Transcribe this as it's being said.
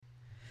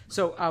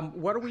So,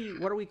 what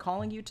are we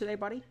calling you today,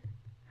 buddy?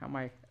 How am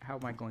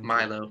I going to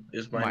Milo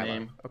is my Milo?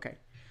 name. Okay.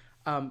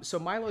 So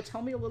Milo,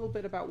 tell me a little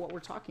bit about what we're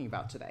talking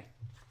about today.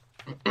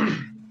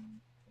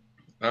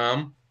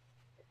 um,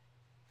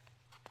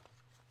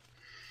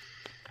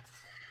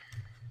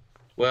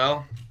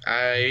 well,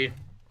 I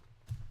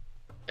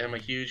am a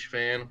huge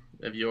fan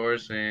of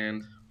yours,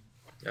 and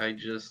I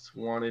just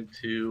wanted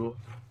to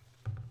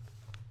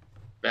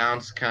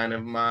bounce kind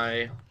of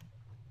my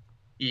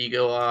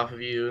ego off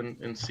of you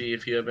and see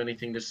if you have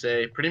anything to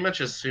say. Pretty much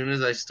as soon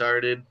as I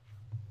started,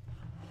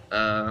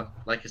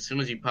 like as soon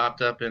as you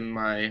popped up in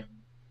my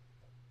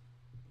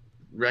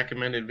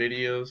recommended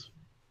videos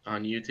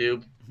on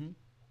YouTube, Mm-hmm.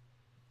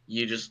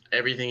 you just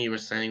everything you were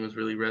saying was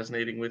really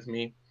resonating with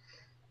me,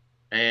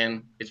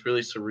 and it's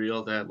really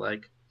surreal that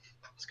like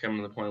it's coming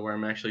to the point where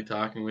I'm actually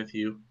talking with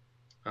you.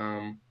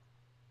 Um,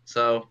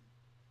 so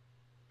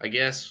I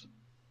guess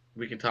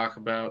we can talk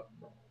about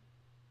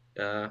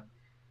uh,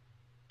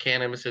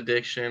 cannabis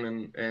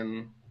addiction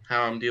and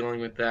how I'm dealing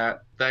with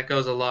that. That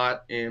goes a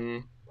lot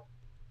in.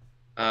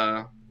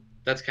 Uh,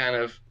 that's kind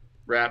of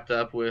wrapped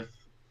up with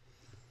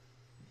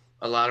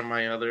a lot of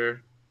my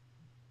other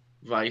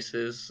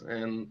vices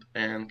and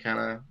kind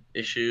of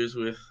issues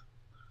with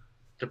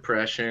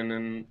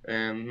depression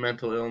and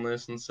mental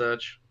illness and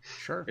such.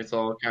 Sure. It's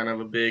all kind of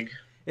a big,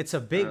 It's a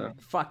uh, big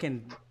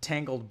fucking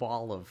tangled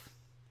ball of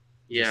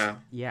just yeah,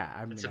 yeah.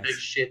 I it's mean, a big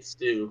shit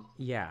stew.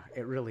 yeah,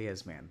 it really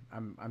is, man.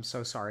 I'm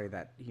so sorry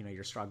that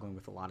you're struggling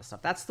with a lot of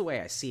stuff. That's the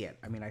way I see it.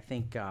 I mean, I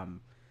think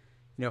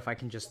if I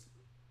can just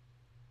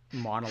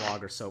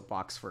monologue or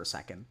soapbox for a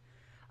second.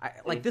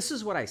 Like this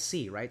is what I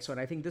see, right? So, and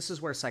I think this is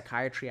where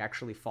psychiatry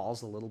actually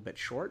falls a little bit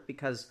short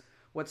because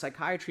what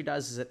psychiatry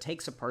does is it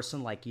takes a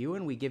person like you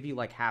and we give you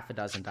like half a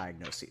dozen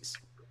diagnoses,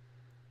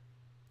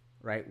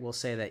 right? We'll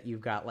say that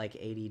you've got like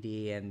ADD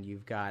and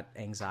you've got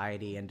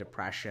anxiety and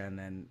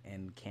depression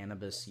and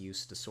cannabis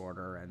use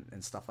disorder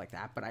and stuff like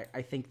that. But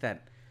I think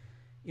that,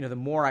 the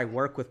more I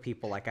work with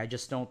people, like I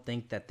just don't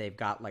think that they've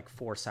got like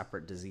four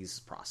separate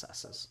disease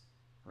processes,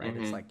 right?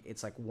 Mm-hmm.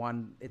 It's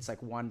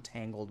like one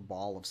tangled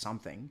ball of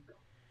something,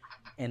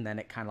 and then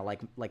it kind of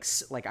like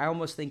I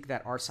almost think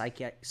that our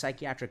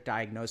psychiatric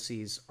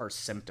diagnoses are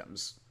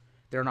symptoms.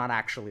 They're not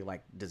actually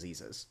like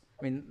diseases.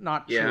 I mean,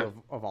 not Yeah.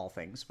 true of all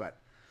things, but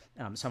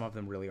some of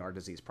them really are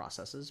disease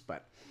processes.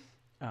 But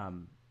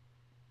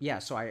yeah,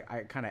 so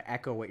I kind of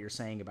echo what you're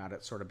saying about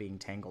it sort of being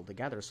tangled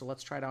together. So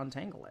let's try to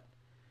untangle it.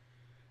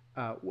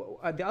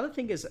 The other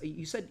thing is,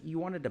 you said you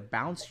wanted to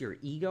bounce your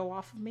ego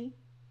off of me.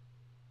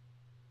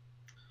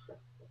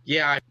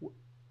 Yeah.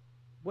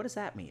 What does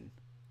that mean?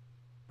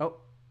 Oh,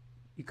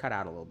 you cut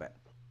out a little bit.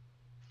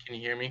 Can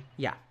you hear me?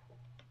 Yeah.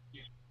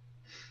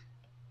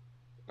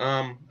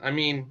 I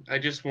mean, I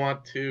just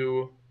want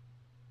to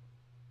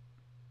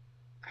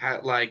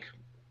like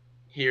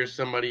hear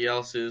somebody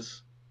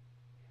else's,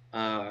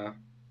 uh,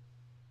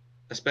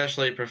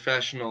 especially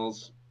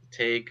professionals'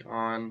 take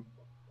on.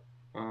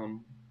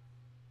 Um,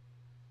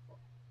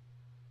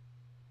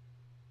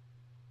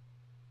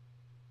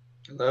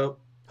 Hello.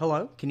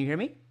 Hello? Can you hear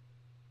me?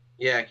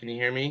 Yeah, can you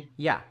hear me?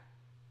 Yeah.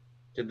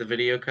 Did the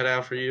video cut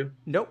out for you?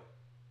 Nope.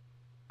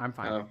 I'm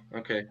fine. Oh,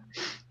 okay.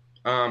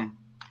 Um,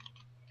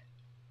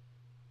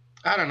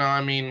 I don't know.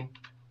 I mean,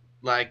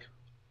 like,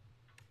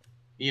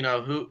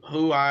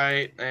 who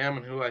I am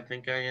and who I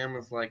think I am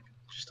is like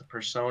just a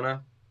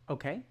persona,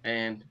 Okay.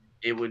 and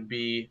it would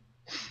be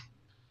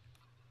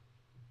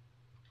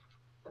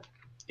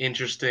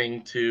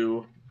interesting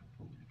to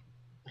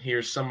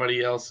hear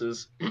somebody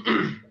else's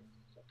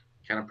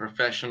kind of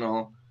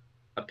professional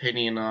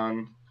opinion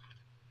on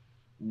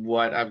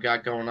what I've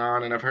got going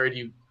on. And I've heard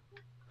you,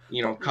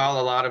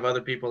 call a lot of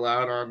other people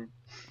out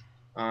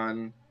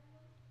on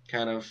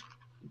kind of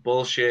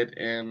bullshit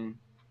and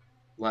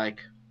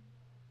like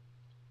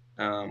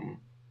um,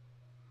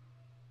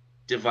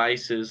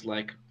 devices,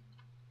 like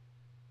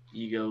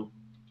ego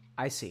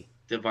I see.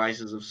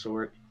 devices of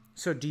sort.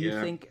 So do you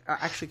Yeah, think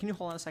actually can you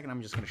hold on a second?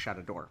 I'm just going to shut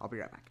a door. I'll be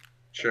right back.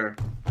 sure.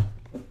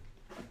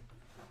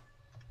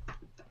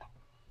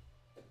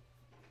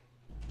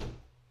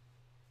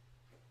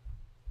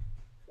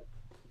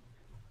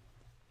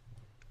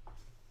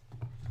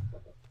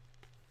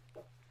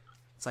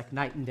 It's like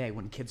night and day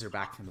when kids are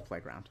back from the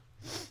playground.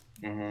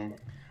 Hmm.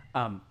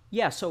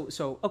 Yeah,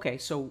 so okay,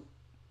 so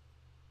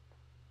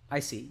I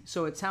see.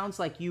 So it sounds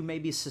like you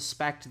maybe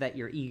suspect that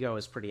your ego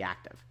is pretty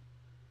active.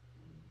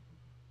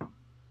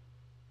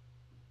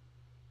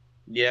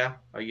 Yeah,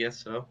 I guess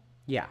so.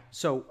 Yeah.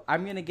 So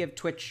I'm gonna give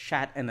Twitch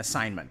chat an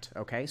assignment.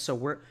 Okay. So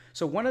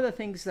one of the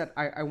things that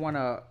I want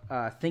to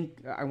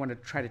I want to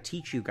try to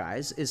teach you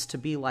guys is to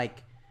be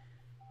like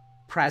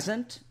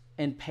present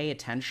and pay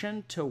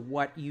attention to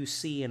what you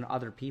see in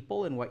other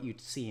people and what you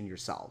see in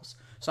yourselves.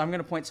 So I'm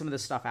going to point some of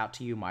this stuff out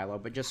to you, Milo,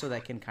 but just so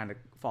they can kind of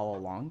follow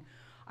along.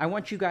 I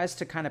want you guys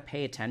to kind of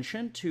pay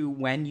attention to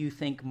when you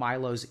think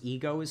Milo's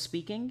ego is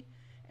speaking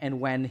and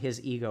when his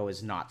ego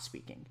is not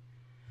speaking.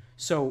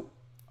 So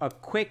a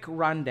quick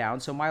rundown.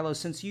 So Milo,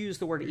 since you use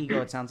the word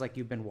ego, it sounds like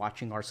you've been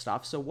watching our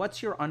stuff. So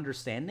what's your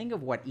understanding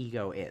of what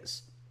ego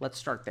is? Let's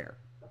start there.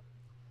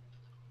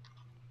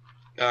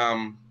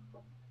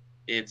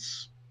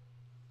 It's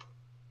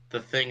the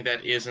thing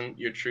that isn't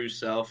your true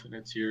self, and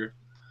it's your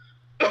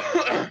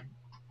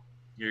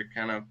your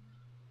kind of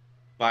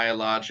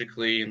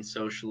biologically and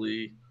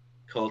socially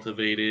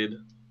cultivated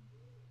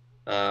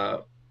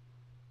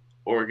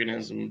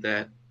organism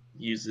that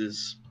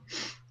uses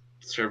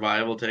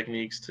survival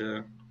techniques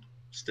to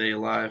stay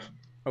alive.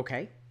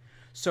 Okay.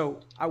 So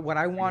what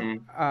I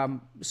want,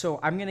 so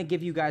I'm going to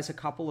give you guys a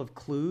couple of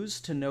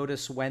clues to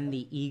notice when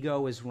the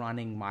ego is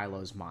running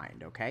Milo's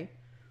mind, okay?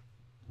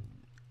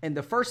 And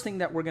the first thing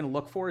that we're going to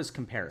look for is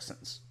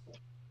comparisons.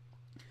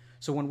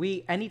 So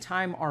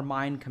anytime our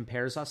mind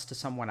compares us to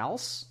someone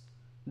else,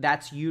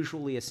 that's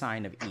usually a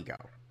sign of ego.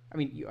 I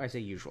mean, I say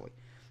usually.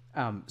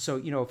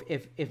 So,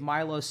 if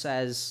Milo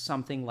says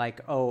something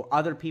like, oh,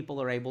 other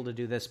people are able to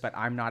do this, but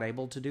I'm not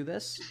able to do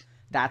this,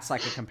 that's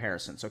like a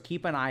comparison. So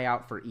keep an eye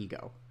out for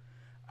ego.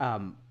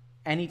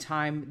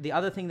 Anytime, the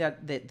other thing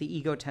that the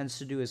ego tends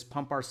to do is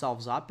pump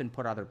ourselves up and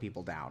put other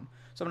people down.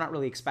 So I'm not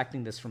really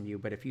expecting this from you,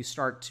 but if you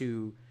start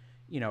to,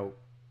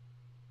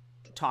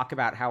 talk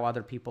about how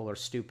other people are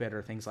stupid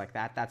or things like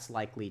that, that's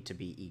likely to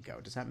be ego.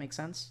 Does that make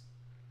sense?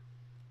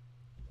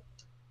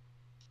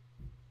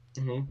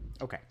 Mm-hmm.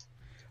 Okay.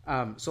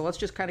 So let's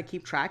just kind of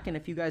keep track, and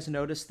if you guys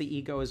notice the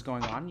ego is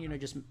going on,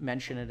 just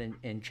mention it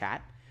in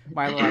chat.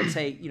 Milo, I'd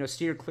say,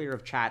 steer clear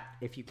of chat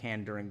if you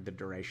can during the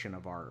duration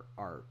of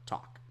our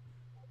talk.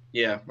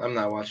 Yeah, I'm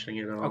not watching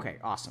it at all. Okay,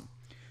 awesome.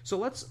 So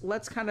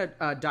let's kind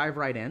of dive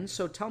right in.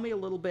 So tell me a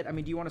little bit, I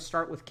mean, do you want to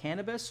start with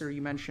cannabis, or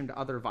you mentioned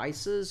other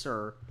vices,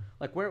 or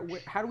like where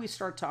how do we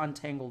start to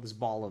untangle this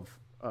ball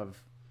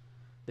of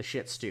the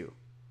shit stew?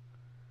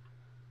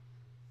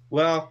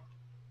 Well,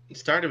 it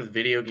started with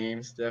video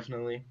games,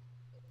 definitely.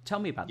 Tell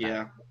me about that.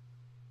 Yeah.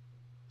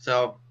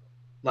 So,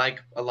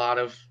 like a lot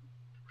of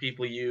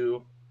people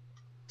you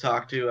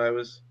talk to, I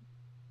was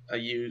a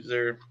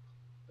user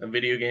of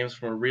video games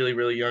from a really,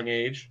 really young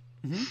age.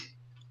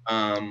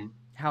 Mm-hmm.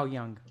 How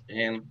young?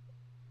 And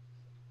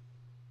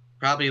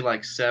probably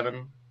like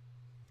 7.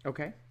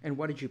 Okay. And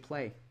what did you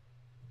play?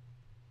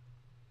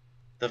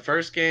 The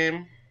first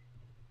game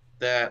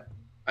that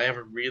I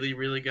ever really,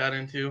 really got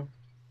into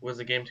was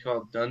a game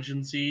called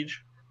Dungeon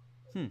Siege.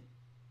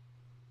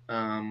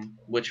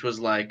 Which was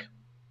like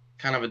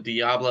kind of a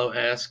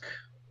Diablo-esque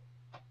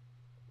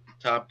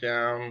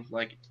top-down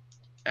like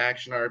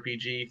action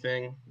RPG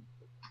thing.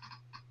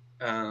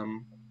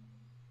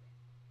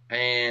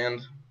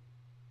 And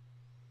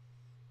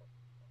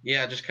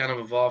yeah, just kind of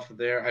evolved from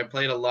there. I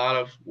played a lot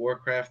of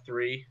Warcraft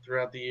 3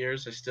 throughout the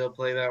years. I still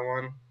play that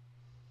one.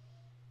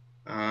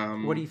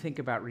 What do you think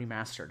about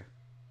Remastered?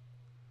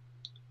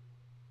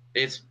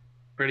 It's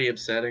pretty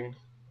upsetting.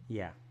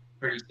 Yeah.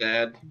 Pretty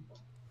sad.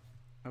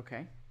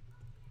 Okay.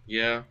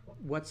 Yeah.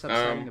 What's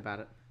upsetting about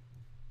it?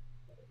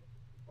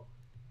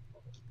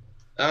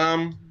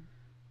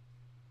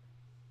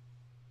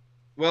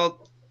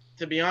 Well,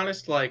 to be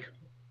honest, like,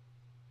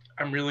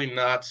 I'm really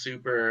not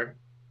super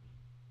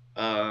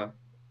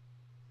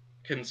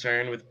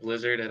concerned with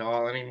Blizzard at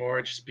all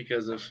anymore, just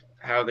because of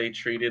how they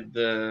treated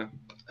the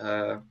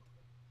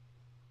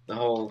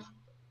whole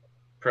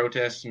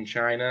protest in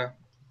China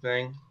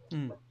thing.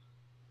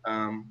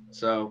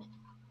 So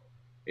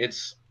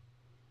it's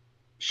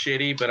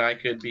shitty, but I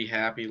could be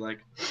happy, like,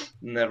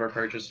 never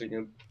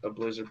purchasing a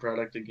Blizzard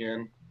product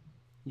again.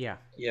 Yeah.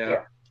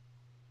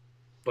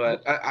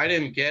 But I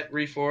didn't get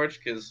Reforged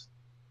because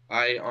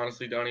I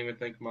honestly don't even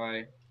think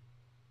my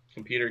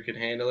computer could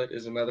handle it,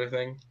 is another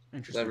thing.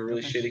 Because I have a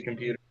really shitty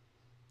computer.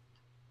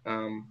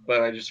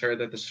 But I just heard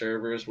that the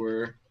servers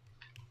were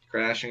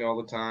crashing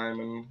all the time,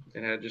 and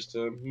it had just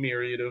a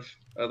myriad of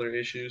other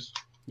issues.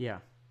 Yeah.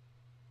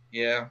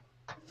 Yeah.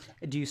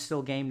 Do you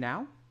still game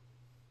now?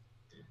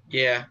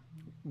 Yeah.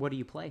 What do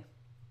you play?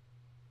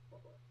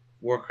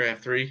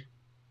 Warcraft 3.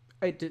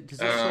 Does it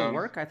still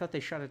work? I thought they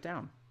shut it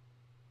down.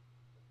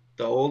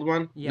 The old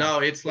one? Yeah. No,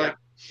 it's like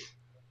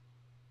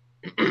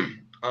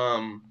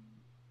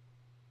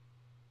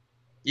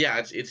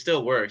yeah, it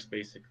still works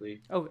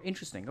basically. Oh,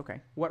 interesting.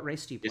 Okay. What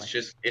race do you play?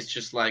 It's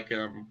just like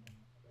a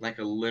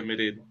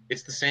limited.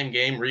 It's the same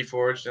game,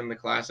 Reforged, and the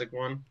classic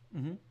one.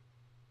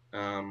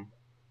 Mm-hmm.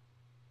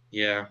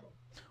 Yeah.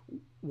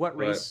 What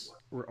race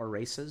or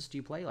races do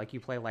you play? Like, you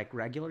play like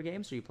regular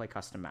games, or you play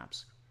custom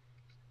maps?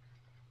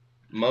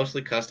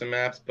 Mostly custom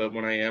maps, but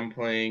when I am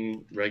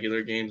playing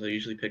regular games, I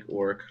usually pick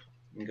Orc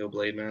and go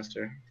Blade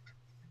Master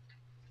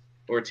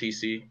or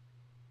TC.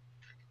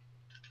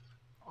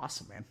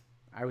 Awesome, man.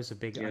 I was a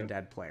big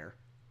Undead player.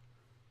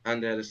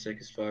 Undead is sick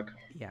as fuck.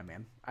 Yeah,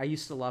 man. I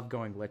used to love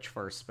going Lich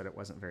first, but it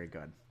wasn't very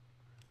good.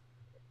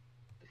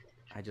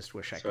 I just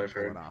wish I could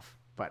pull it off.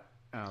 But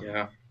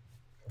yeah.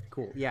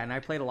 Cool. Yeah, and I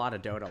played a lot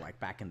of Dota, like,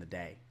 back in the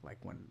day, like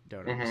when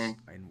Dota was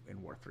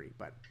in War 3.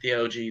 But the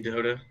OG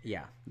Dota.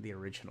 Yeah, the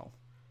original.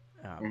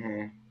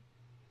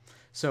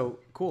 So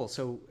cool.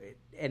 So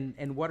and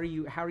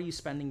how are you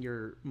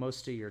spending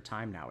most of your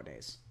time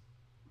nowadays?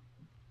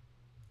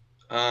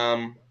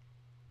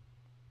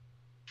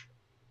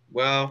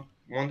 Well,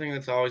 one thing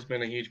that's always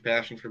been a huge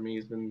passion for me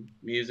has been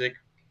music,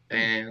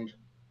 and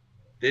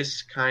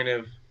this kind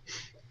of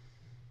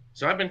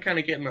so I've been kind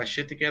of getting my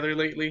shit together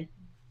lately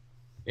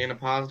in a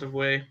positive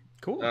way.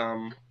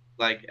 Cool.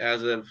 Like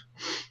as of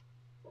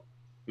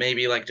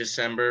maybe like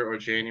December or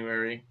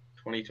January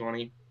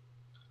 2020.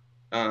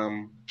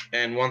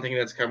 And one thing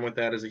that's come with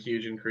that is a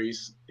huge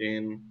increase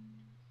in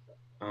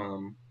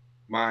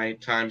my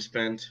time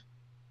spent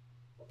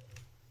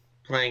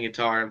playing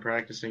guitar and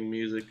practicing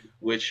music,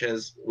 which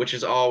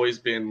has always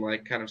been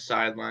like kind of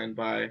sidelined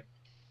by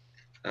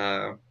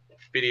uh,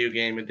 video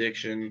game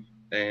addiction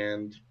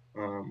and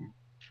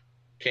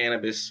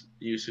cannabis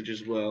usage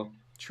as well,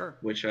 Sure.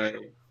 which I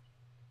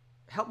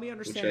Help me which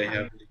understand I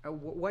have.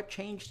 what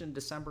changed in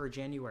December or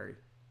January.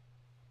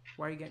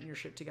 Why are you getting your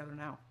shit together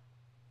now?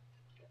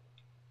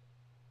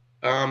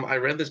 I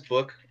read this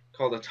book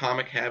called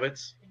Atomic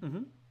Habits.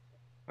 Mm-hmm.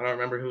 I don't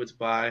remember who it's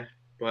by,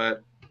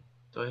 but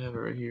do I have it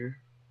right here?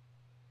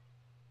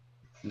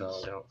 No,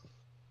 I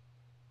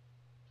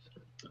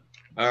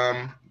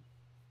don't.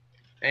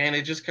 And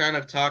it just kind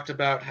of talked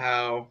about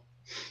how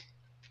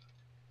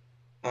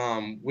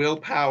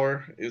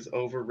willpower is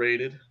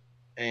overrated,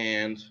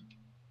 and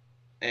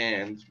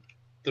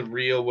the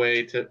real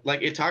way to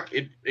like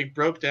it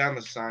broke down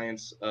the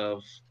science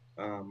of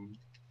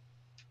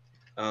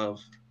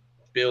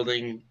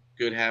building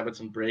good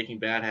habits and breaking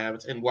bad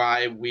habits, and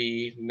why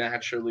we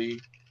naturally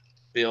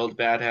build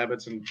bad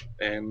habits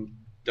and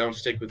don't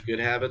stick with good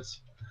habits.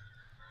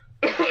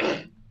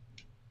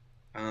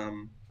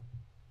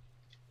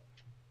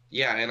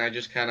 Yeah, and I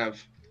just kind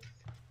of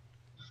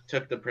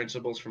took the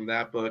principles from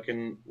that book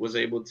and was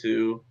able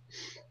to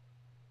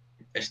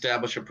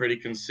establish a pretty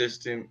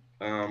consistent.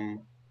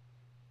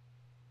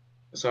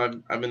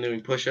 So I've been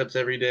doing push-ups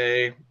every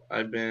day.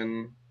 I've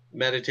been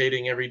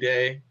meditating every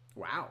day.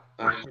 Wow.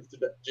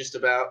 Just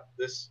about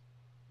this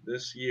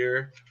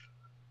year.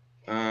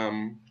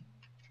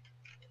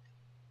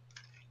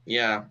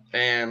 Yeah,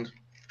 and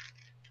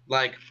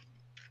like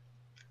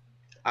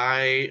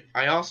I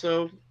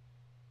also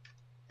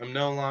I'm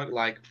no longer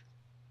like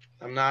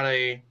I'm not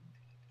a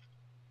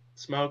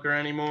smoker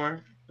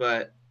anymore,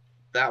 but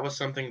that was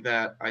something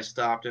that I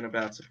stopped in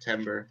about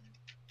September.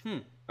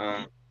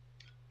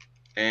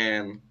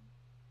 And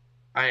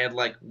I had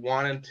like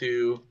wanted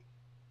to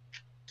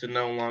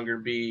no longer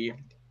be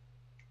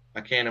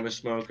a cannabis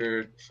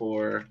smoker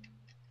for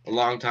a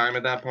long time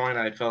at that point.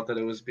 I felt that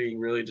it was being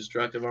really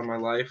destructive on my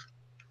life.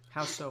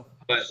 How so?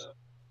 But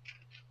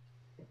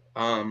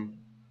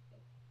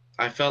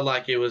I felt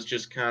like it was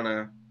just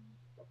kind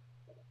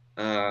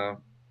of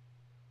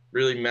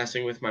really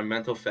messing with my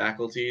mental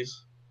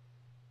faculties.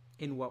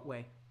 In what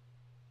way?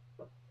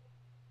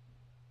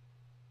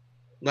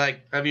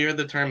 Like, have you heard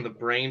the term the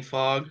brain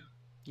fog?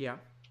 Yeah.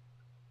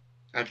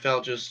 I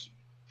felt just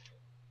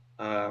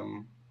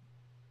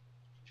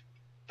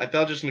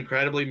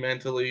incredibly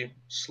mentally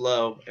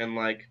slow and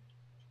like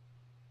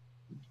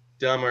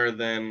dumber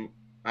than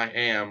I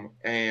am,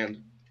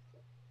 and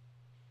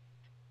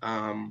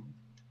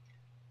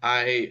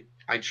I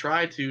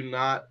try to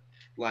not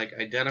like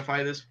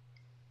identify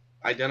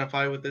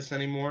with this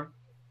anymore,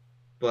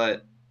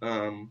 but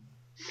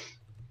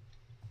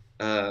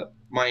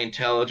my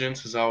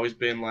intelligence has always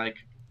been like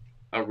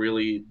a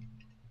really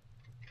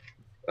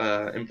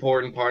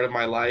important part of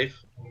my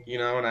life, you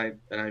know, and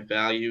I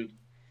value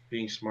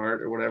being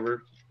smart or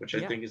whatever, which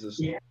I think is a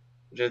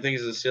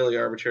silly,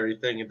 arbitrary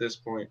thing at this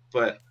point,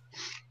 but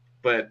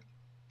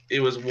it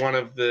was one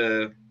of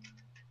the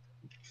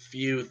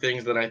few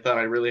things that I thought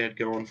I really had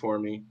going for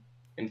me,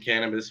 and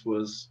cannabis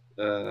was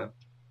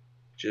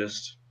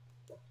just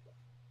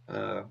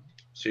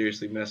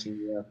seriously messing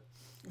me up.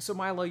 So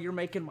Milo, you're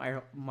making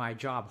my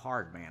job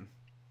hard, man.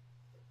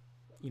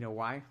 You know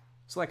why?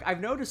 So like I've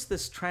noticed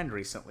this trend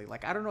recently.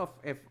 Like I don't know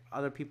if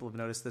other people have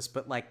noticed this,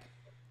 but like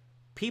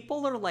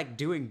people are like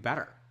doing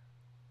better.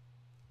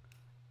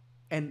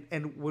 And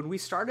when we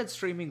started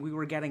streaming, we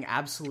were getting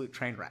absolute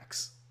train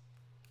wrecks.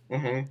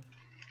 Mm-hmm.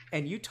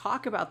 And you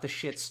talk about the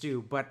shit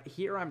stew, but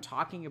here I'm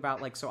talking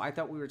about like, so I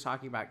thought we were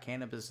talking about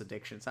cannabis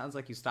addiction. It sounds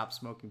like you stopped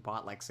smoking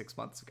pot like 6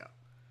 months ago.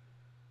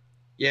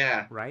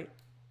 Yeah. Right?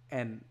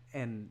 And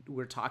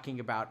you're talking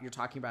about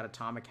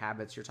Atomic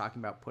Habits. You're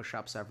talking about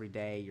push-ups every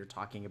day. You're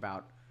talking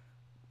about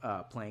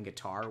playing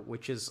guitar,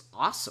 which is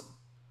awesome.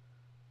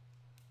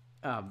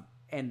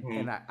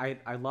 And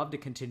I love to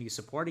continue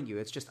supporting you.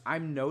 It's just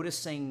I'm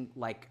noticing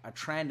like a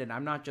trend, and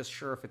I'm not just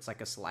sure if it's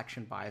like a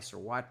selection bias or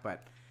what,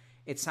 but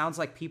it sounds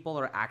like people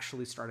are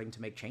actually starting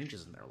to make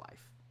changes in their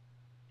life.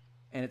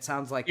 And it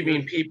sounds like... You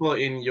mean people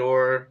in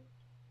your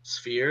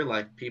sphere,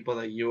 like people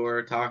that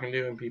you're talking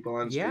to and people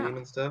on stream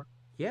and stuff?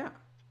 Yeah.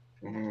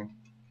 Mm-hmm.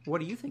 What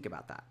do you think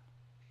about that?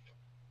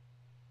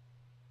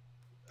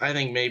 I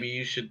think maybe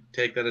you should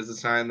take that as a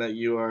sign that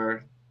you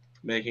are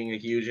making a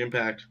huge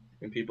impact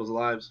in people's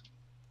lives.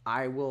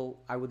 I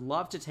would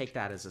love to take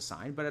that as a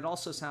sign, but it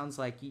also sounds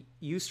like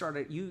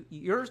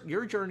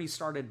your journey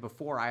started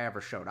before I ever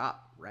showed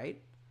up,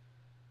 right?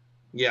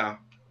 Yeah.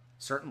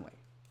 Certainly.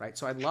 right?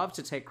 So I'd love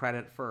to take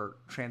credit for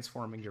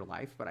transforming your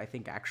life, but I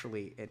think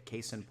actually, at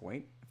case in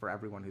point, for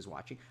everyone who's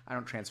watching, I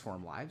don't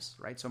transform lives,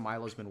 right? So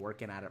Milo's been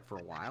working at it for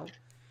a while,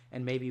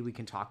 and maybe we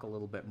can talk a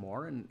little bit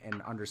more and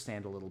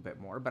understand a little bit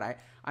more. But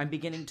I'm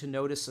beginning to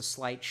notice a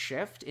slight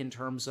shift in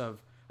terms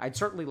of, I'd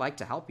certainly like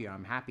to help you.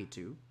 I'm happy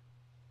to.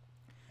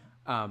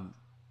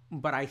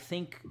 But I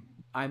think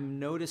I'm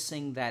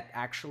noticing that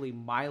actually,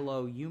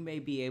 Milo, you may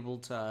be able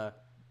to.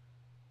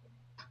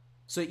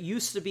 So it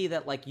used to be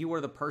that like you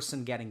were the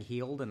person getting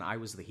healed and I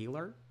was the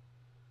healer.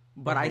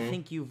 But I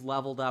think you've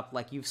leveled up,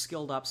 like you've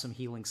skilled up some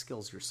healing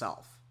skills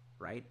yourself,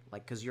 right?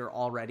 Like, because you're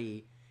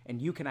already,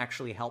 and you can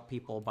actually help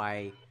people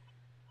by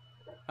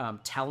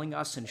telling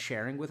us and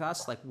sharing with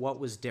us like what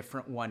was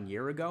different 1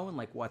 year ago and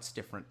like what's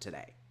different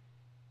today.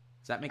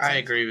 Does that make I sense?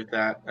 agree with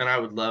that, and I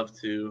would love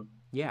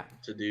Yeah.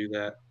 to do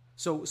that.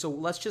 So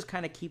let's just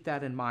kind of keep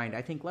that in mind.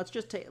 I think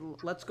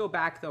let's go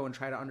back though and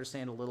try to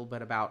understand a little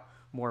bit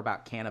more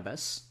about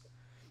cannabis.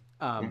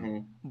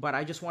 But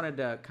I just wanted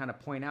to kind of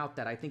point out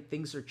that I think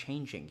things are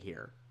changing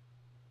here.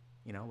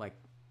 Like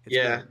it's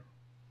Yeah,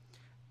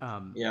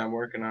 weird. yeah, I'm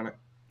working on it.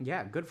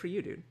 Yeah, good for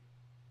you, dude.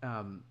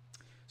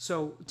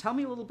 So tell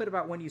me a little bit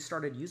about when you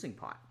started using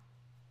pot.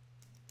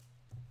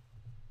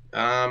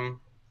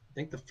 I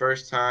think the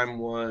first time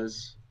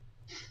was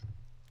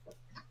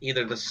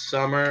either the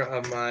summer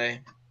of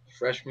my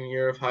freshman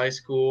year of high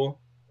school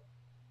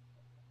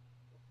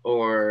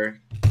or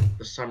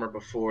the summer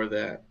before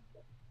that.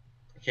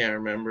 I can't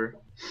remember.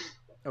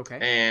 Okay.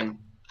 And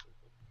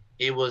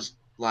it was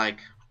like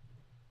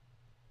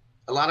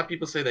a lot of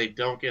people say they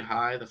don't get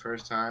high the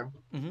first time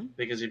Mm-hmm.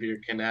 because if your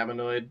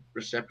cannabinoid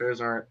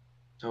receptors aren't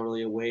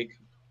totally awake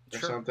or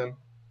Sure. something.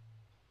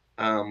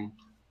 Um,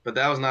 but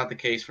that was not the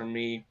case for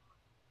me,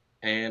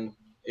 and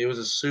it was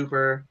a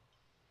super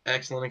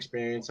excellent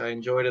experience. I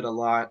enjoyed it a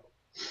lot.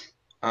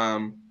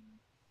 Um,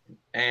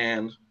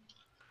 and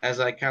as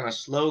I kind of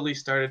slowly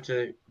started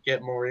to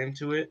get more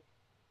into it,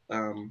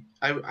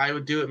 I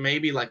would do it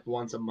maybe like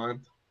once a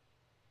month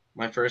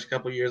my first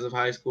couple years of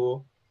high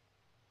school.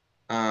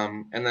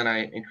 And then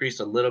I increased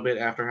a little bit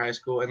after high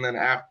school. And then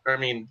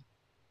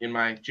in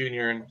my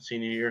junior and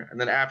senior year. And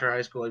then after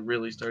high school, I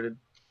really started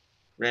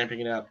ramping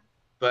it up.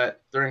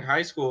 But during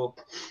high school,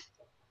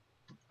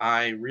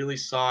 I really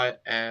saw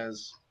it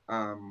as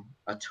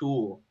a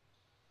tool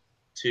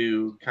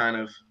to kind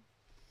of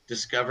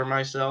discover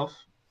myself.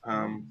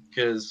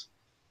 Because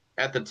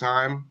at the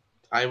time,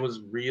 I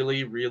was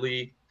really,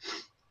 really,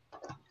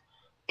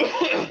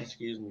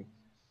 excuse me,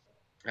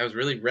 I was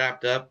really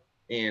wrapped up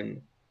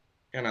in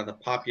kind of the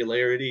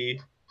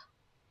popularity,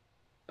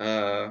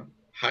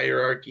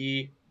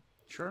 hierarchy,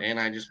 Sure. and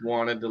I just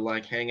wanted to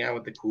like hang out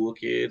with the cool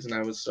kids. And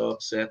I was so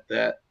upset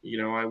that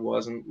I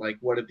wasn't like,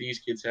 what did these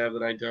kids have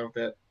that I don't?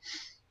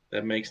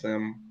 That makes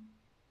them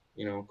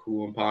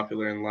cool and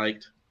popular and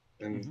liked,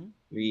 and Mm-hmm.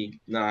 me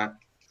not.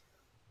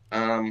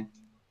 Um,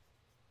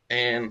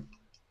 and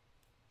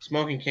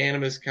smoking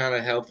cannabis kind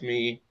of helped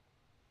me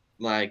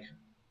like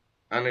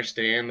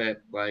understand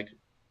that like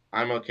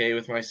I'm okay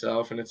with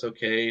myself and it's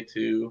okay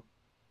to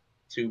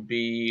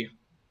be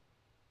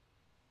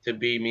to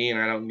be me, and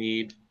I don't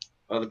need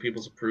other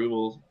people's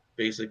approval,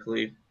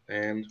 basically.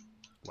 And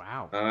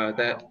Wow.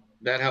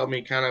 that helped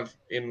me kind of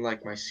in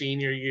like my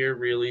senior year,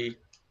 really,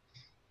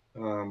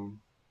 um,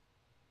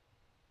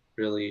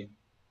 really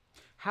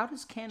How does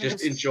just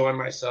cannabis enjoy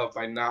myself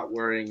by not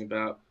worrying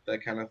about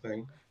that kind of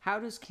thing. how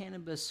does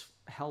cannabis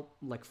help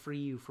like free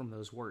you from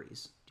those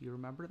worries? Do you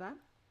remember that?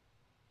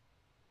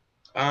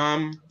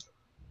 Um,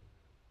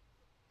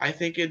 I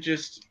think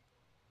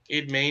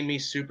it made me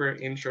super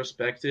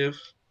introspective,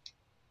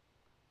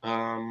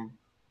 um,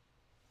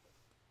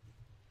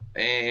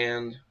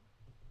 and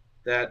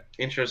that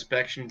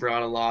introspection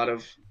brought a lot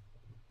of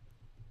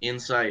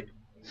insight.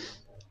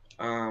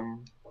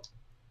 Um,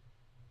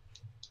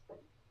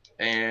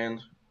 and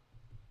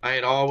I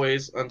had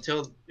always,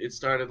 until it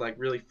started like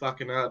really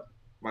fucking up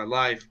my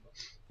life,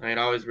 I had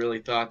always really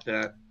thought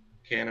that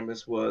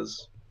cannabis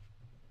was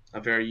a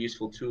very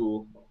useful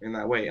tool in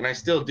that way. And I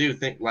still do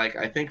think, like,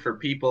 I think for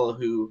people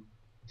who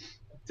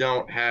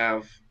don't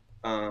have,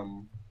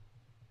 um,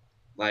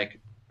 like,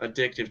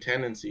 addictive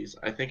tendencies,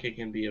 I think it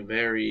can be a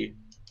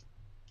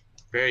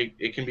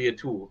it can be a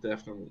tool,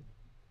 definitely.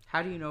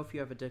 How do you know if you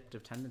have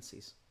addictive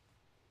tendencies?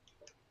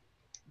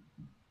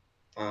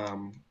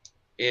 Um,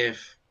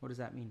 if What does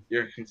that mean?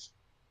 your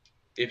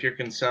if your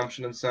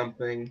consumption of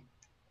something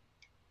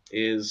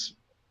is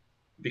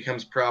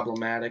becomes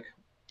problematic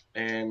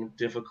and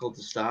difficult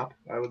to stop,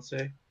 I would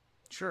say.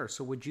 Sure.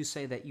 So would you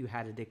say that you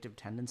had addictive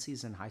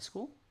tendencies in high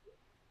school?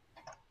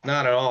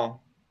 Not at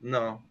all.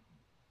 No.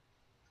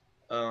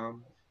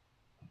 Um,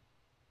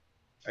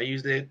 I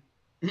used it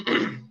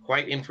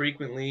quite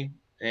infrequently,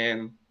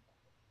 and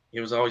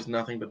it was always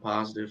nothing but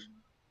positive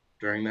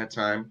during that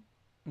time.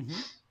 Mm-hmm.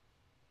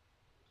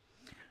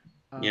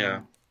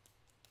 Yeah.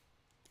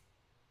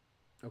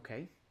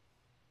 Okay.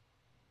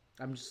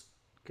 I'm just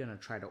gonna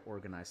try to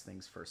organize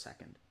things for a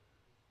second.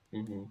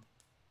 Hmm.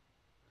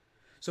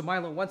 So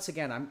Milo, once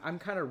again, I'm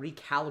kind of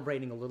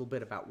recalibrating a little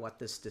bit about what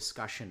this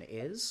discussion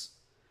is.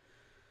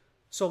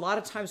 So a lot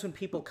of times when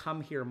people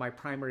come here, my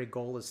primary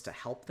goal is to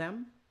help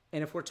them.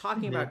 And if we're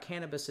talking Mm-hmm. about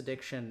cannabis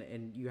addiction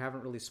and you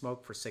haven't really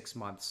smoked for 6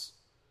 months,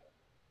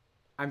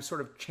 I'm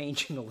sort of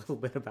changing a little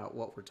bit about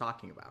what we're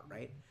talking about,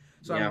 right?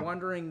 So Yeah. I'm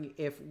wondering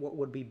if what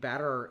would be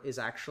better is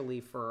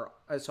actually for,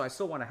 so I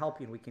still want to help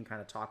you and we can kind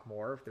of talk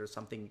more if there's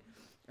something,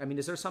 I mean,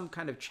 is there some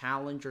kind of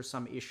challenge or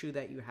some issue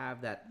that you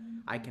have that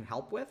I can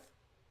help with?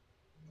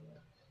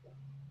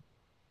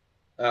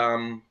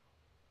 Um,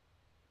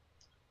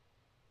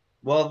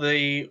 well,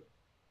 the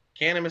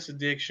cannabis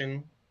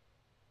addiction,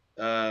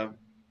 uh,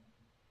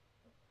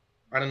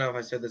 I don't know if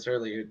I said this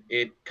earlier,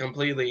 it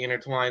completely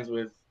intertwines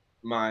with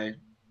my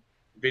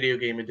video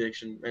game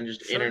addiction and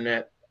just Sure.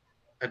 internet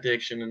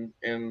addiction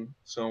and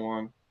so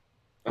on.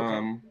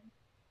 Okay. Um,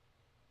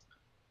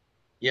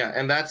 yeah,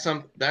 and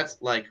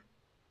that's like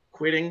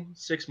quitting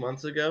 6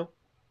 months ago.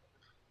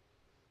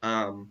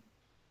 Um,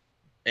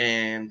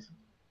 and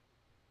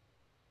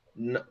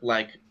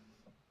like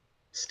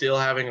still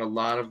having a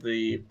lot of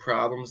the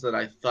problems that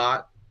I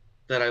thought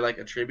that I like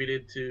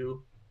attributed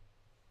to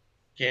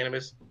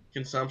cannabis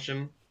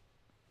consumption.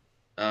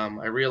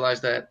 I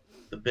realized that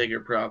the bigger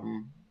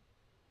problem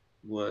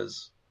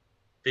was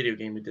video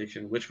game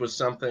addiction, which was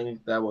something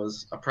that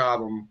was a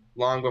problem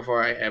long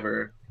before I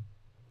ever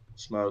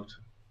smoked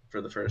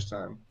for the first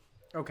time.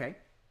 Okay.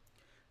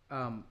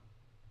 Um,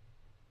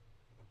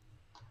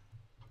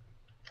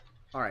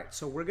 all right.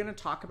 So we're going to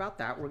talk about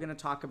that. We're going to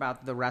talk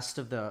about the rest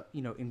of the,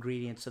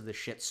 ingredients of the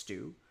shit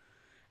stew.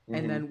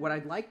 And Hmm. then what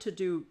I'd like to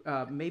do,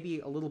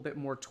 maybe a little bit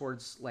more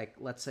towards, like,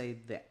 let's say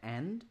the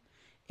end,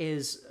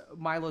 is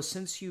Milo,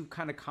 since you've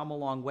kind of come a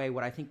long way,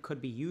 what I think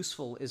could be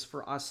useful is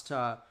for us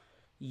to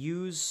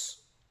use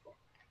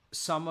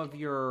some of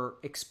your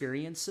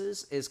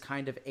experiences as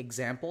kind of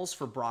examples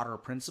for broader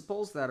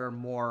principles that are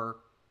more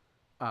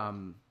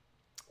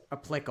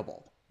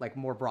applicable, like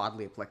more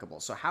broadly applicable.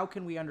 So, how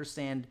can we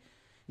understand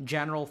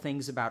general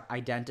things about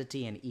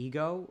identity and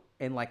ego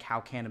and like how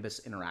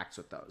cannabis interacts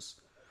with those?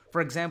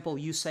 For example,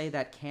 you say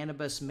that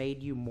cannabis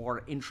made you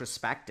more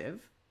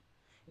introspective,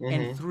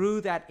 and Hmm.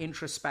 through that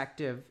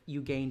introspective,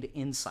 you gained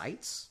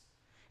insights.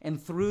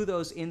 And through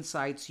those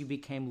insights, you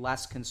became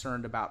less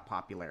concerned about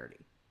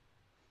popularity.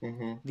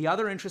 Hmm. The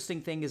other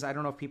interesting thing is, I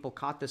don't know if people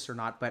caught this or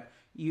not, but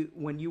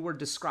when you were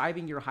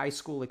describing your high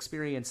school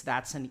experience,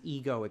 that's an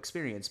ego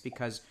experience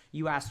because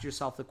you asked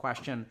yourself the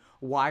question,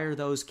 why are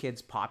those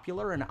kids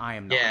popular and I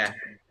am not? Yeah,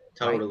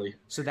 Right? totally.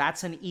 So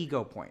that's an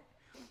ego point.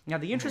 Now,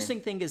 the Hmm. interesting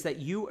thing is that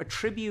you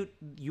attribute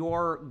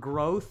your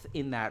growth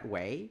in that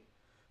way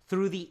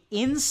through the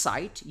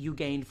insight you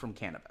gained from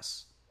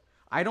cannabis.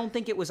 I don't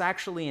think it was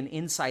actually an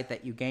insight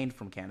that you gained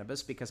from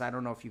cannabis because I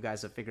don't know if you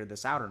guys have figured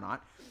this out or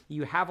not.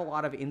 You have a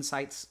lot of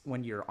insights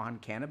when you're on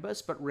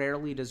cannabis, but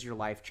rarely does your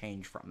life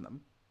change from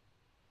them,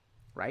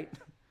 right?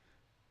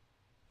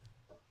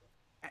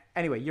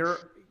 Anyway,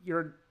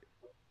 you're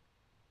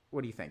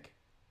what do you think?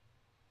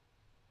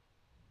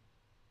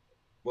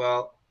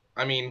 Well,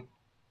 I mean,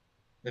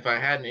 if I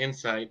had an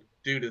insight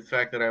due to the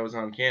fact that I was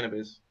on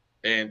cannabis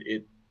and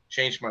it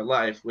changed my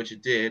life, which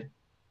it did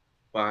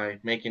by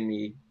making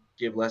me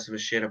give less of a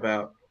shit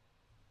about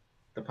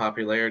the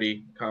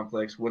popularity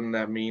complex, wouldn't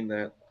that mean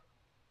that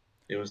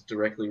it was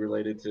directly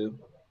related to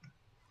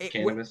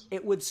cannabis?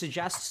 It would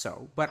suggest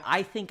so, but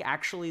I think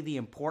actually the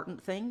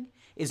important thing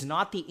is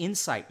not the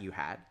insight you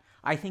had.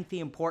 I think the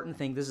important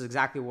thing, this is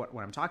exactly what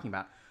I'm talking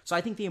about. So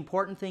I think the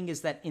important thing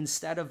is that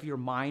instead of your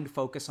mind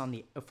focusing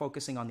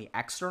on the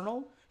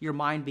external, your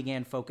mind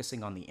began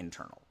focusing on the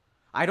internal.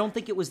 I don't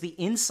think it was the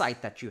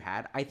insight that you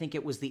had. I think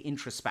it was the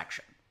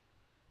introspection.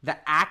 The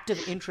act of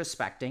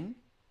introspecting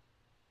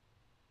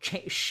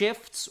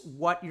shifts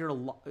what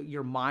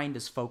your mind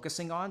is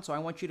focusing on. So I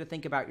want you to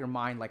think about your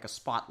mind like a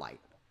spotlight.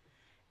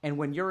 And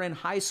when you're in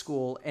high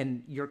school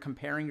and you're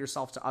comparing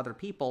yourself to other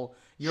people,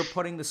 you're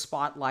putting the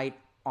spotlight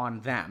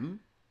on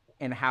them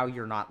and how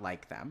you're not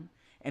like them.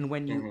 And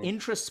when you Hmm.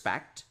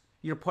 introspect,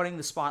 you're putting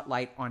the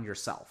spotlight on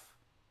yourself.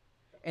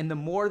 And the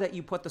more that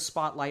you put the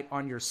spotlight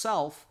on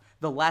yourself,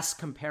 the less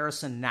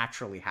comparison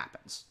naturally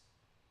happens.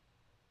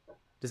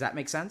 Does that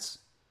make sense?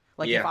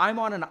 Like if Yeah. I'm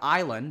on an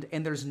island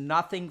and there's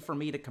nothing for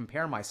me to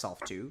compare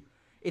myself to,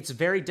 it's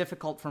very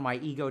difficult for my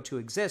ego to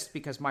exist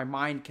because my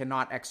mind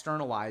cannot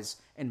externalize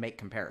and make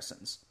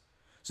comparisons.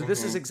 So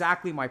this is Hmm.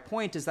 exactly my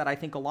point, is that I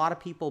think a lot of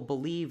people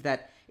believe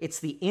that it's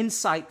the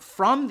insight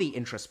from the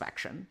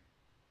introspection.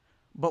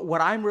 But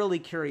what I'm really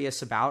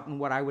curious about and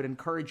what I would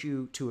encourage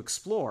you to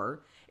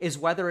explore is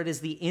whether it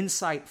is the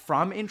insight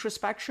from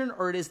introspection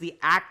or it is the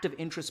act of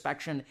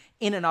introspection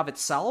in and of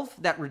itself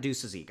that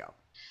reduces ego.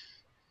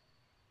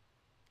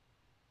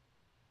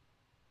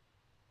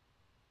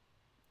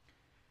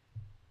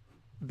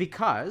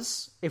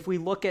 Because if we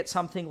look at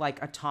something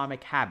like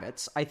Atomic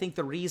Habits, I think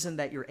the reason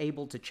that you're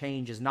able to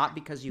change is not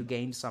because you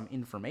gained some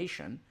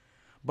information,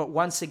 but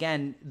once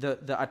again,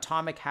 the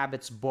Atomic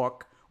Habits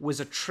book was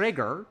a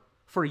trigger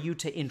for you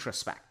to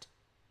introspect.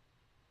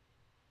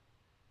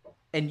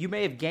 And you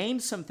may have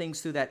gained some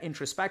things through that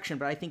introspection,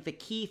 but I think the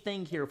key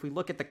thing here, if we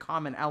look at the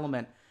common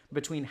element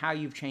between how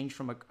you've changed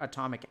from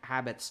Atomic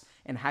Habits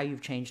and how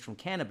you've changed from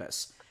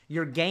cannabis,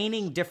 you're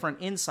gaining different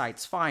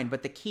insights, fine,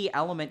 but the key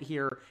element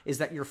here is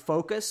that your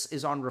focus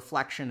is on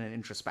reflection and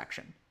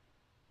introspection.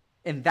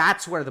 And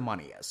that's where the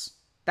money is.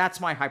 That's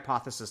my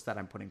hypothesis that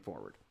I'm putting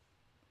forward.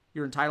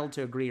 You're entitled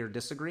to agree or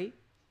disagree.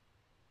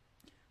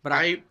 But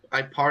I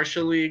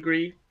partially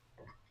agree.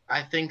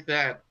 I think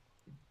that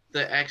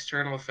the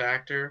external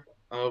factor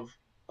of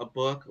a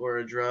book or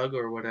a drug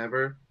or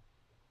whatever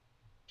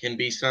can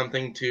be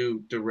something to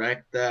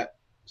direct that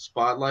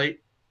spotlight.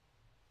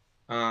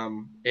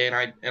 And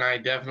I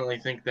definitely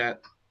think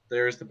that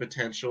there is the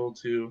potential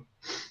to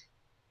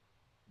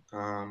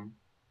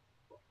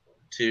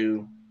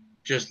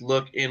just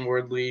look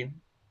inwardly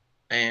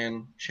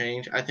and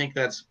change. I think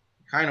that's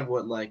kind of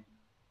what like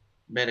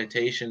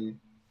meditation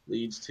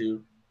leads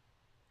to.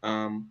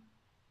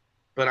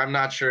 But I'm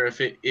not sure if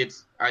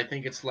it's. I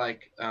think it's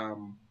like a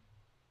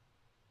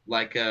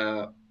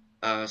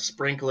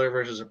sprinkler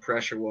versus a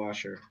pressure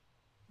washer.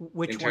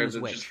 Which one is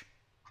which?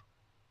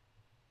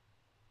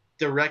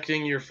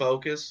 Directing your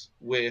focus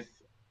with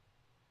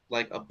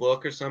like a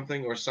book or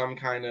something or some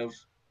kind of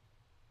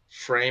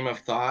frame of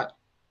thought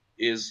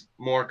is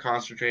more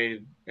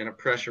concentrated in a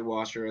pressure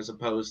washer as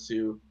opposed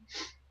to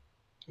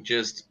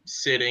just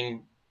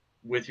sitting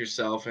with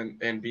yourself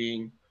and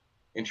being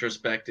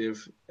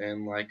introspective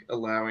and like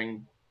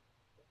allowing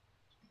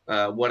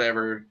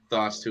whatever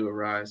thoughts to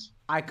arise.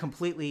 I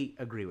completely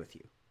agree with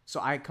you. So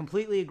I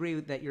completely agree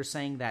that you're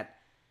saying that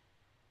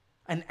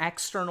an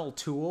external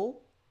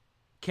tool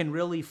can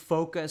really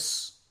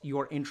focus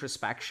your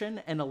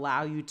introspection and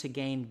allow you to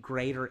gain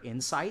greater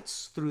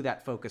insights through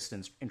that focused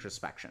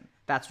introspection.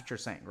 That's what you're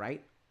saying,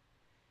 right?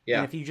 Yeah.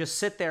 And if you just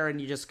sit there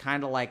and you just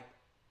kind of like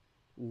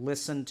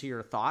listen to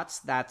your thoughts,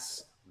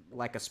 that's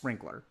like a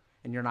sprinkler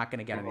and you're not going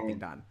to get anything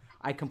done.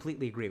 I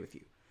completely agree with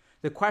you.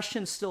 The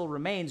question still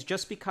remains,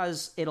 just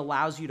because it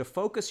allows you to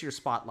focus your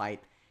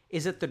spotlight,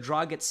 is it the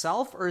drug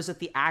itself or is it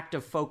the act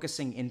of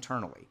focusing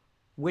internally?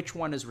 Which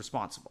one is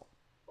responsible?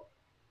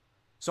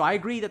 So I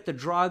agree that the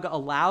drug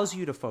allows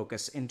you to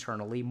focus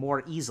internally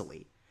more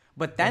easily.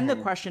 But then the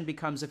question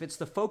becomes, if it's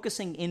the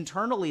focusing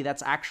internally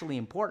that's actually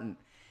important,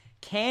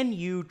 can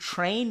you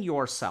train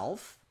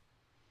yourself?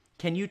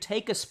 Can you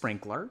take a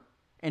sprinkler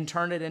and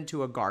turn it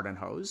into a garden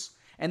hose?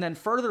 And then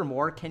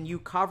furthermore, can you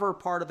cover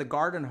part of the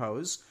garden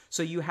hose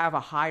so you have a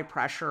high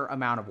pressure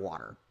amount of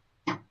water,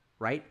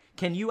 right?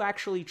 Can you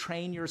actually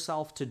train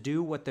yourself to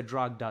do what the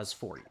drug does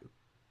for you?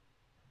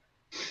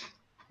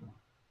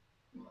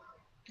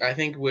 I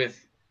think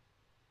with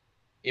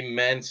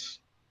immense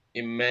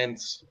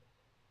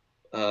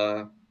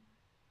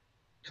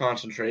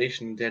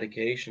concentration and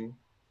dedication.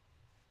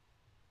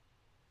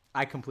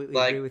 I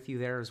completely agree with you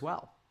there as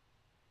well.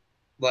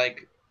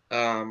 Like,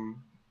 the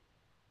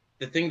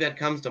thing that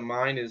comes to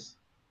mind is,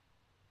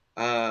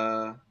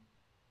 I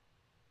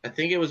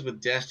think it was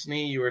with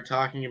Destiny, you were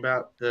talking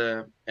about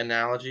the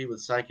analogy with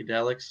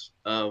psychedelics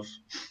of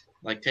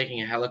like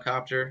taking a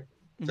helicopter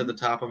to the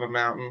top of a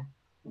mountain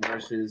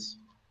versus,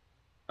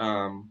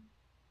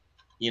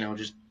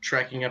 just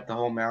trekking up the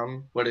whole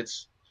mountain, but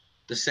it's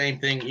the same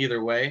thing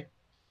either way.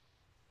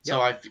 Yep.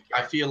 So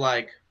I feel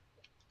like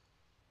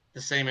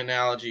the same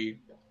analogy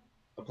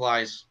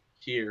applies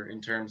here in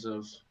terms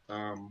of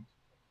kind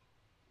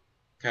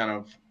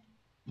of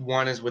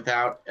one is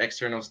without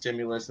external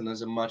stimulus and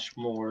is a much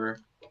more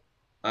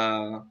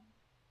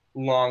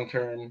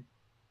long-term,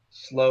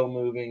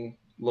 slow-moving,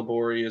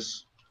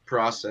 laborious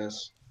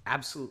process.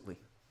 Absolutely.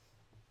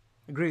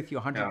 Agree with you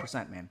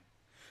 100%, man.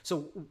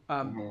 So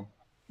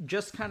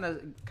just kind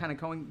of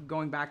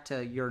going back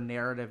to your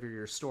narrative or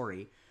your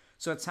story.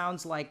 So it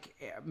sounds like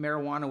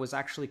marijuana was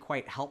actually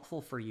quite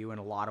helpful for you in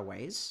a lot of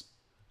ways.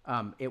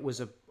 It was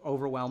an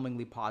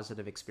overwhelmingly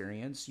positive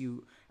experience.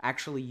 You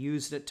actually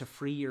used it to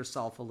free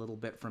yourself a little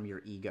bit from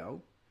your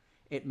ego.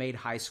 It made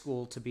high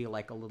school to be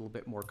like a little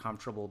bit more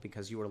comfortable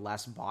because you were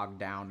less bogged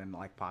down in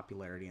like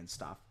popularity and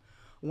stuff.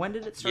 When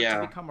did it start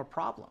to become a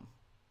problem?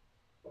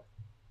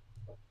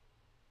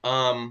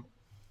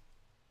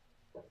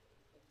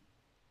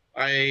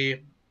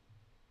 I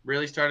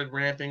really started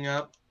ramping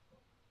up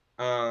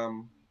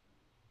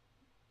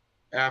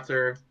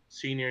after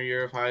senior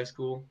year of high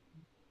school.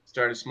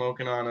 Started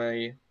smoking on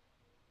a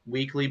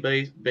weekly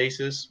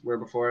basis, where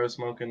before I was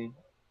smoking,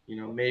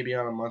 maybe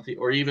on a monthly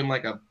or even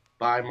like a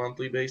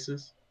bi-monthly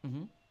basis.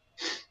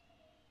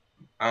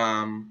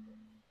 And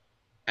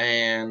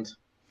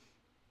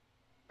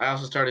I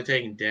also started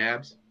taking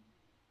dabs,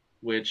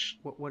 which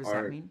what does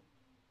that mean?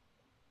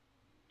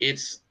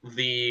 It's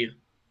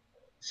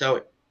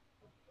so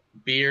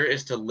beer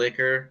is to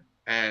liquor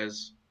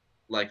as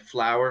like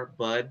flower,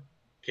 bud,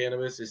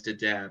 cannabis is to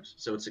dabs.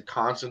 So it's a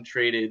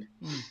concentrated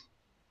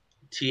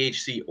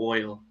THC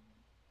oil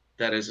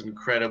that is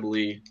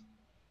incredibly,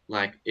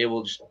 like, it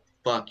will just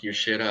fuck your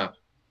shit up.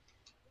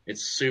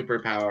 It's super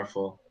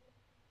powerful.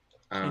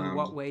 In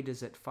what way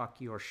does it fuck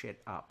your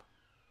shit up?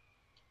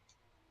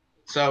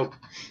 So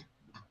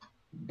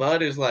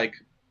bud is like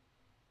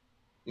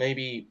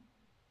maybe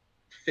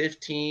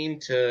 15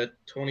 to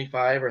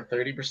 25 or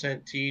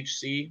 30%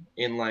 THC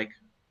in like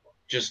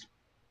just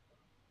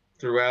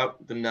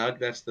throughout the nug.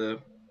 That's the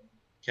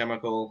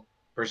chemical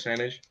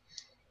percentage.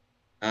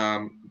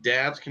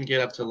 Dabs can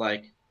get up to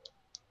like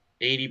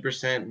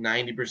 80%,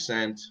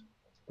 90%,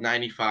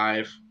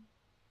 95,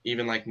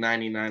 even like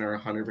 99 or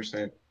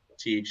 100%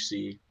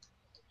 THC.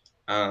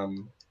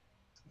 Um,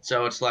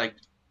 so it's like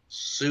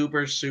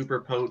super,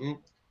 super potent.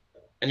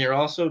 And you're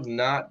also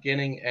not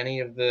getting any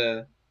of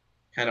the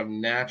kind of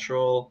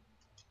natural,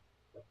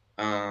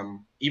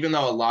 even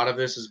though a lot of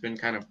this has been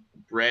kind of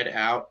bred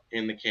out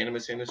in the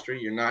cannabis industry,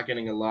 you're not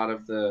getting a lot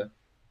of the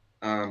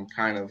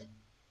kind of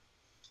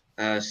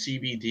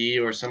CBD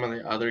or some of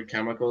the other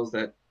chemicals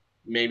that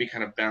maybe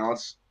kind of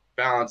balance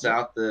Yep.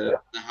 out the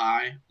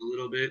high a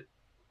little bit.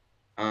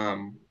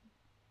 Um,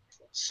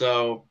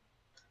 so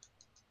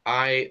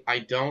I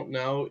don't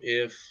know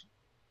if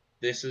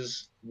this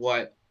is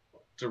what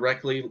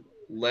directly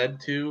led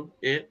to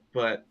it,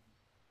 but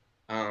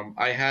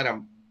I had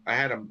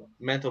a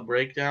mental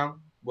breakdown.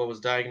 What was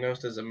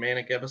diagnosed as a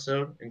manic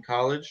episode in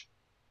college,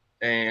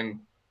 and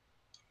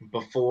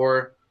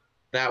before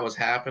that was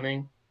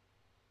happening,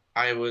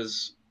 I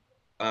was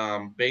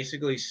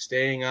basically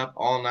staying up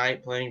all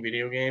night playing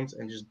video games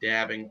and just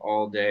dabbing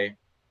all day,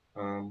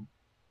 um,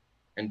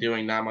 and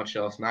doing not much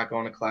else. Not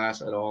going to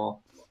class at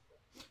all.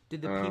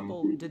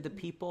 Um, Did the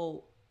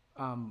people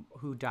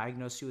who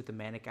diagnosed you with a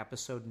manic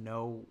episode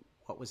know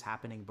what was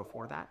happening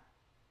before that?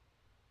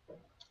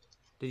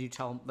 Did you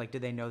tell them, like,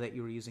 did they know that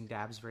you were using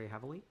dabs very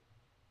heavily?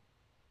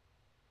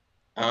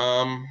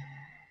 um,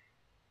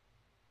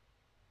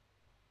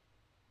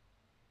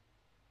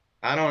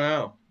 I don't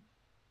know.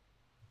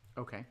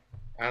 Okay.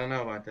 I don't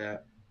know about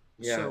that.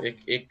 Yeah, So,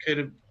 it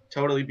could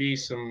totally be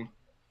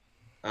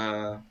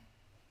uh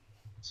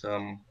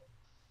some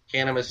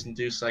cannabis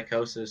induced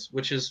psychosis,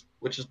 which is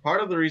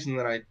part of the reason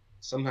that I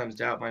sometimes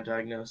doubt my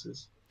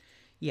diagnosis.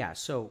 yeah,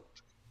 so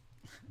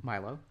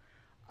Milo,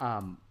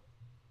 um,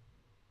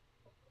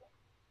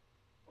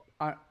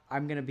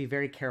 I'm going to be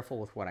very careful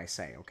with what I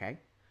say, okay?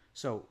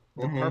 So,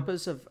 the Mm-hmm.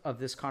 purpose of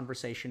this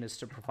conversation is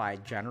to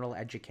provide general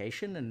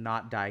education and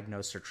not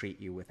diagnose or treat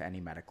you with any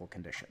medical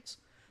conditions.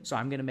 So,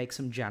 I'm going to make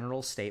some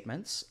general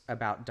statements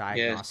about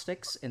Yes.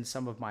 diagnostics and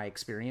some of my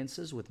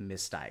experiences with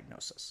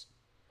misdiagnosis.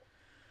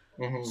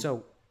 Mm-hmm.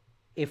 So,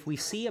 if we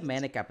see a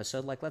manic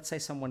episode, like let's say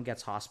someone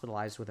gets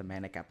hospitalized with a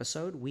manic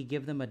episode, we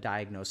give them a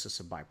diagnosis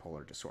of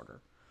bipolar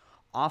disorder.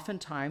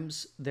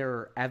 Oftentimes, there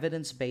are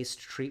evidence based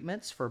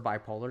treatments for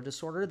bipolar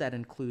disorder that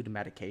include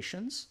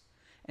medications.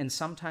 And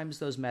sometimes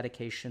those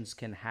medications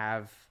can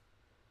have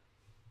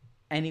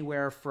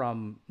anywhere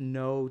from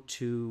no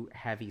to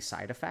heavy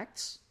side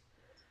effects.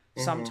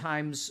 Mm-hmm.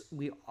 Sometimes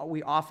we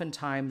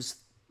oftentimes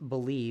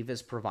believe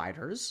as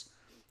providers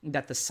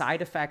that the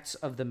side effects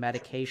of the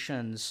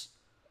medications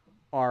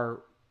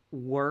are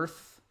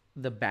worth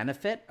the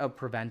benefit of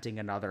preventing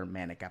another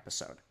manic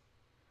episode.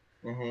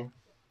 Mm-hmm.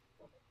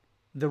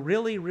 The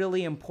really,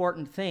 really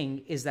important thing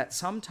is that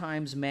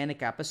sometimes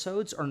manic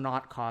episodes are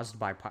not caused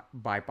by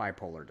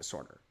bipolar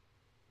disorder.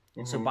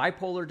 So, Mm-hmm.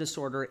 bipolar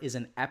disorder is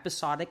an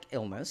episodic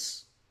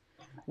illness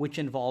which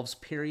involves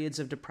periods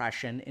of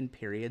depression and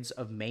periods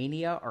of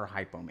mania or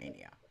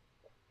hypomania.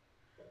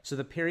 So,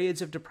 the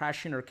periods of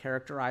depression are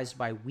characterized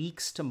by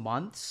weeks to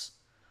months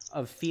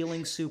of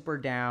feeling super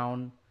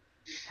down,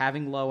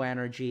 having low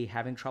energy,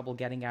 having trouble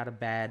getting out of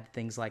bed,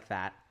 things like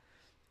that.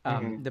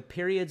 Mm-hmm. The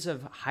periods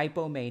of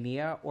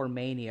hypomania or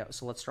mania,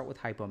 so let's start with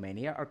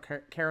hypomania, are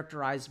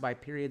characterized by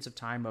periods of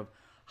time of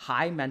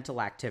high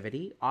mental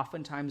activity,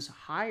 oftentimes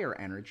higher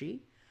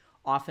energy,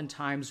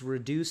 oftentimes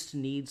reduced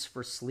needs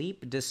for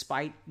sleep,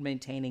 despite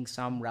maintaining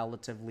some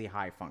relatively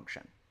high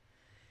function.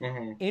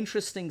 Mm-hmm.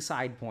 Interesting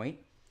side point,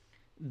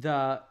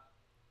 the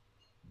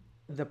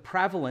the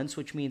prevalence,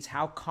 which means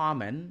how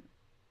common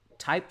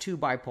type 2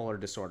 bipolar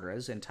disorder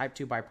is, and type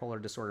 2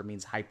 bipolar disorder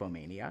means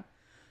hypomania.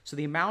 So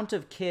the amount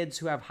of kids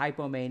who have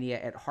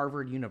hypomania at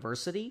Harvard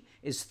University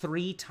is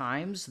 3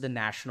 times the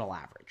national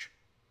average.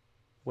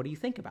 What do you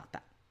think about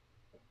that?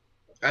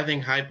 I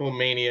think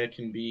hypomania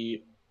can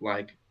be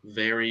like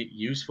very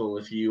useful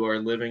if you are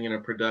living in a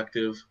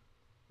productive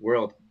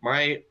world.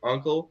 My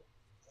uncle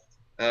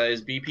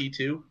is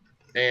BP2,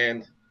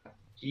 and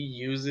he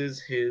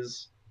uses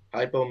his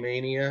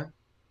hypomania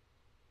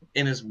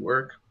in his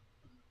work,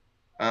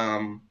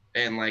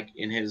 and like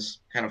in his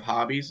kind of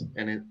hobbies.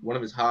 And one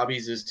of his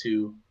hobbies is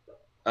to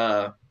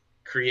uh,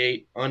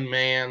 create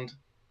unmanned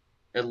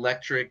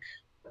electric,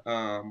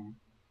 um,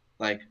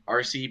 like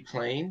RC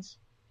planes.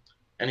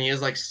 And he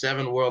has like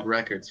 7 world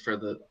records for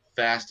the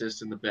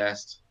fastest and the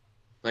best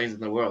planes in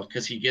the world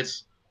because he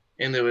gets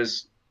into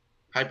his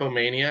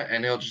hypomania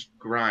and he'll just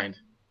grind.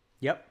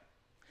 Yep.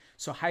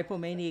 So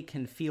hypomania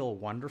can feel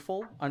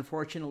wonderful.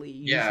 Unfortunately, it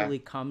Yeah. usually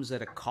comes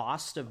at a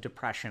cost of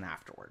depression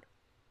afterward.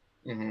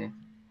 Mm-hmm.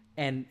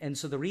 And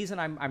so the reason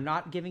I'm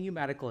not giving you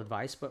medical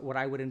advice, but what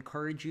I would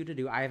encourage you to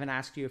do, I haven't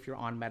asked you if you're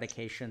on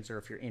medications or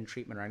if you're in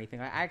treatment or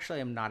anything. I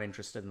actually am not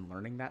interested in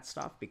learning that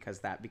stuff because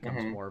that becomes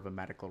Mm-hmm. more of a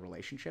medical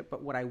relationship.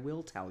 But what I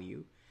will tell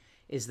you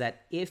is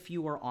that if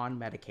you are on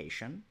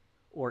medication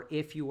or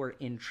if you are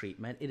in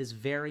treatment, it is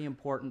very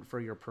important for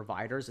your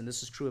providers, and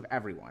this is true of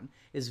everyone,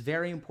 it is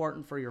very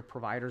important for your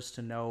providers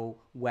to know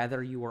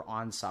whether you are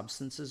on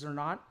substances or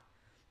not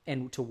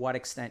and to what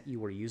extent you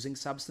were using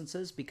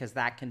substances, because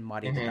that can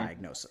muddy the Mm-hmm.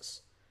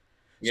 diagnosis.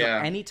 So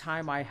Yeah.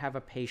 anytime I have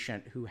a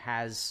patient who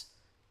has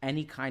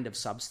any kind of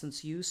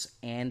substance use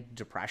and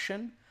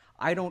depression,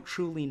 I don't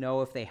truly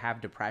know if they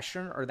have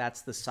depression or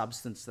that's the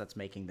substance that's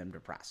making them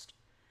depressed.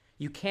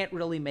 You can't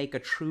really make a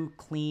true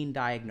clean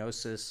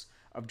diagnosis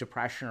of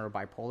depression or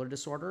bipolar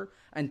disorder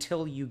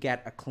until you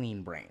get a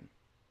clean brain.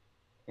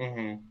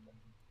 Mm-hmm.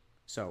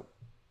 So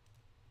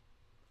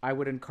I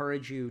would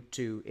encourage you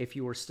to, if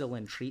you are still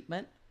in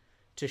treatment,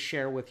 to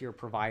share with your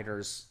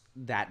providers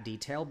that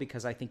detail,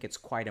 because I think it's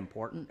quite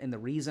important. And the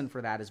reason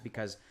for that is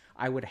because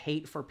I would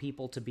hate for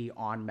people to be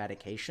on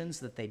medications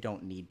that they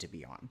don't need to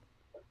be on.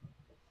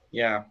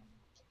 Yeah.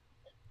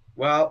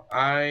 Well,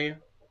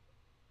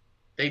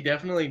 they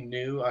definitely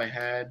knew I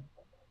had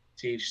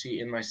THC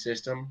in my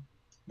system,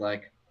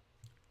 like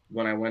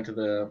when I went to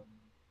the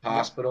Yep.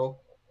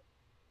 hospital.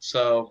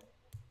 So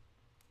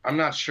I'm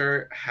not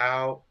sure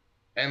how,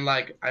 and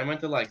like I went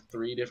to like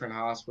three different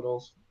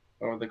hospitals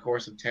over the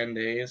course of 10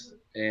 days,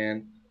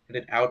 and I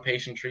did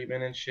outpatient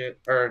treatment and shit,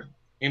 or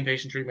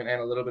inpatient treatment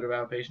and a little bit of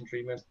outpatient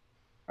treatment.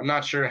 I'm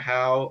not sure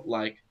how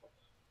like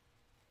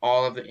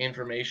all of the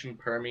information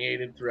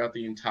permeated throughout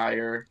the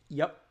entire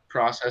Yep.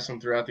 process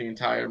and throughout the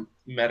entire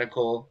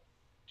medical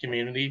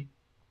community.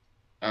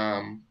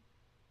 Um,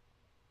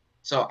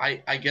 so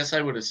I guess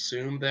I would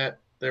assume that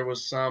there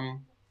was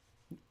some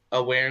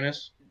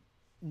awareness.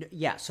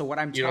 Yeah. So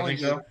You don't think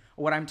so?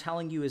 what I'm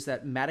telling you is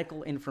that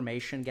medical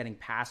information getting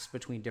passed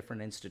between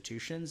different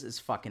institutions is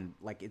fucking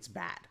like it's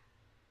bad,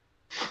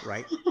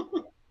 right?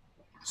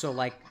 So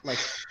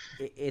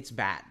it's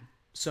bad.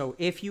 So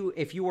if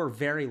you are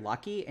very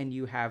lucky and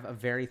you have a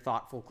very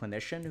thoughtful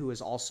clinician who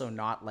is also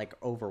not like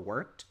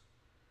overworked,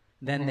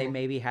 then they Mm-hmm.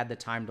 maybe had the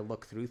time to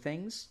look through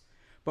things.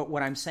 But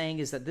what I'm saying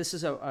is that this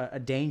is a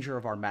danger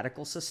of our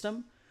medical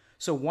system.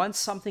 So once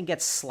something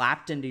gets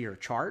slapped into your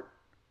chart,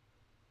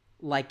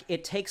 like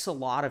it takes a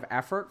lot of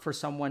effort for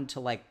someone to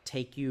like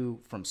take you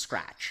from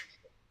scratch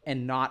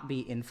and not be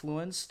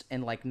influenced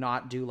and like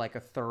not do like a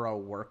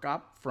thorough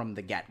workup from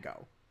the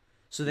get-go.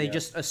 So they Yeah.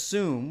 just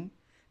assume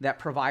that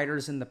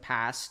providers in the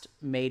past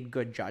made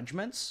good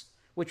judgments,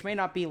 which may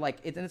not be like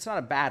it, and it's not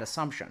a bad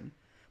assumption,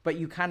 but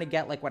you kind of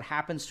get like what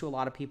happens to a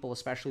lot of people,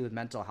 especially with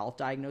mental health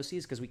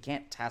diagnoses, because we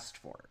can't test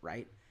for it,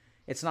 right?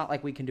 It's not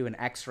like we can do an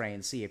X-ray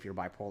and see if you're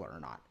bipolar or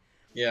not.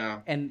 Yeah.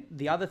 And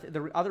the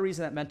other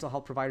reason that mental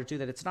health providers do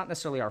that, it's not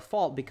necessarily our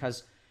fault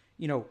because,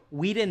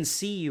 we didn't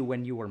see you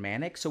when you were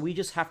manic, so we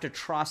just have to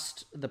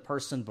trust the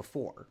person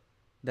before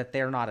that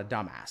they're not a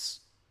dumbass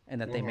and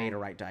that they made Mm-hmm. a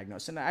right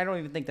diagnosis. And I don't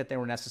even think that they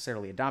were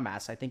necessarily a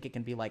dumbass. I think it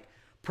can be like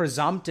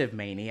presumptive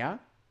mania,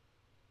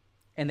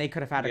 and they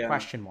could have had a Yeah.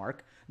 question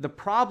mark. The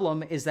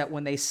problem is that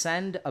when they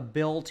send a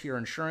bill to your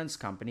insurance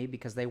company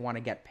because they want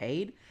to get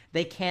paid,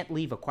 they can't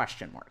leave a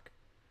question mark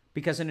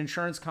because an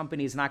insurance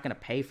company is not going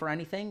to pay for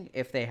anything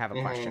if they have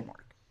a question Mm-hmm.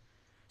 mark.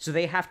 So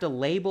they have to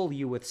label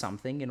you with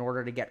something in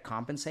order to get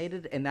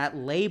compensated, and that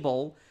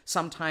label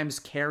sometimes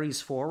carries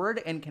forward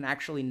and can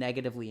actually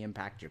negatively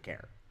impact your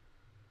care.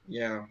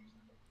 Yeah.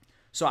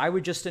 So I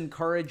would just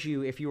encourage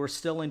you, if you are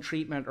still in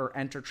treatment or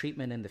enter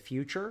treatment in the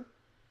future,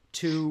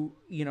 to,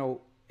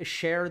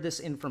 share this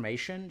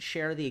information,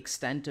 share the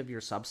extent of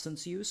your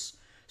substance use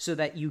so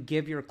that you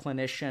give your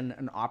clinician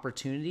an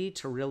opportunity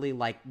to really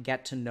like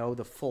get to know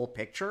the full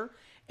picture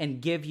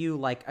and give you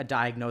like a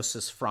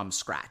diagnosis from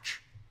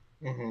scratch.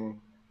 Mm-hmm.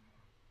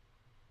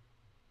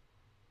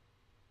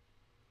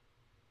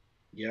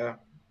 Yeah.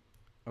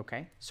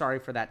 Okay. Sorry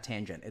for that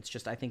tangent. It's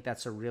just, I think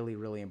that's a really,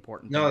 really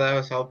important No, thing that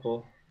was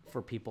helpful.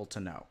 for people to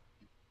know.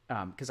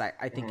 Because I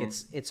think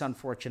Mm-hmm. it's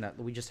unfortunate.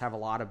 We just have a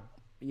lot of,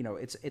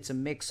 it's a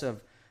mix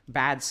of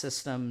bad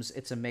systems.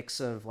 It's a mix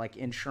of like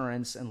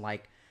insurance and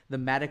like the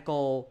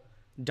medical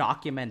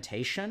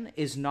documentation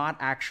is not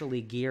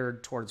actually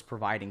geared towards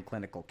providing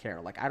clinical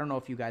care. Like, I don't know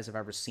if you guys have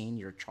ever seen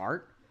your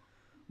chart,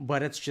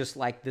 but it's just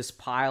like this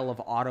pile of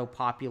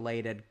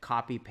auto-populated,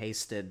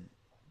 copy-pasted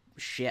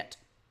shit.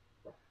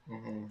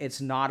 Mm-hmm.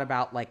 It's not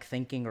about like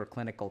thinking or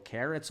clinical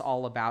care. It's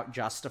all about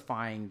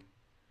justifying,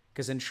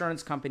 because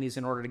insurance companies,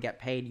 in order to get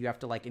paid, you have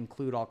to like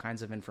include all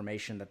kinds of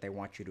information that they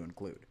want you to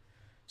include.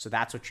 So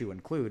that's what you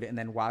include. And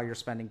then while you're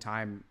spending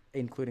time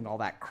including all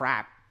that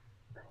crap,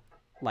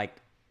 like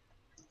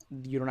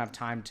you don't have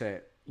time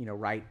to,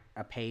 write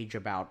a page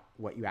about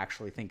what you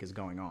actually think is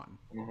going on.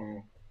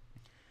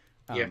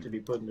 Mm-hmm. You have to be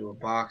put into a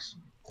box,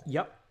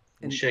 Yep.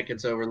 and shit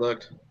gets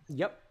overlooked.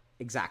 Yep,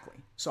 exactly.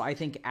 So I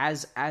think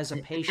as a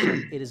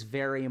patient, it is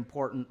very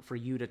important for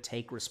you to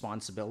take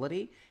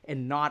responsibility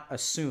and not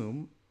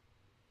assume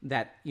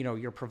that, you know,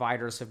 your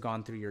providers have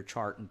gone through your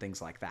chart and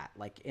things like that.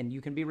 Like, and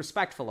you can be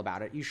respectful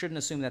about it. You shouldn't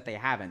assume that they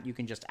haven't. You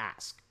can just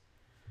ask.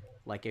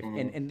 Like if,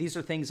 Mm-hmm. and these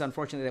are things,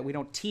 unfortunately, that we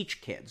don't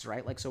teach kids,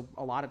 right? Like, so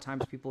a lot of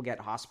times people get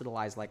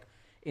hospitalized like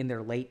in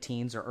their late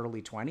teens or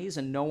early 20s,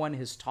 and no one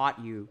has taught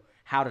you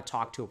how to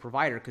talk to a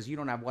provider because you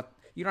don't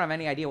have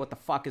any idea what the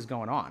fuck is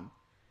going on.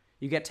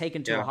 You get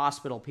taken to a Yeah.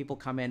 hospital, people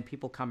come in,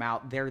 people come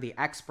out, they're the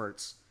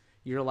experts.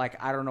 You're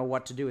like, I don't know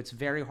what to do. It's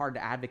very hard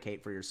to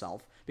advocate for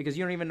yourself because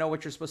you don't even know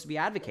what you're supposed to be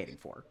advocating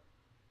for.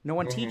 No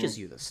one Mm-hmm. teaches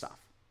you this stuff.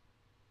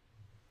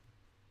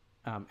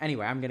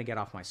 Anyway, I'm going to get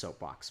off my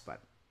soapbox,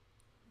 but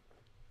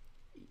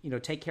you know,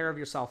 take care of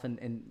yourself,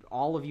 and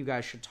all of you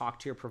guys should talk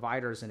to your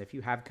providers. And if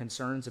you have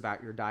concerns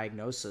about your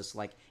diagnosis,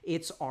 like,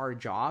 it's our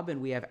job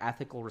and we have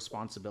ethical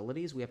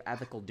responsibilities. We have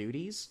ethical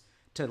duties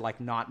to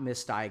like not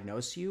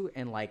misdiagnose you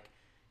and like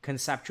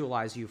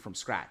conceptualize you from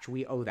scratch.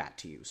 We owe that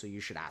to you. So you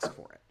should ask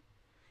for it.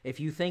 If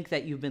you think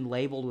that you've been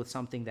labeled with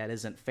something that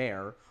isn't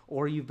fair,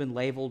 or you've been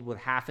labeled with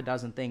half a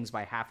dozen things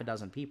by half a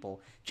dozen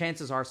people,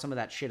 chances are some of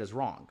that shit is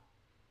wrong.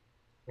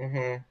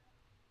 Mm-hmm.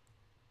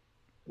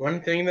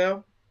 One thing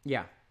though,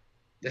 Yeah.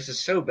 this is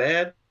so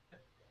bad,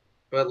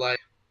 but like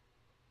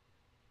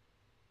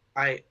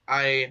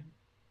I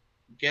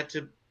get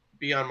to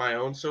be on my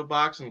own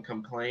soapbox and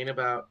complain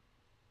about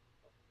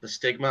the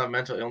stigma of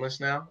mental illness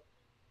now,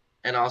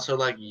 and also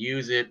like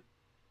use it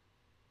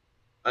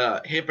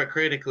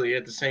hypocritically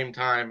at the same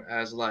time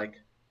as like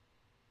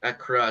a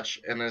crutch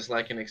and as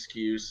like an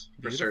excuse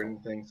for Beautiful. certain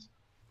things.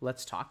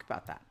 Let's talk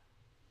about that.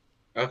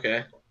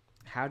 Okay.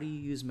 How do you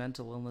use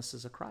mental illness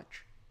as a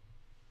crutch?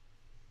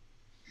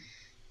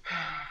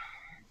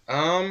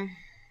 Um.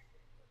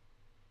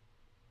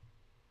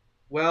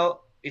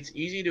 Well, it's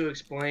easy to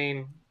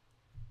explain.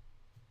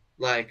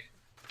 Like,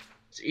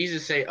 it's easy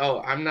to say,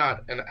 "Oh, I'm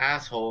not an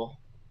asshole.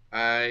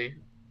 I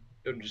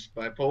am just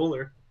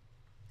bipolar.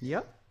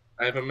 Yep.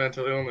 I have a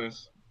mental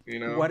illness." You What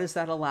know, does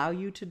that allow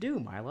you to do,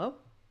 Milo?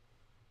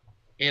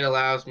 it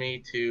allows me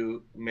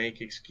to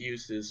make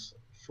excuses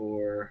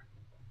for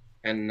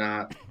and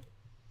not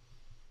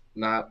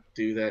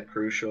do that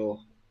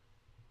crucial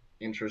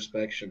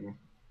introspection.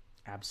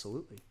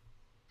 Absolutely.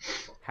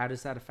 How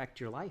does that affect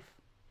your life?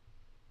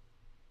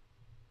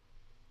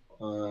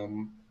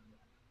 Um,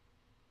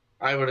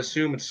 I would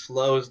assume it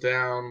slows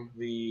down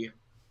the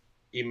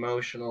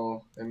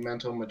emotional and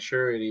mental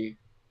maturation.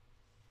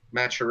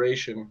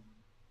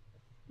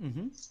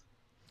 Mm-hmm.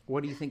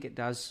 What do you think it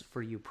does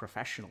for you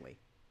professionally,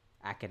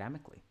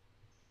 academically?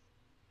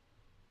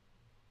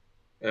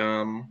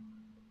 Um,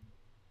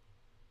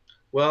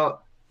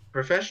 well,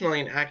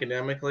 professionally and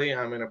academically,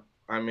 I'm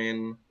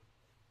in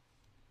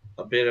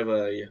a bit of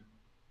a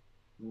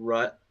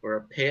rut or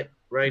a pit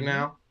right Mm-hmm.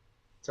 now,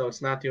 so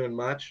it's not doing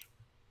much.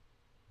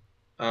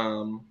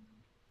 Um,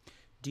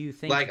 Do you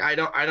think? like I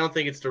don't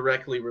think it's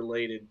directly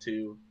related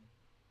to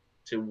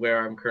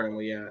where I'm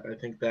currently at. I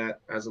think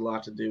that has a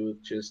lot to do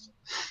with just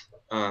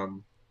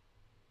um,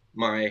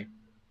 my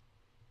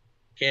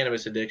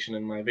cannabis addiction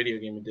and my video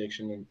game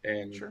addiction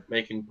and Sure.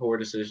 making poor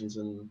decisions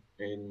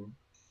in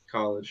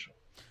college.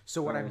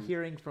 So what I'm Um,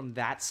 hearing from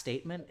that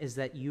statement is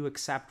that you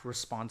accept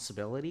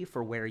responsibility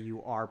for where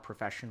you are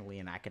professionally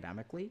and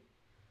academically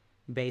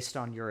based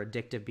on your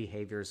addictive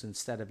behaviors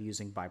instead of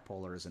using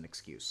bipolar as an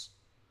excuse.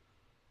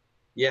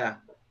 yeah,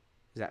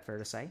 Is that fair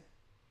to say?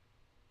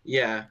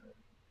 yeah,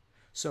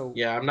 So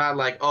yeah. I'm not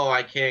like, oh,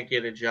 I can't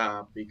get a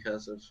job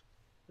because of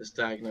this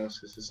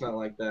diagnosis. It's not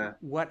like that.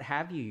 what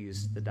have you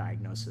used the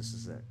diagnosis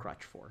as a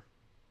crutch for?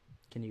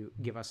 Can you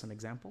give us an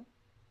example?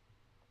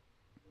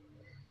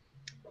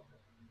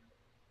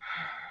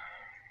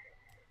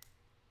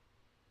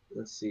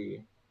 Let's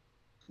see.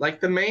 Like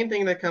the main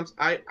thing that comes,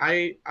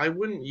 I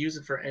wouldn't use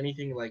it for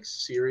anything like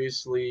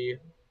seriously.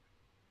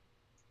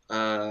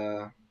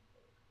 Uh,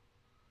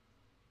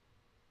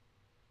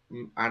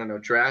 I don't know,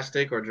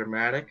 drastic or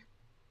dramatic.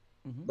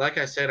 Mm-hmm. Like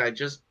I said,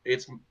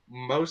 it's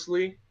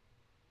mostly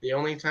the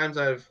only times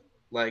I've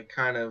like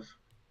kind of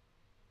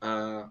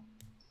uh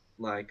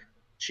like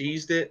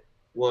cheesed it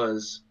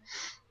was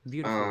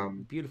Beautiful,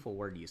 um beautiful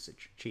word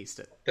usage.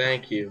 Cheesed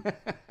thank you.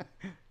 it.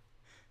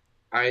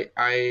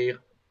 I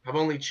have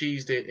only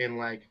cheesed it in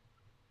like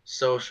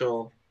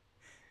social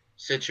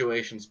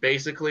situations,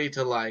 basically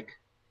to like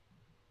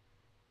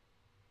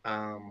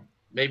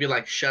maybe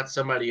like shut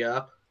somebody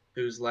up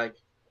who's like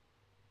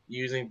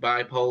using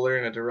bipolar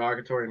in a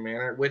derogatory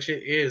manner, which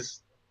it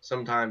is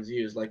sometimes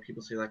used. Like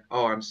people say like,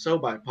 "Oh, I'm so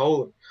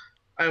bipolar.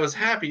 I was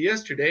happy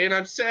yesterday and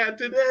I'm sad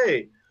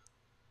today."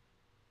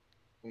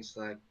 It's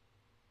like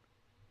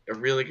a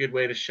really good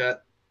way to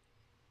shut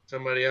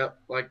somebody up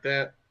like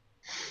that.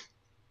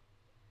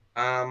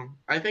 Um,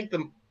 I think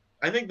the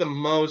I think the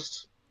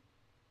most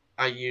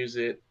I use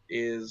it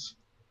is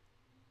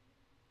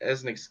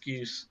as an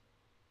excuse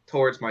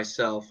towards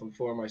myself and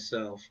for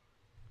myself.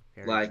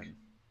 Very Like good.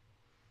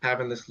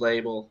 having this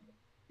label,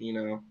 you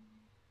know,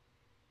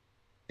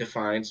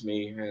 defines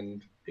me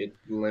and it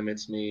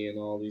limits me and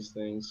all these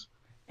things.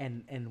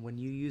 And when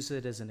you use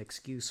it as an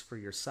excuse for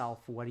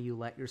yourself, what do you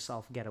let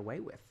yourself get away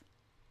with?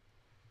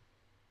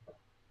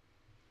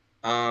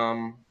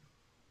 Um,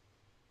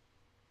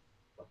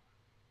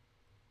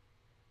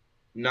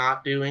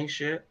 not doing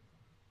shit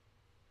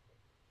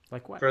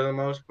Like what? for the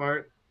most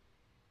part.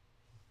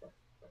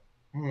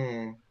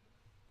 Hmm.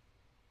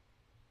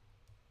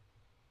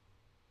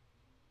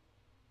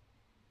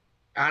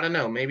 I don't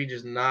know. Maybe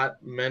just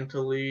not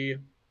mentally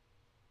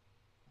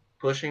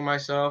pushing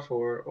myself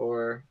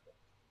or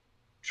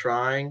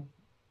trying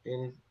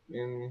in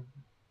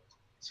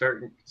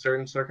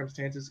certain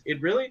circumstances.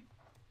 It really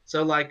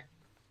so like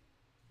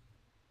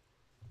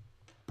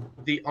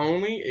the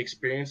only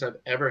experience I've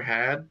ever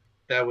had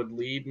that would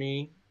lead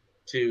me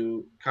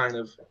to kind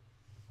of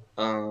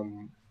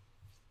um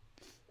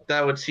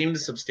that would seem to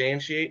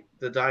substantiate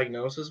the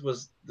diagnosis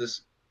was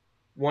this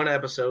one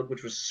episode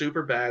which was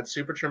super bad,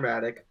 super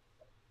traumatic,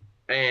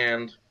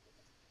 and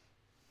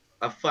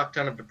a fuck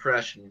ton of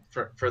depression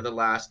for the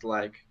last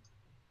like,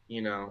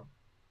 you know,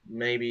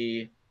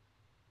 maybe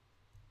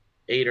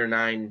 8 or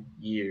 9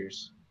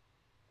 years.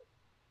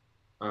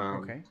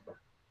 Um Okay.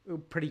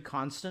 Pretty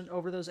constant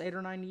over those 8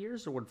 or 9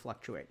 years, or would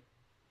fluctuate?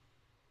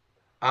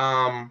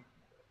 um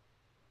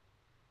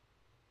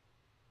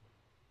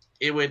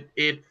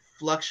it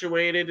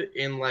fluctuated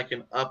in like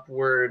an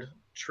upward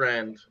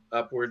trend,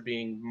 upward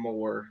being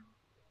more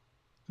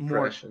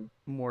More, depression.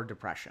 more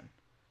depression.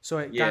 So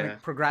it kind Yeah,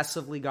 of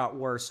progressively got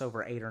worse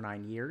over 8 or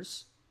 9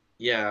 years.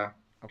 yeah.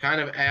 Okay.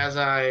 Kind of as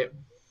I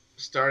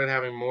started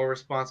having more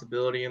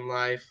responsibility in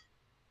life,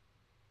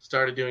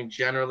 started doing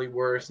generally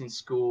worse in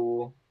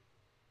school,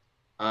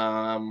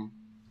 um,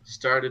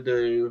 started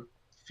to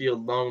feel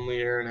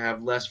lonelier and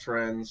have less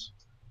friends.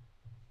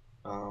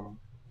 Um,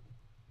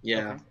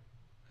 yeah. Okay.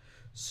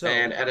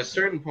 And So at a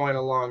certain point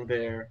along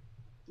there,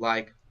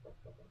 like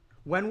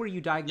when were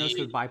you diagnosed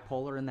with the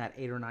bipolar in that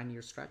 8 or 9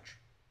 year stretch?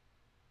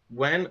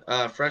 when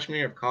freshman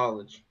year of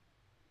college,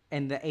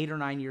 And the 8 or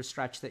 9 year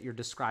stretch that you're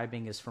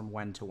describing is from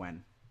when to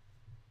when?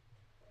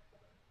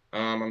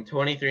 I'm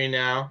 23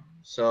 now,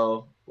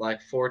 so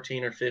like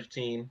 14 or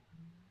 15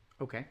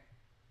 Okay.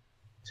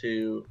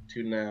 to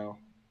now,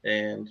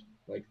 and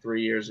like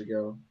 3 years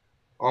ago,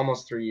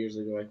 almost 3 years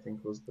ago, I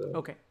think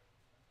Okay.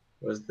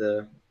 was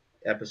the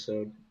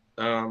episode.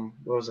 What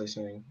was I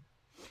saying?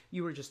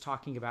 You were just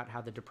talking about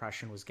how the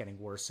depression was getting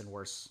worse and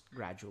worse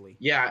gradually.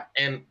 Yeah,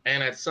 and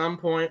at some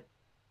point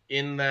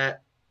in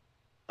that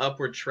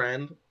upward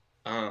trend,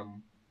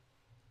 um,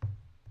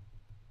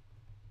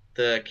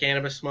 the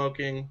cannabis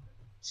smoking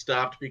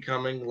stopped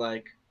becoming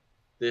like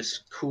this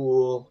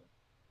cool,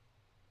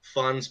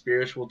 fun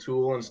spiritual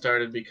tool and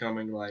started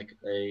becoming like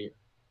a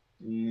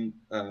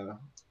uh,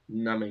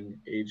 numbing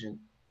agent.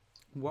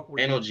 What were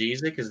you?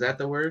 Analgesic, is that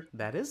the word?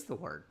 That is the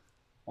word.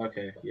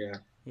 Okay, yeah.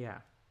 Yeah.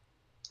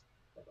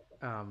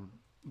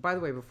 By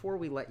the way, before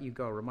we let you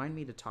go, remind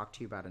me to talk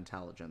to you about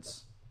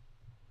intelligence.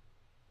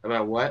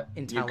 About what?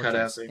 You cut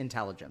out Intelligence. there.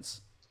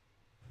 Intelligence.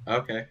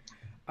 Okay.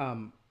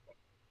 Um,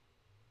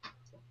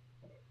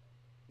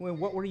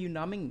 what were you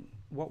numbing?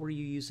 What were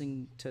you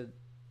using to?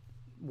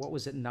 What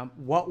was it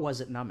What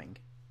was it numbing?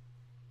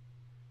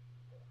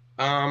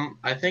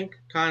 I think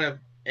kind of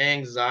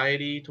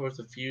anxiety towards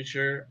the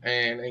future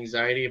and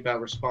anxiety about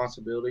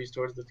responsibilities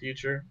towards the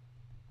future.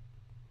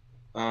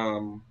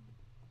 Um,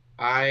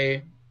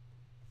 I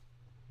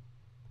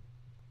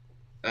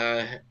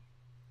uh,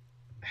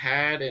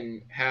 had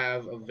and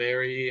have a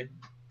very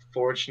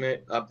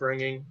fortunate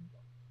upbringing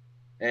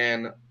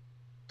and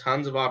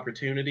tons of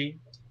opportunity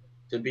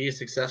to be a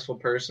successful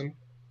person.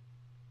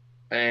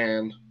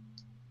 And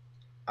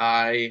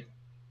I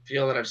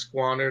feel that I've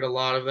squandered a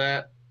lot of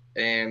that.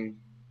 And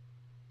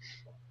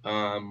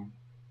um,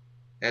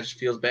 that just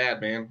feels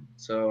bad, man.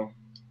 So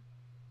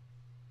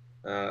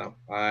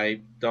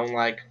I don't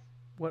like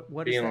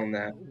What is that? feeling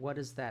that. What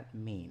does that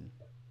mean?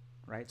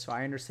 Right. So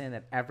I understand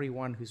that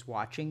everyone who's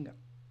watching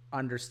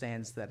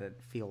understands that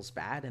it feels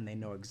bad and they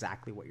know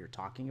exactly what you're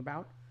talking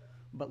about.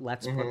 But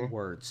let's put Hmm.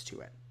 words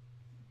to it.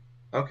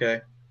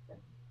 Okay.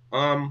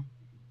 Um,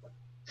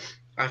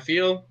 I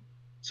feel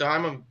so.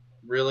 I'm a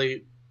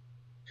really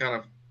kind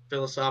of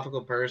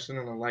philosophical person,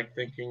 and I like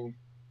thinking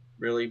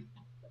really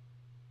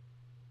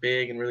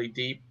big and really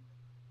deep.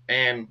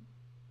 And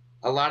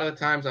a lot of the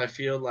times, I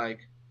feel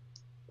like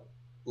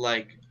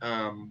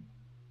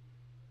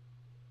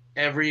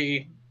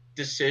every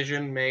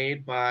decision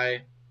made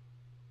by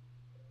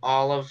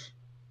all of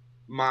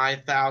my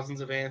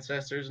thousands of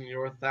ancestors and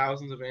your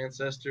thousands of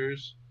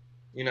ancestors,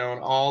 and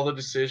all the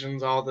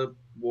decisions, all the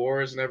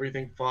wars and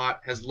everything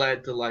fought has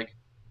led to like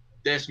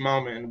this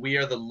moment, and we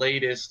are the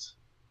latest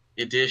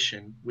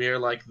edition. We are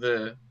like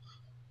the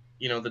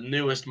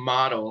newest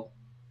model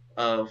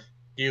of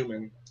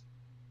human,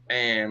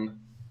 and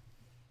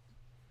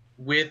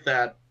with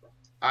that,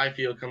 I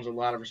feel comes a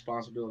lot of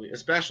responsibility,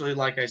 especially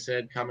like I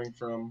said, coming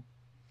from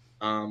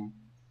um,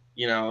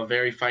 a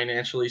very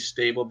financially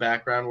stable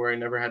background where I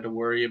never had to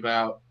worry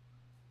about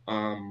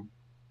um,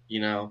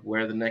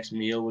 where the next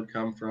meal would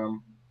come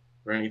from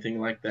or anything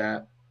like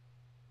that.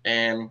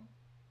 And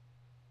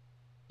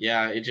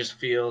yeah, it just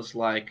feels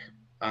like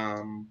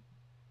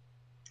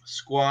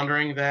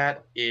squandering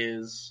that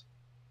is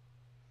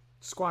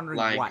Squandering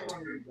like what?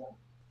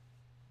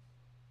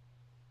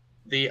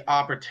 the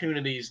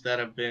opportunities that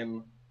have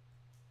been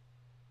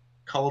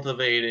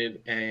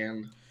cultivated.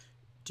 And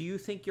Do you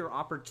think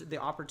the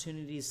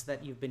opportunities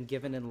that you've been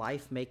given in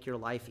life make your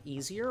life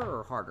easier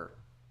or harder?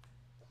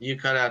 you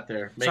cut out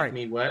there, make Sorry.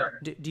 me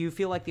wet. Do you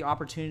feel like the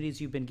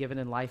opportunities you've been given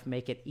in life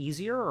make it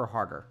easier or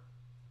harder?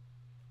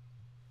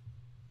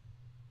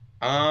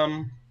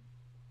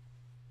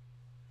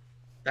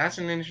 That's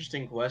an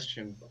interesting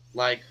question.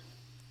 Like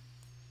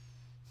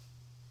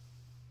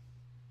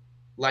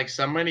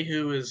somebody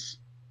who has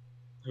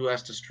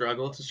to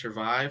struggle to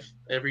survive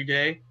every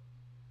day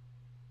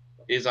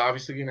is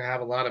obviously going to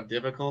have a lot of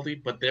difficulty,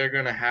 but they're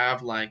going to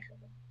have like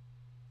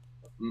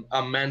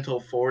a mental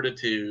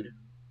fortitude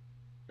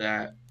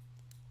that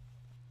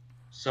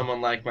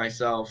someone like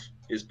myself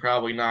is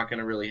probably not going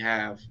to really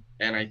have.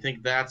 And I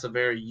think that's a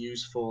very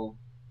useful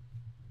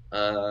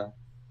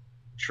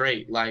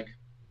trait. Like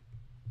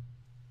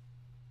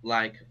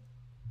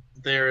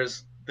there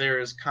is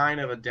kind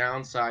of a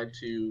downside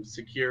to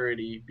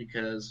security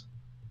because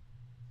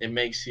it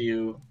makes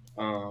you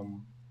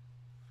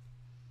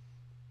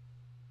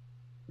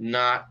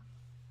not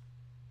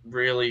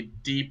really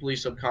deeply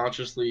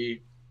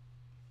subconsciously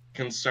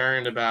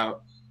concerned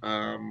about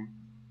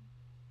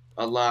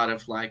a lot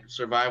of like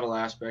survival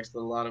aspects that a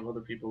lot of other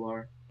people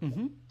are.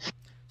 Mm-hmm.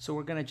 So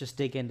we're going to just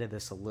dig into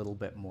this a little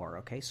bit more,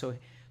 okay? So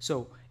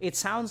it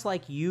sounds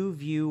like you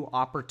view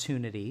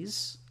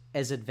opportunities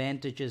as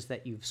advantages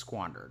that you've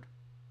squandered.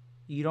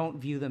 You don't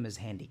view them as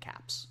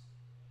handicaps.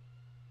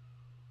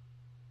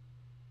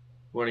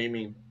 What do you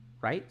mean?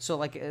 Right? So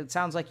like it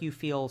sounds like you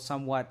feel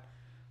somewhat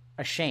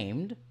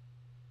ashamed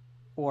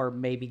or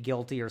maybe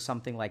guilty or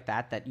something like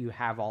that you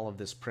have all of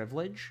this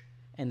privilege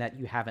and that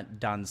you haven't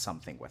done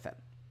something with it.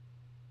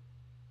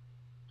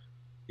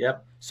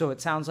 Yep. So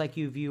it sounds like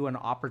you view an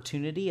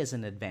opportunity as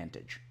an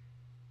advantage.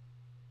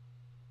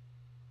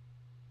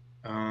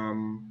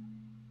 Because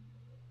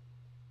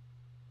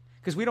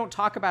we don't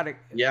talk about it.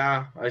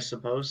 Yeah, I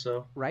suppose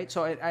so. Right?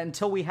 So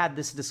until we had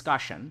this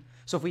discussion.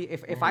 So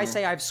if I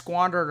say I've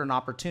squandered an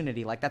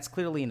opportunity, like that's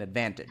clearly an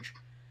advantage.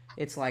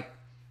 It's like,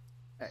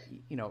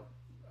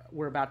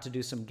 we're about to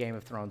do some Game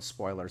of Thrones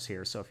spoilers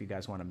here. So if you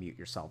guys want to mute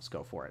yourselves,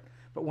 go for it.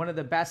 But one of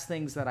the best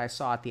things that I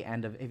saw at the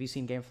end of, have you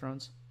seen Game of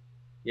Thrones?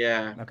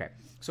 Yeah. Okay.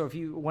 So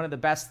one of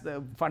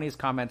the funniest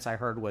comments I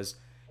heard was,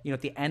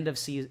 at the end of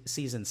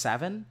season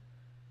 7,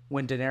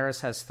 when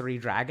Daenerys has 3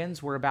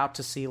 dragons, we're about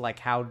to see like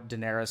how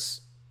Daenerys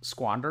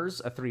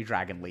squanders a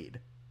 3-dragon lead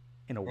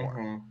in a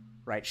war,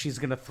 right? She's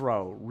going to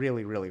throw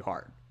really, really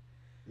hard.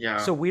 Yeah.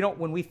 So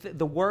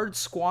the word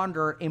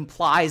squander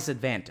implies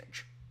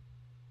advantage.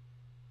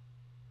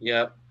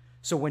 Yep.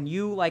 So when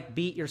you like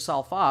beat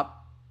yourself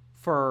up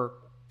for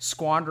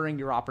squandering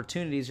your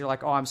opportunities, you're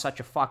like, oh, I'm such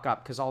a fuck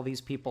up because all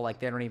these people, like,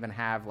 they don't even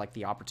have like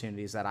the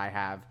opportunities that I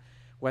have,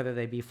 whether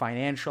they be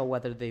financial,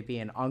 whether they be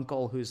an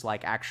uncle who's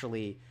like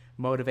actually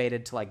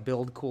motivated to like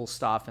build cool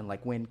stuff and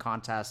like win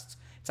contests.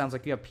 It sounds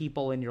like you have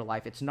people in your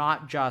life. It's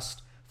not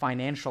just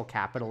financial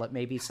capital. It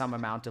may be some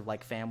amount of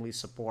like family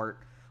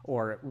support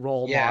or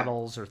role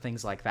models or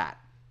things like that.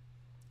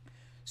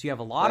 So you have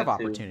a lot of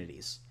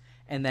opportunities.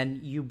 And then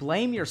you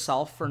blame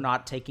yourself for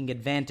not taking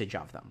advantage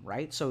of them,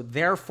 right? So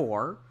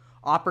therefore,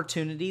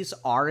 opportunities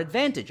are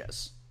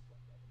advantages.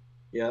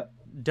 Yep.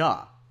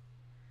 Duh.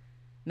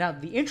 Now,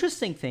 the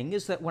interesting thing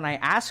is that when I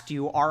asked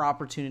you, are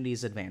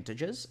opportunities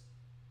advantages,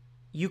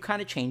 you kind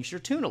of changed your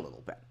tune a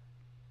little bit.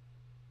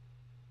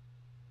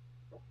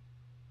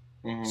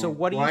 Mm-hmm. So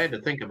what do you... I had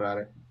to think about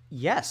it.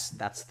 Yes,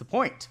 that's the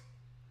point.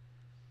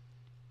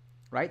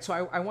 Right? So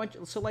I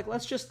want... So like,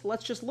 let's just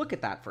look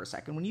at that for a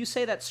second. When you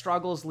say that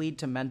struggles lead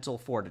to mental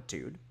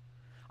fortitude,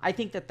 I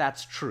think that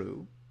that's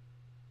true.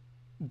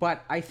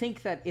 But I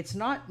think that it's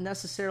not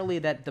necessarily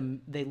that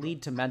they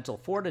lead to mental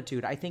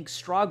fortitude. I think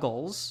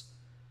struggles...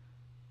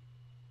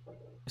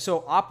 So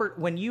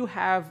when you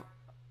have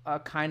a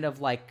kind of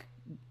like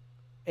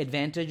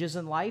advantages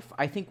in life,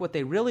 I think what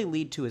they really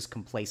lead to is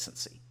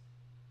complacency.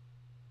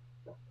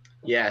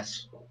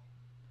 Yes.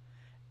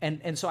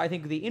 And so I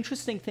think the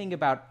interesting thing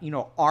about,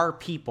 our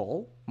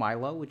people,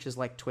 Milo, which is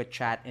like Twitch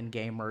chat and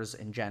gamers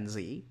and Gen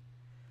Z,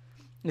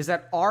 is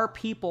that our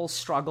people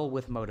struggle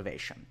with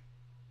motivation.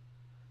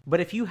 But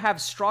if you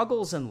have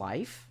struggles in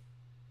life,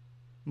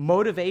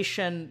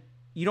 motivation,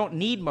 you don't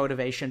need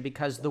motivation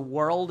because the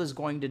world is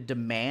going to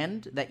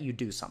demand that you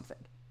do something.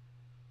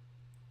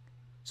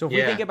 So if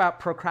we think about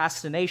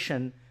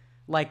procrastination,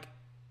 like,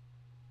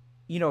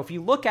 if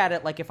you look at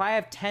it, like if I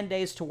have 10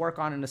 days to work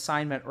on an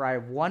assignment or I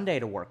have 1 day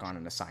to work on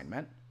an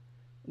assignment,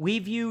 we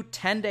view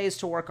 10 days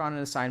to work on an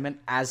assignment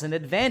as an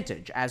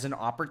advantage, as an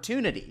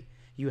opportunity.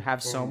 You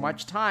have so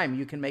much time.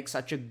 You can make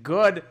such a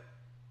good,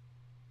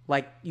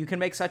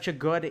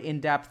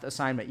 in-depth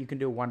assignment. You can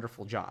do a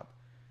wonderful job.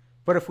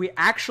 But if we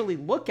actually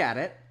look at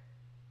it,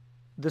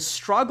 the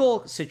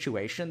struggle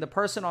situation, the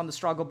person on the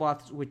struggle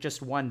bus with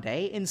just 1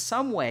 day, in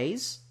some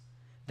ways,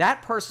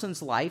 that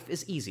person's life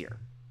is easier.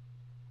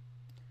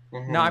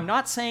 Mm-hmm. Now, I'm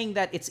not saying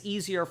that it's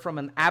easier from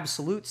an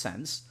absolute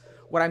sense.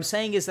 What I'm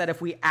saying is that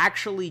if we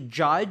actually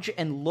judge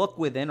and look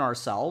within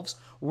ourselves,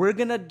 we're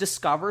going to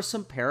discover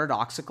some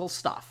paradoxical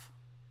stuff.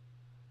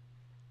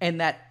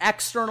 And that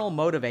external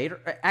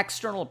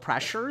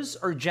pressures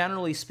are,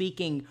 generally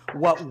speaking,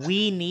 what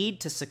we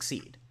need to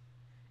succeed.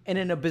 And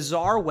in a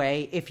bizarre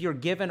way, if you're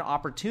given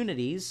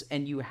opportunities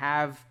and you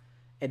have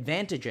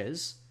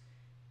advantages,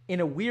 in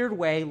a weird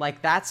way,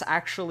 like that's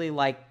actually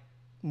like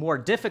more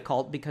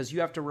difficult because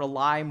you have to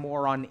rely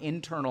more on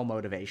internal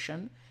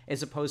motivation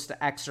as opposed to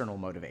external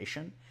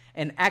motivation.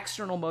 And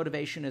external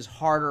motivation is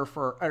harder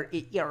for, or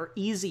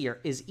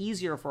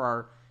easier for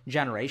our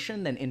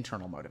generation than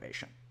internal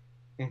motivation.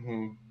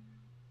 Mm-hmm.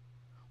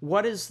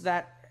 What is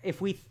that?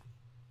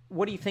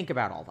 What do you think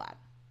about all that?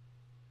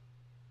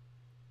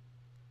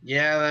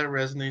 Yeah, that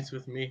resonates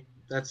with me.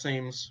 That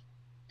seems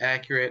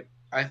accurate.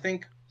 I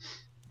think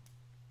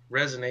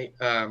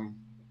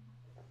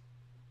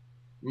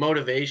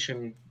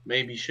motivation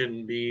maybe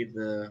shouldn't be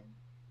the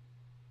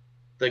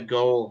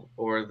goal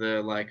or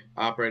the like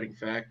operating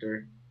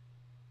factor,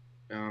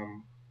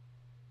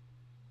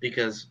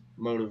 because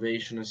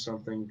motivation is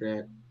something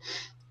that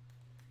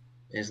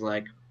is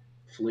like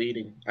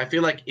fleeting. I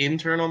feel like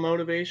internal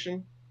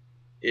motivation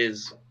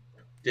is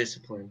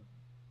discipline,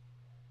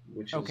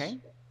 which is Okay.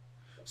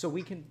 So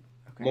we can.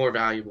 Okay. more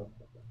valuable.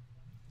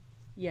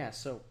 Yeah.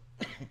 So.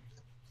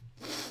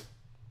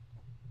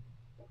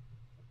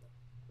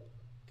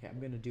 Okay, I'm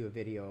going to do a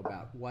video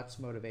about what's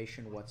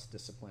motivation, what's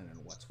discipline,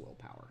 and what's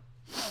willpower.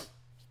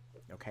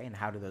 Okay, and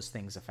how do those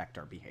things affect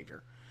our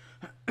behavior?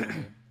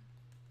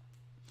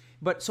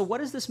 But so what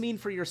does this mean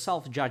for your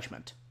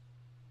self-judgment?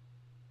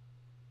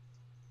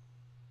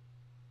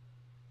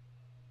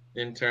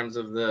 In terms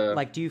of the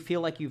Like, do you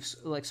feel like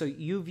so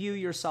you view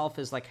yourself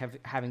as like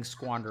having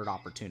squandered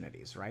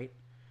opportunities, right?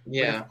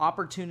 yeah. But if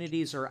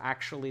opportunities are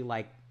actually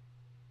like,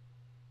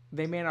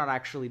 they may not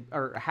actually,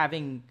 or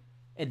having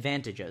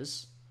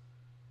advantages,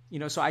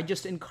 so I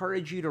just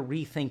encourage you to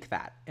rethink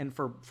that. And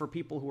for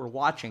people who are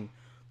watching,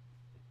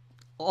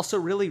 also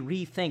really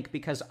rethink,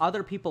 because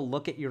other people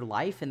look at your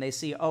life and they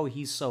see, oh,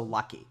 he's so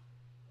lucky.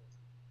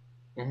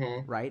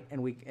 Mm-hmm. Right?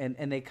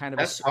 And they kind of...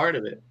 That's part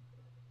of it.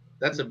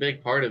 That's a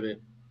big part of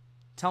it.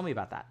 Tell me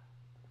about that.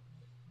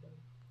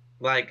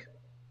 Like,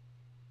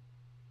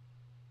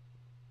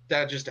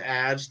 that just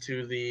adds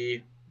to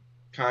the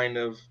kind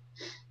of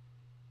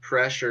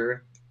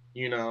pressure,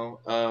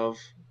 of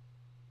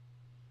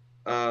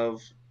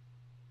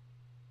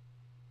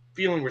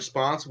feeling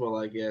responsible,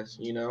 I guess,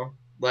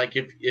 like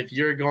if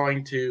you're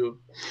going to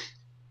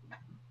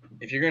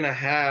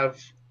have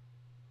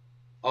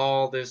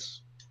all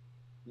this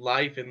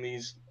life and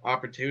these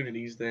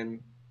opportunities,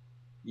 then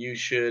you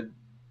should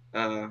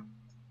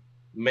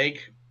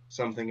make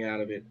something out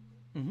of it.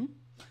 Mm-hmm.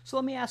 So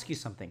let me ask you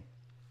something,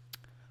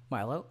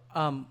 Milo.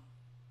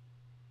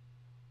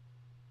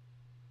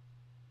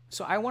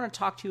 So I want to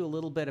talk to you a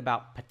little bit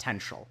about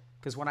potential,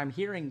 because what I'm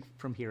hearing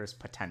from here is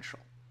potential.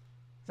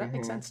 Does that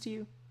make sense to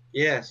you?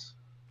 Yes.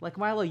 Like,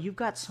 Milo, you've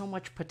got so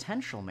much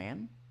potential,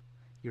 man.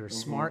 You're a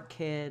smart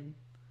kid.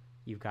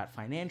 You've got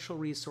financial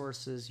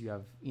resources. You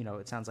have,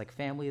 it sounds like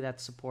family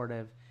that's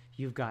supportive.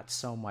 You've got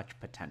so much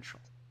potential.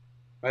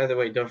 By the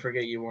way, don't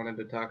forget you wanted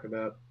to talk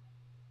about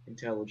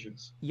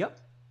intelligence. Yep.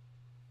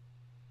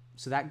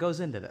 So that goes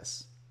into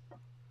this,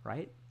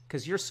 right?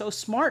 Because you're so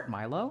smart,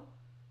 Milo.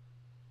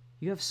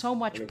 You have so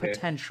much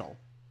potential.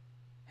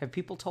 Have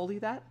people told you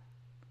that?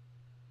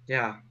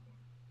 Yeah.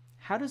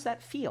 How does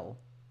that feel?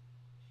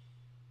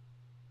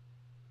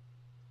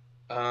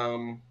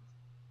 I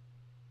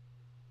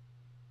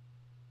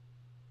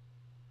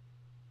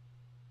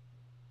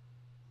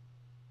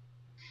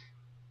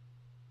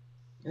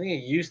think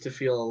it used to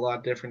feel a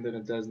lot different than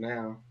it does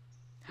now.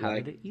 How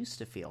did it used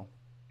to feel?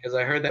 Because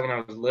I heard that when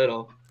I was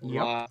little.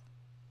 Yep. Lot,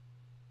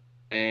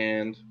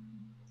 and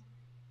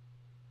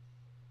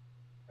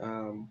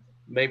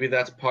maybe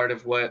that's part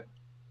of what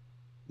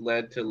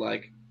led to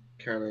like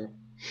kind of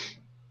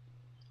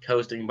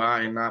coasting by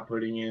and not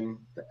putting in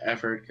the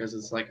effort, because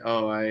it's like,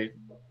 oh, I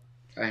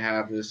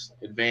have this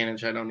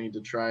advantage. I don't need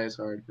to try as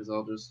hard because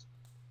I'll just,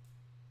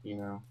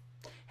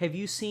 Have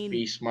you seen...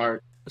 be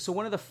smart. So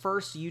one of the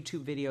first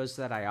YouTube videos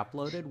that I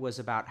uploaded was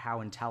about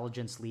how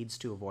intelligence leads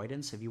to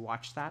avoidance. Have you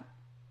watched that?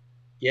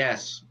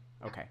 Yes.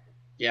 Okay.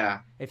 Yeah.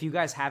 If you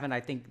guys haven't,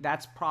 I think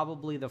that's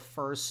probably the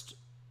first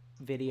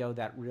video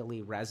that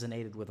really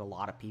resonated with a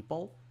lot of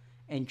people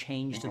and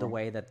changed the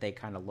way that they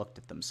kind of looked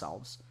at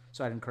themselves.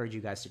 So I'd encourage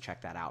you guys to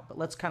check that out. But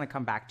let's kind of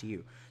come back to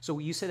you. So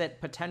you said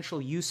that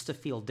potential used to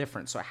feel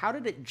different. So how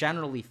did it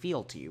generally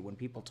feel to you when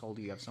people told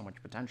you have so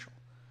much potential?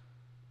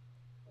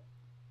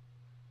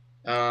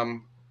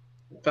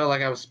 It felt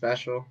like I was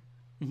special.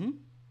 Mm-hmm.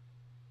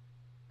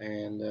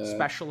 And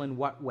special in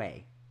what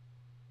way?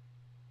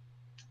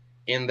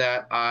 In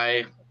that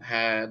I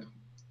had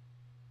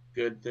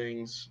good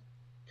things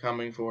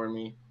coming for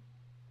me.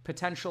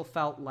 Potential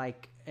felt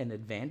like an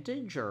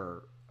advantage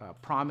or a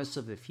promise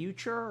of the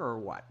future, or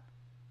what?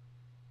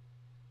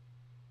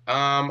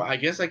 I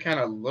guess I kind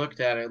of looked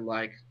at it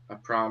like a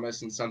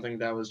promise and something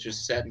that was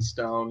just set in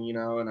stone, you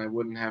know, and I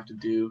wouldn't have to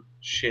do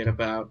shit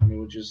about, and it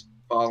would just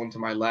fall into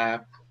my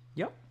lap.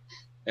 Yep.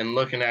 And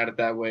looking at it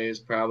that way is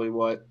probably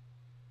what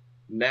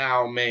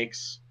now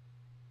makes,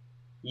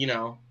 you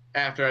know,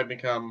 after I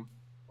become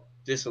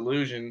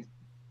disillusioned,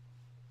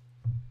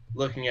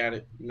 looking at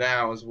it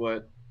now is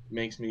what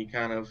makes me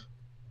kind of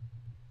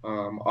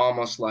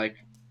almost like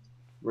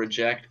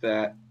reject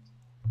that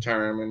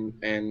term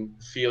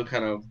and feel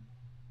kind of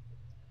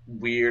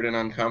weird and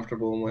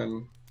uncomfortable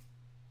when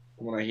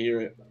I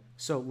hear it.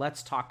 So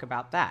let's talk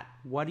about that.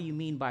 What do you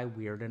mean by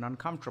weird and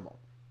uncomfortable?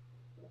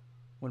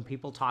 When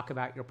people talk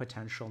about your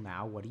potential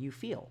now, what do you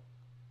feel?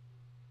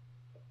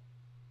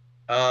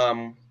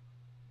 A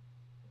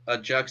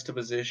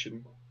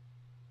juxtaposition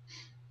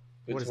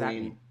What does that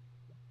mean?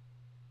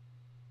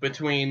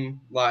 Between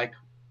like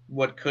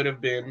what could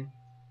have been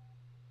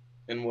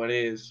and what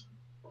is.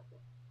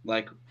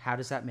 Like, how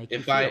does that make you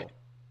feel?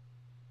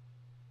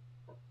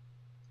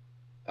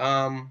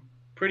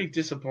 Pretty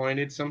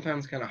disappointed,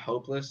 sometimes kind of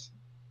hopeless.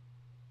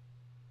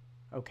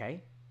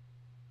 Okay.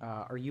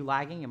 Are you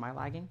lagging? Am I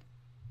lagging?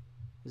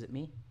 Is it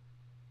me?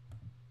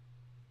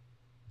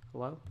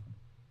 Hello?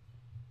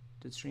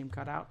 Did stream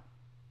cut out?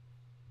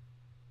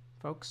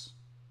 Folks?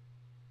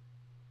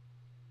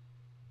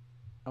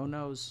 Oh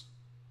noes.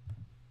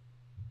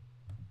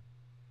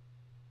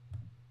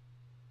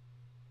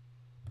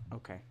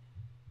 Okay.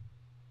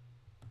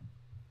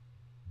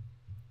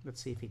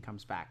 Let's see if he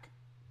comes back.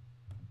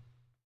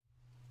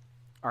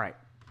 All right.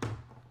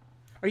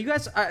 Are you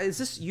guys, is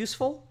this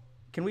useful?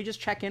 Can we just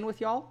check in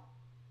with y'all?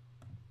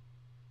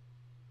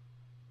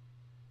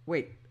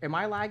 Wait, am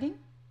I lagging?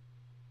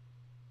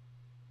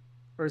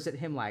 Or is it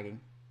him lagging?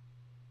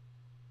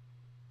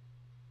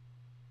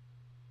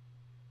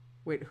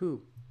 Wait,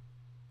 who?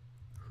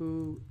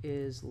 Who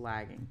is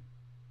lagging?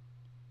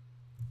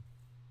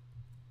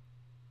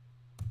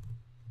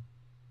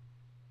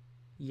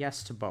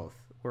 Yes to both.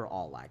 We're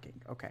all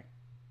lagging. Okay.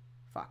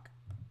 Fuck.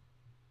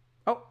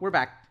 Oh, we're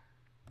back.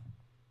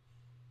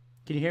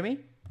 Can you hear me?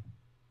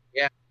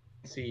 Yeah,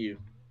 I see you.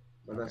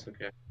 But that's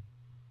okay.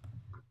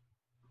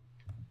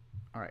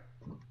 All right.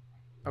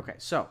 Okay,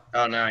 so.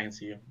 Oh, now I can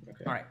see you.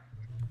 Okay. All right.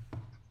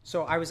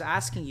 So I was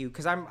asking you,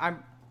 because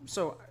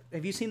so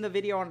have you seen the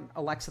video on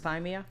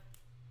alexithymia?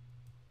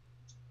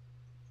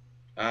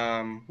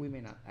 We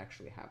may not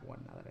actually have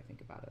one now that I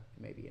think about it.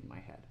 It may be in my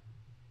head.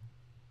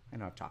 I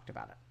know I've talked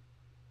about it.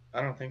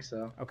 I don't think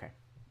so. Okay.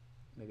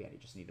 Maybe I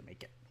just need to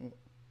make it.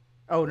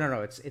 Oh,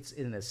 no. It's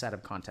in the set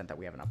of content that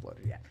we haven't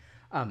uploaded yet.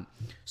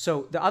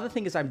 So the other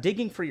thing is I'm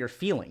digging for your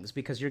feelings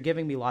because you're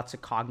giving me lots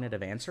of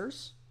cognitive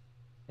answers.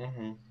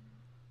 Mm-hmm.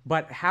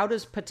 But how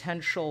does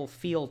potential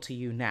feel to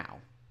you now?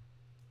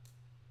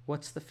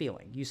 What's the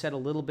feeling? You said a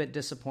little bit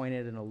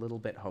disappointed and a little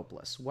bit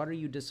hopeless. What are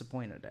you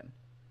disappointed in?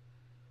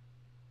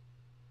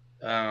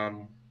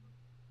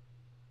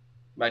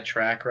 My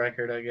track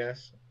record, I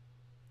guess.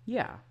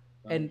 Yeah.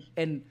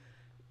 And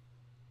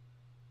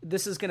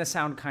this is going to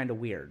sound kind of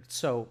weird.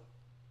 So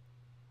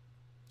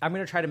I'm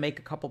going to try to make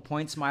a couple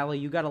points. Milo,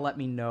 you got to let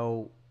me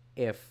know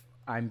if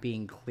I'm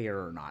being clear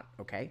or not,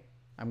 okay?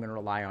 I'm going to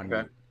rely on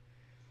you.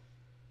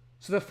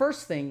 So the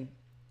first thing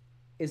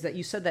is that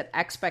you said that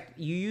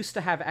you used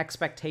to have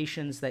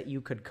expectations that you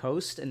could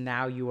coast, and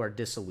now you are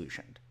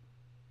disillusioned.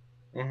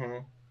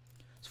 Mm-hmm.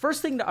 So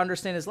first thing to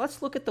understand is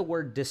let's look at the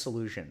word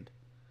disillusioned.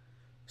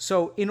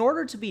 So in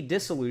order to be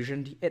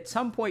disillusioned, at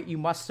some point you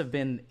must have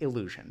been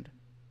illusioned.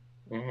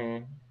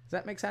 Mm-hmm. Does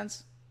that make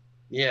sense?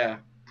 Yeah.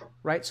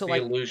 Right? So the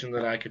illusion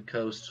that I could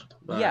coast.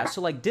 By. Yeah,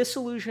 so like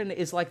disillusion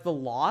is like the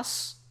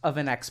loss of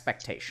an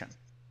expectation.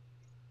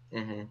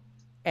 Mm-hmm.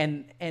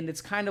 And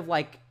it's kind of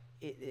like,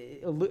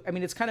 I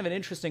mean, it's kind of an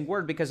interesting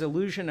word because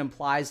illusion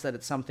implies that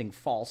it's something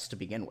false to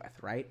begin with,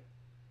 right?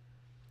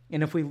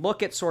 And if we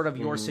look at sort of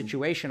your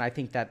situation, I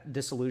think that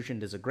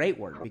disillusioned is a great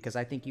word because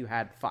I think you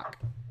had, fuck.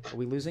 Are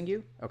we losing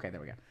you? Okay, there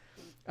we go.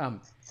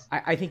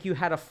 I think you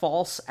had a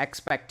false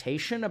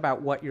expectation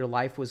about what your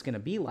life was going to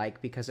be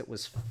like because it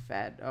was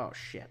fed. Oh,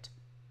 shit.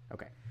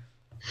 Okay.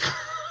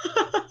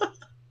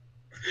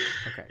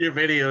 Okay. Your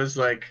video is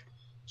like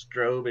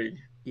strobing.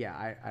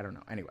 Yeah, I don't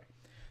know. Anyway,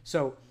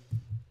 so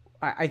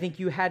I think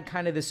you had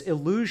kind of this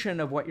illusion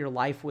of what your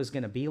life was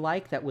going to be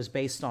like that was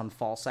based on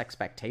false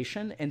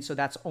expectation, and so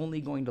that's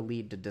only going to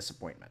lead to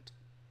disappointment.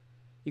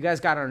 You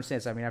guys got to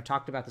understand this. I mean, I've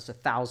talked about this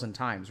 1,000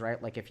 times,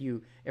 right? Like if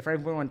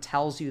everyone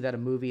tells you that a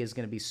movie is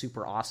going to be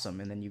super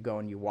awesome and then you go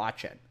and you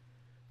watch it,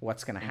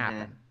 what's going to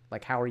happen?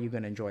 Like, how are you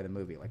going to enjoy the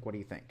movie? Like, what do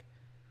you think?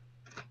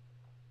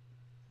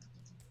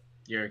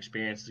 Your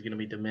experience is going to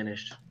be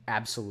diminished.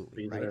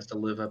 Absolutely. Because it has to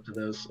live up to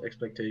those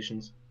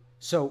expectations.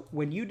 So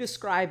when you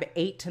describe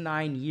 8 to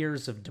 9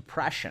 years of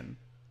depression,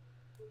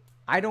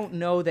 I don't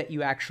know that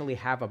you actually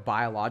have a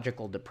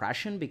biological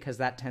depression because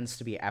that tends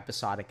to be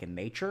episodic in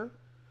nature.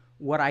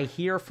 What I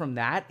hear from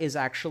that is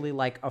actually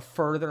like a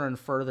further and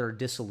further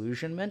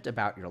disillusionment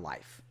about your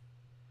life.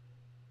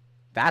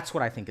 That's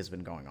what I think has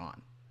been going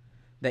on.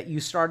 That you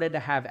started to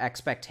have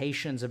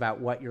expectations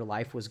about what your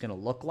life was going to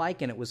look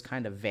like, and it was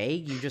kind of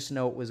vague. You just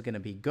know it was going to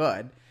be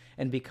good.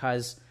 and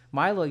because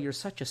Milo, you're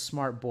such a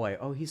smart boy.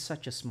 Oh, he's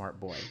such a smart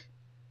boy.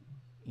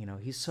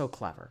 He's so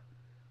clever.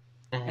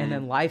 And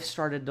then life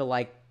started to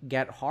like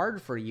get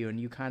hard for you, and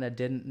you kind of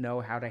didn't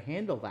know how to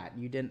handle that.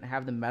 You didn't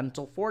have the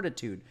mental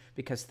fortitude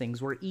because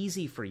things were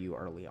easy for you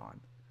early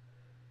on.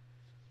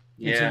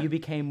 And so you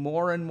became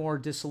more and more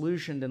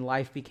disillusioned, and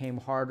life became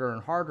harder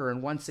and harder.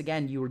 And once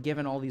again, you were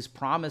given all these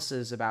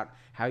promises about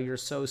how you're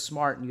so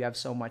smart and you have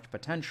so much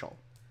potential.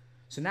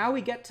 So now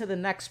we get to the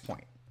next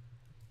point,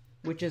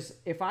 which is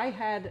if I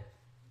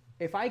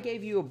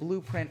gave you a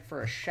blueprint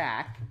for a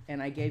shack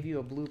and I gave you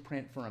a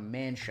blueprint for a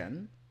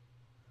mansion,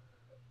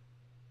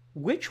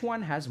 which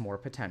one has more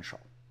potential?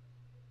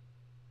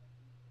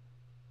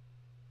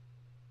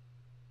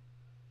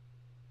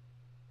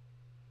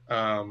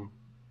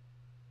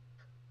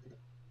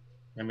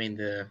 I mean,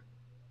 the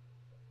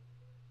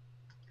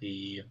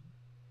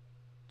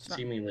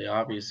seemingly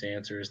obvious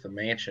answer is the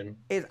mansion.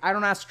 I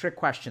don't ask trick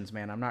questions,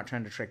 man. I'm not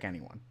trying to trick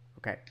anyone.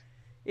 Okay.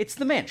 It's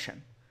the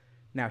mansion.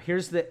 Now,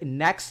 here's the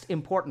next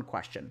important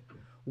question.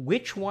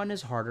 Which one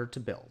is harder to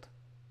build?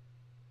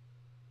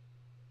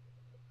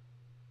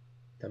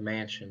 The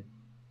mansion.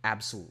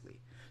 Absolutely.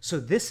 So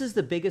this is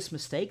the biggest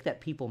mistake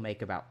that people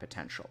make about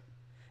potential.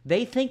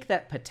 They think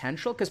that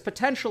potential, because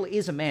potential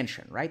is a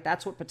mansion, right?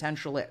 That's what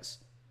potential is.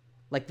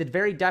 Like the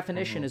very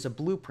definition is a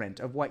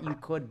blueprint of what you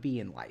could be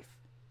in life.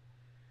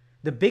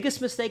 The biggest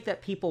mistake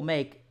that people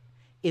make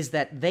is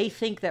that they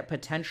think that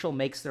potential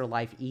makes their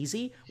life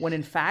easy, when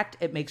in fact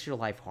it makes your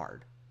life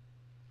hard.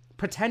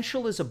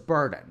 Potential is a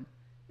burden.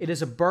 It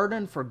is a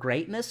burden for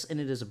greatness, and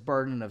it is a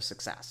burden of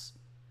success.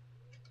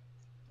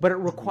 But it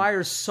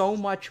requires so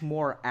much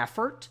more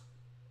effort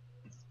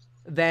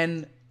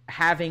than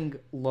having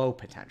low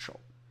potential.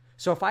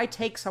 So if I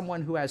take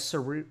someone who has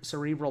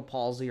cerebral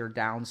palsy or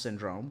Down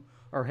syndrome,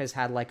 or has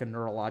had like a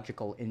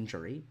neurological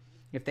injury,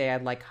 if they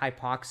had like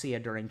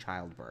hypoxia during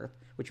childbirth,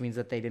 which means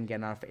that they didn't get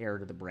enough air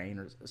to the brain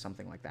or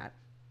something like that,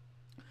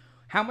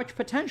 how much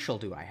potential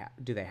do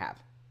they have?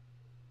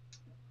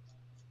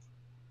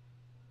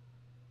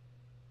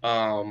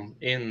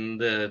 In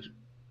the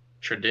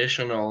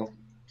traditional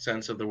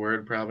sense of the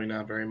word, probably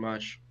not very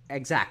much.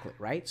 Exactly,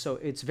 right? So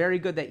it's very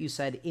good that you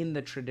said in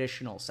the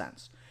traditional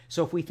sense.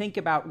 So if we think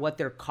about what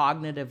they're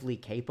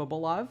cognitively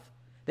capable of,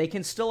 they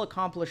can still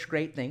accomplish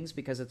great things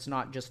because it's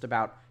not just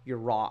about your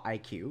raw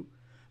IQ.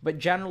 But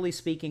generally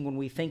speaking, when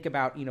we think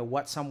about,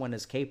 what someone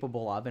is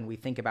capable of, and we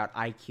think about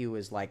IQ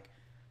as like,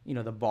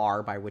 the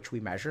bar by which we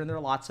measure, and there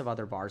are lots of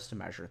other bars to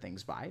measure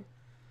things by.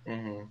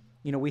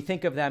 We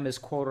think of them as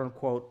quote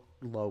unquote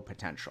low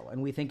potential.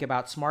 And we think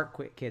about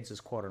smart kids as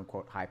quote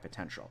unquote high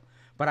potential.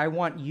 But I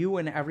want you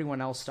and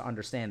everyone else to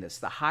understand this.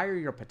 The higher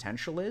your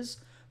potential is,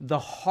 the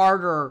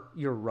harder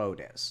your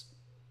road is.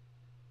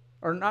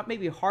 Or not,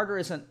 maybe harder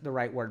isn't the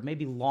right word,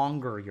 maybe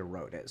longer your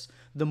road is.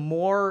 The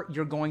more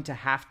you're going to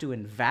have to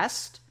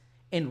invest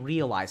in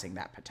realizing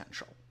that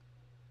potential.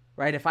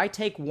 Right? If I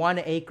take 1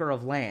 acre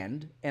of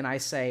land and I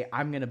say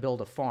I'm going to build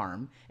a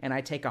farm, and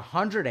I take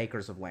 100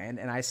 acres of land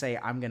and I say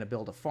I'm going to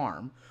build a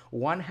farm,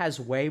 one has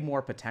way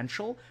more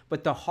potential,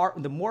 but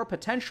the more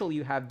potential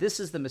you have, this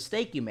is the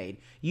mistake you made.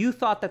 You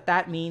thought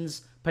that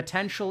means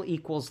potential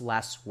equals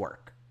less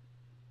work.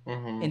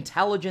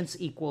 Intelligence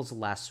equals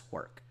less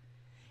work.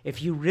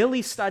 If you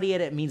really study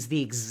it, it means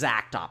the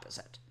exact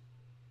opposite.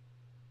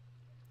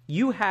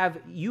 You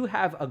have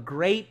a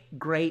great,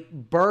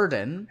 great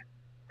burden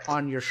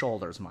on your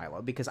shoulders,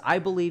 Milo, because I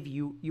believe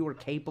you are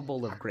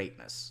capable of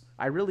greatness.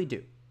 I really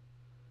do.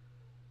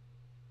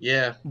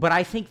 Yeah. But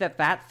I think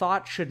that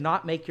thought should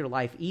not make your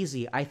life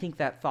easy. I think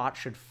that thought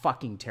should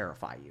fucking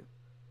terrify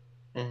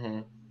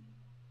you.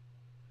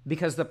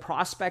 Because the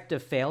prospect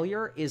of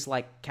failure is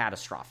like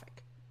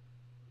catastrophic.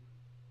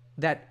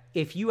 That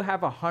if you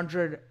have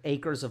 100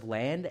 acres of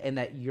land and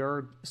that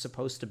you're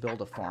supposed to build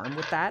a farm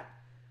with that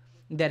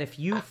if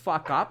you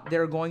fuck up,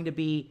 there are going to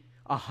be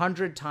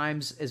 100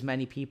 times as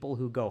many people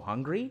who go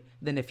hungry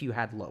than if you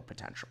had low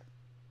potential.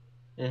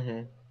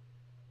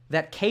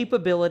 That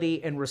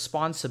capability and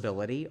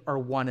responsibility are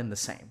one and the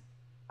same.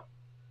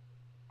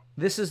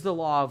 This is the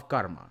law of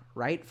karma,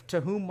 right?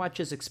 To whom much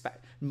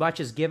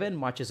is given,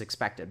 much is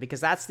expected,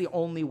 because that's the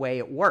only way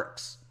it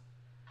works.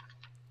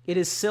 It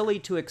is silly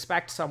to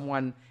expect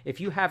someone, if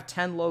you have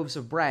 10 loaves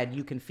of bread,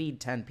 you can feed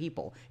 10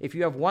 people. If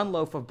you have 1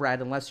 loaf of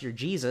bread, unless you're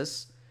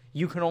Jesus,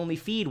 you can only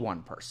feed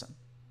 1 person.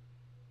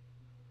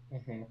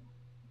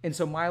 And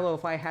so, Milo,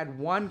 if I had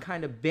one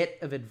kind of bit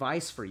of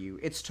advice for you,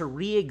 it's to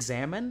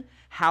re-examine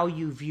how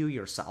you view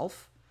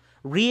yourself,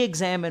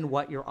 re-examine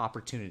what your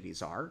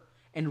opportunities are,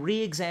 and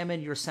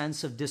re-examine your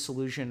sense of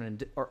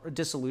disillusionment or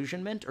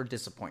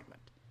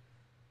disappointment.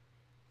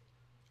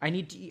 I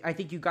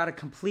think you got to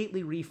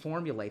completely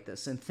reformulate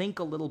this and think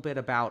a little bit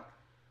about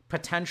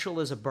potential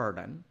as a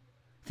burden.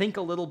 Think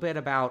a little bit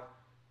about,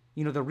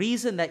 the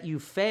reason that you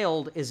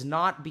failed is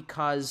not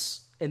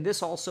because, and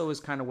this also is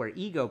kind of where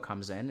ego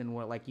comes in, and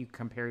where like you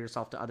compare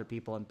yourself to other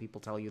people and people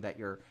tell you that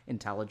you're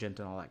intelligent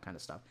and all that kind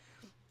of stuff,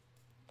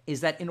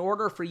 is that in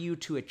order for you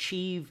to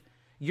achieve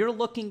you're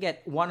looking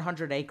at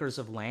 100 acres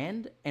of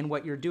land, and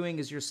what you're doing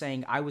is you're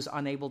saying, I was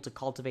unable to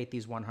cultivate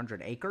these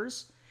 100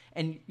 acres.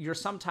 And you're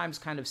sometimes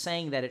kind of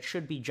saying that it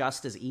should be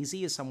just as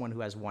easy as someone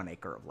who has 1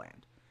 acre of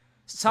land.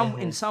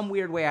 In some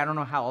weird way, I don't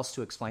know how else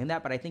to explain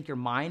that, but I think your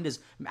mind is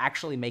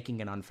actually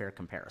making an unfair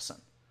comparison.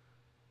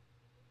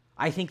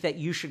 I think that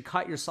you should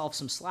cut yourself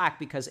some slack,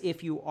 because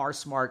if you are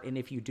smart and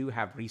if you do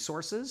have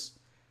resources,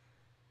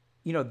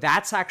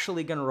 that's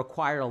actually going to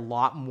require a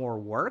lot more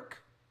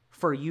work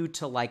for you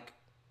to like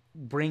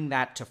bring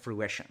that to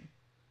fruition.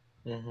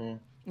 And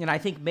I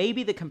think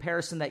maybe the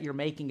comparison that you're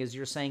making is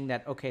you're saying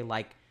that, okay,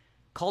 like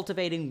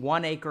cultivating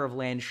 1 acre of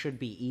land should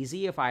be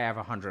easy if I have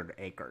 100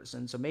 acres.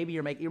 And so maybe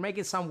you're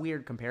making some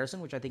weird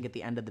comparison, which I think at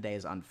the end of the day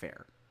is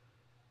unfair.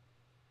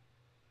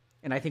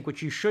 And I think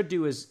what you should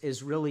do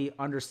is really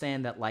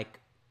understand that like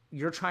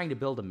you're trying to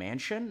build a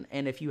mansion,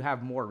 and if you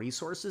have more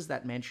resources,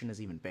 that mansion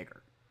is even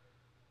bigger.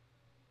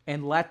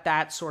 And let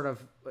that sort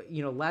of,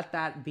 let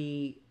that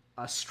be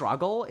a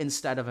struggle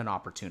instead of an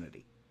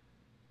opportunity.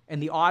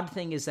 And the odd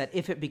thing is that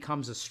if it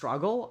becomes a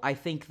struggle, I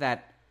think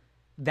that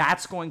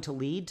that's going to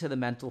lead to the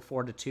mental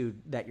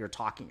fortitude that you're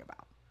talking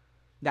about.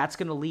 That's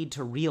going to lead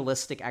to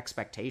realistic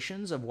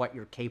expectations of what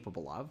you're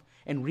capable of,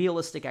 and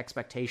realistic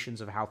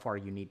expectations of how far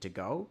you need to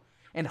go.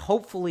 And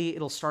hopefully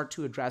it'll start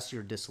to address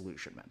your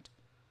disillusionment.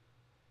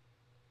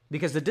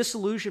 Because the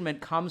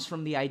disillusionment comes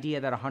from the idea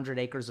that 100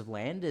 acres of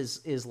land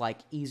is like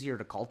easier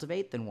to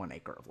cultivate than 1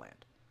 acre of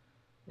land.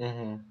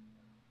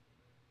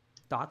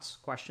 Thoughts?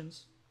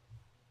 Questions?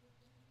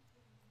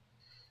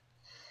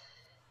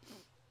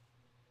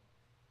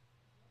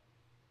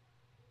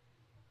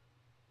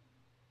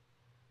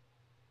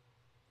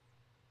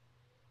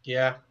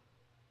 Yeah,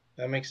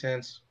 that makes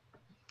sense.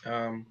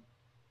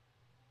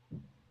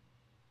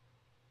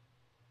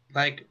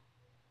 Like,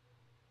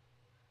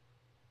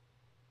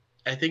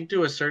 I think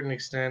to a certain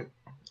extent,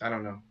 I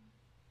don't know.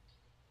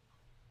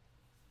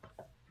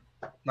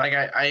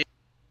 Like,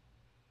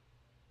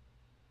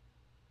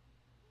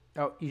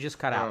 Oh, you just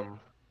cut out.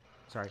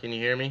 Sorry. Can you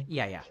hear me?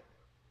 Yeah.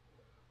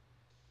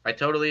 I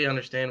totally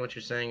understand what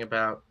you're saying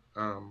about,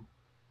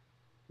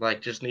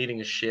 like, just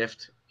needing a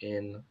shift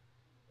in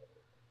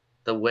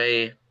the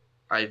way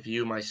I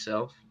view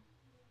myself.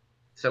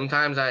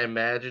 Sometimes I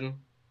imagine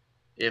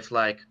if,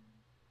 like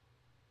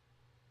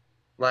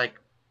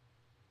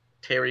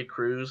Terry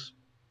Crews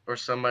or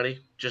somebody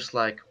just,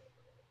 like,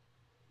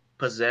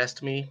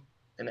 possessed me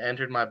and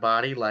entered my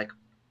body, like,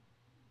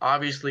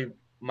 obviously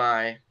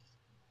my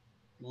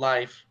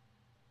life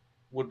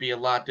would be a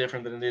lot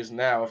different than it is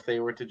now if they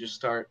were to just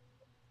start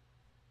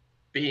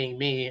being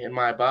me in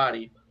my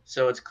body.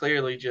 So it's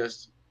clearly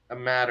just a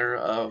matter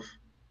of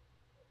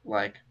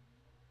like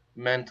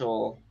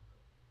mental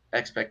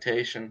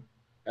expectation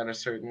at a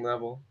certain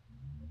level.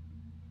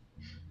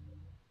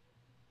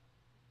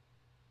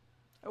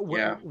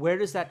 Yeah. Where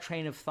does that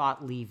train of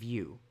thought leave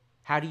you?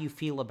 How do you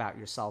feel about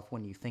yourself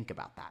when you think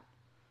about that?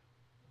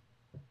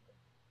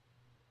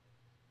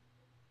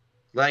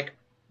 Like,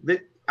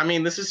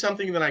 this is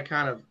something that I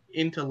kind of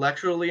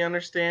intellectually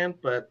understand,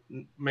 but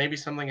maybe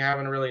something I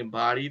haven't really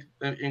embodied,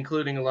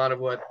 including a lot of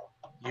what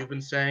you've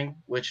been saying,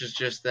 which is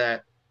just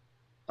that,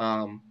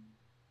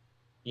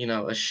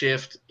 a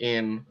shift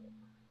in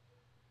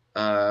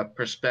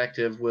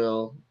perspective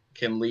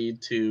can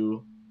lead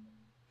to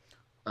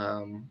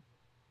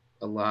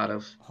a lot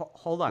of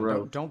Hold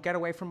on, don't get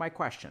away from my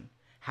question.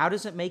 How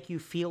does it make you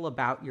feel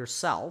about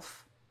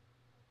yourself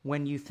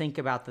when you think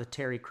about the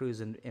Terry Crews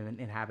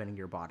inhabiting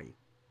your body?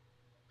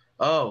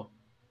 Oh.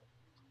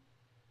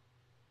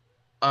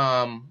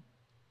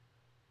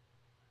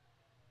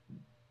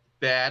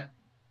 Bad.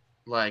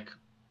 Like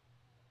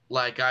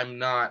I'm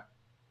not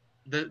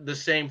the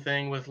same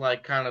thing with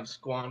like kind of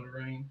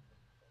squandering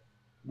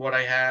what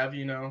I have,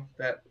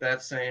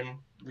 that same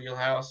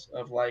wheelhouse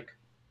of like,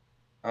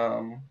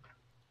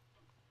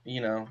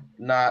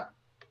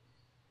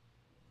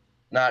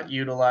 not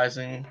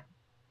utilizing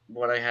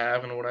what I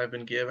have and what I've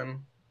been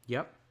given.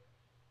 Yep.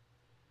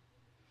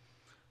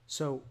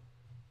 So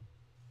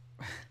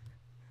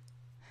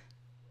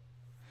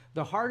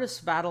the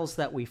hardest battles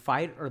that we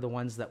fight are the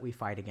ones that we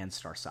fight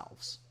against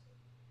ourselves.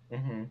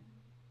 And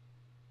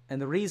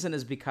the reason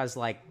is because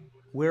like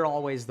we're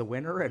always the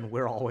winner and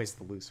we're always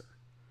the loser.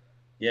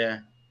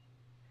 Yeah.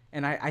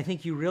 And I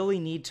think you really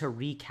need to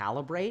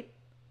recalibrate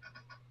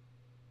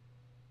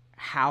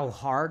how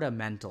hard a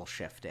mental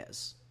shift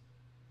is.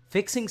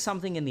 Fixing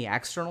something in the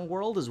external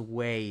world is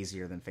way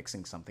easier than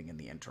fixing something in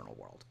the internal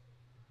world.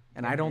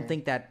 And I don't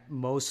think that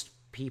most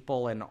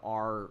people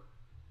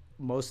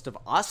most of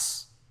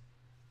us,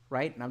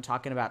 right? And I'm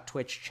talking about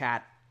Twitch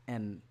chat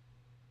and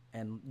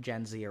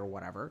Gen Z or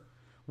whatever.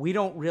 We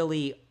don't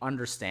really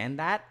understand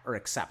that or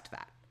accept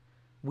that.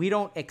 We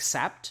do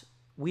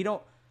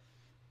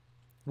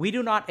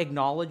not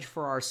acknowledge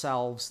for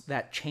ourselves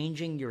that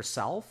changing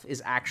yourself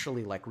is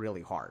actually like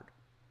really hard.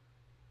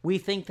 We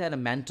think that a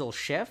mental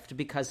shift,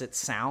 because it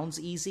sounds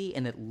easy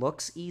and it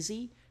looks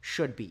easy,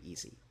 should be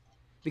easy.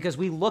 Because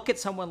we look at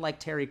someone like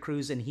Terry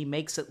Crews and he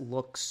makes it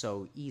look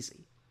so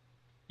easy.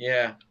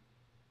 Yeah.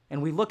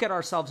 And we look at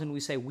ourselves and we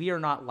say, we are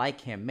not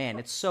like him. Man,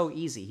 it's so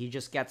easy. He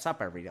just gets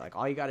up every day. Like,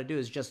 all you got to do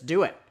is just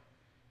do it.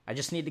 I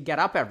just need to get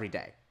up every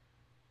day.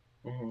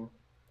 Mm-hmm.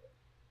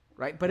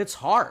 Right? But it's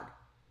hard.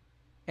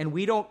 And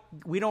we don't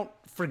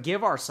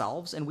forgive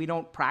ourselves, and we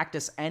don't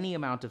practice any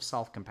amount of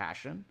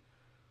self-compassion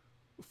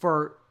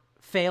for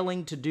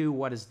failing to do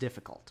what is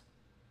difficult.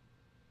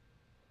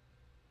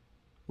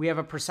 We have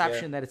a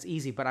perception that it's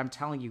easy, but I'm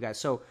telling you guys.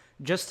 So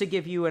just to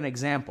give you an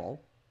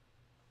example,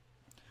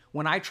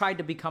 when I tried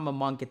to become a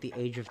monk at the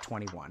age of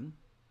 21,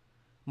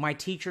 my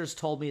teachers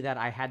told me that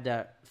I had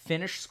to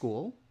finish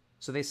school.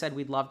 So they said,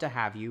 we'd love to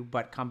have you,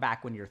 but come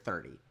back when you're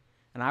 30.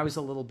 And I was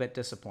a little bit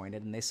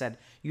disappointed. And they said,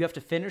 you have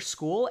to finish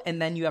school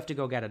and then you have to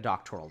go get a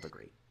doctoral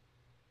degree.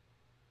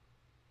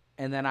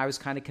 And then I was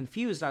kind of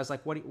confused. I was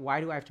like, why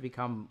do I have to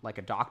become like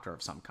a doctor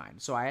of some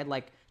kind? So I had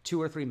like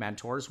 2 or 3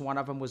 mentors. One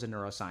of them was a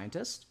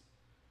neuroscientist,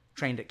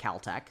 trained at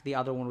Caltech. The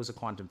other one was a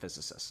quantum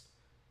physicist.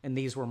 And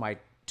these were my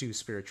 2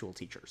 spiritual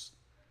teachers.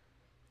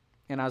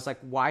 And I was like,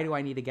 why do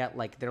I need to get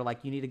like, they're like,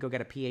 you need to go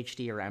get a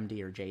PhD or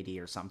MD or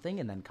JD or something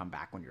and then come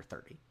back when you're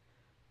 30.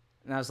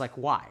 And I was like,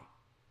 why?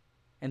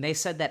 And they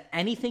said that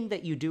anything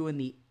that you do in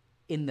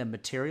the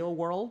material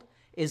world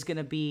is going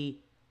to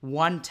be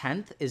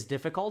 1/10 as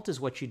difficult as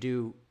what you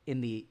do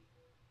in the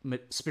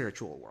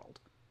spiritual world.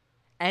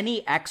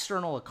 Any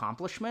external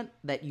accomplishment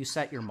that you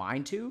set your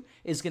mind to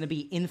is going to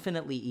be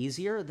infinitely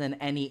easier than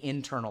any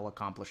internal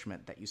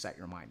accomplishment that you set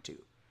your mind to.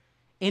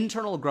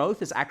 Internal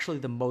growth is actually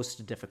the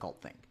most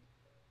difficult thing.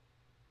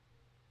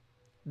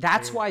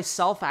 That's why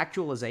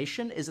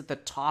self-actualization is at the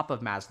top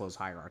of Maslow's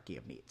hierarchy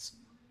of needs.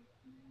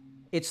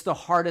 It's the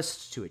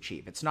hardest to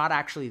achieve. It's not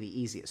actually the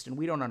easiest, and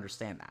we don't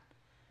understand that.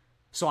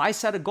 So I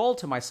set a goal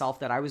to myself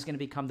that I was going to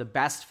become the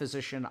best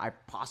physician I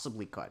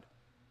possibly could.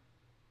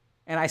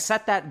 And I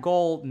set that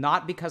goal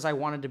not because I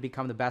wanted to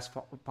become the best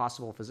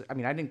possible physician. I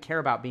mean, I didn't care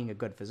about being a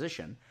good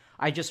physician.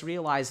 I just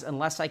realized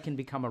unless I can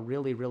become a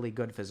really, really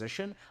good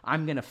physician,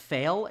 I'm going to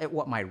fail at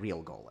what my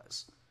real goal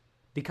is.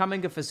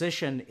 Becoming a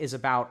physician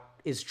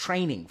is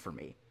training for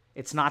me.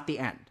 It's not the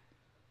end.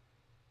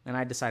 And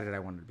I decided I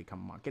wanted to become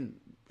a monk. And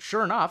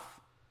sure enough,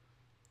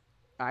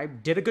 I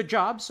did a good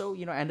job. So,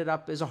 ended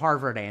up as a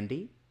Harvard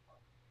Andy.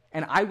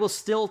 And I will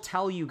still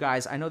tell you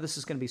guys, I know this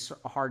is going to be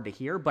hard to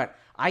hear, but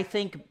I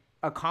think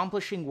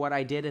accomplishing what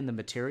I did in the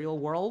material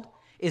world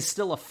is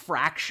still a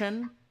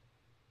fraction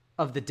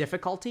of the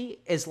difficulty,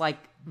 is like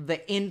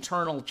the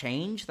internal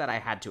change that I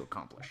had to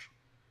accomplish.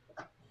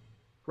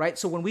 Right?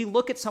 So when we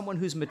look at someone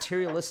who's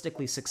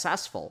materialistically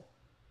successful,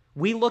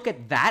 we look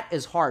at that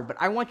as hard. But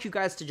I want you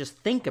guys to just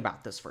think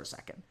about this for a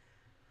second.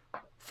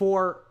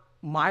 For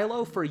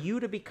Milo, for you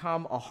to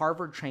become a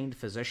Harvard-trained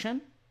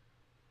physician,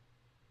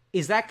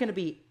 is that going to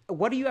be,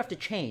 what do you have to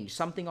change?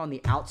 Something on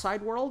the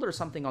outside world or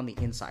something on the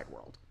inside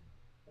world?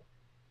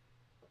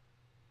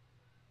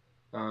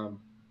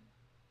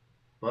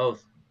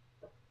 Both.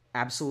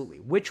 Absolutely.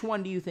 Which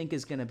one do you think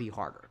is going to be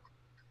harder?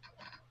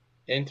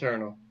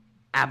 Internal.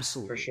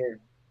 Absolutely. For sure.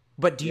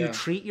 But do you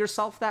treat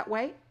yourself that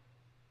way?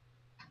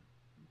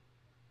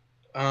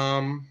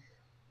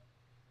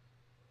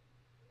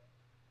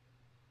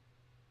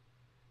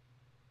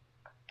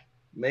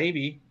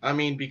 Maybe. I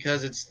mean,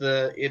 because it's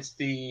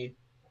the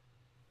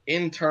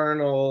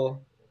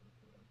internal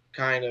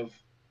kind of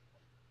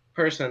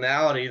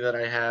personality that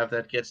I have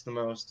that gets the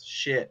most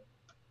shit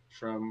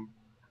from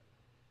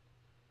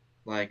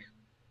like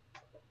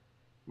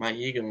my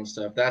ego and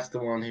stuff. That's the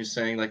one who's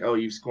saying like, "Oh,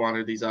 you've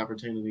squandered these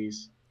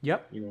opportunities."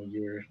 Yep.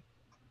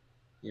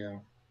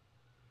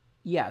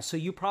 Yeah, so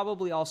you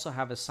probably also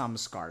have a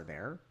scar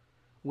there,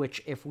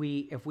 which if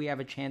we have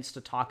a chance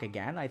to talk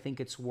again, I think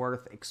it's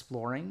worth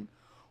exploring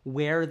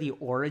where the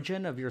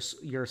origin of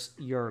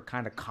your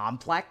kind of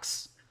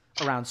complex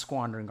around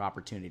squandering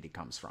opportunity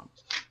comes from.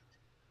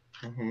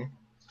 Mm-hmm.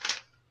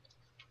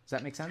 Does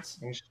that make sense?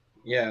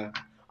 Yeah.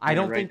 I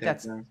don't think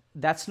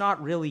that's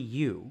not really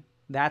you.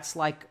 That's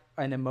like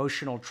an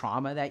emotional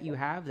trauma that you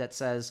have that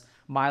says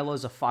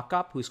Milo's a fuck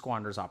up who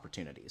squanders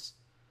opportunities.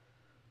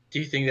 Do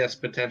you think that's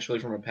potentially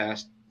from a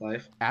past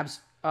life?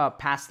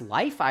 Past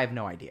life? I have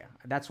no idea.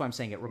 That's why I'm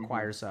saying it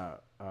requires a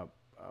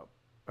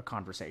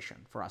conversation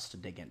for us to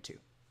dig into.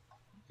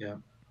 Yeah.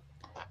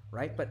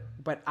 Right?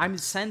 But I'm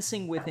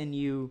sensing within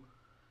you,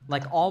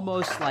 like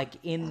almost like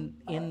in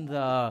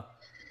the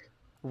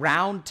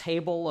round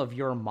table of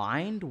your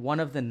mind, one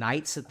of the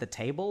knights at the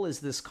table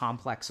is this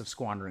complex of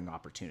squandering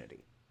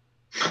opportunity.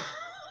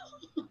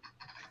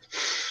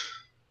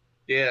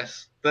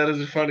 Yes, that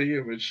is a funny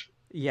image.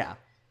 Yeah.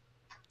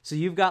 So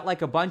you've got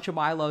like a bunch of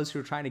Milos who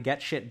are trying to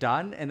get shit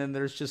done, and then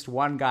there's just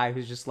one guy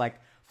who's just like,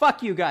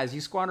 fuck you guys, you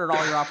squandered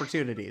all your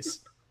opportunities.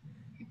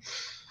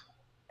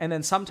 And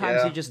then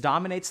sometimes he just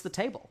dominates the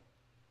table.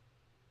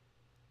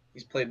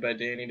 He's played by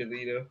Danny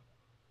DeVito.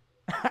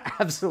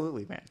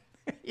 Absolutely, man.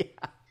 Yeah.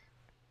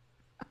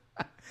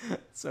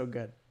 So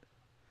good.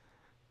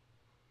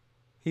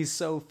 He's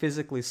so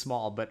physically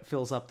small, but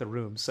fills up the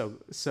room so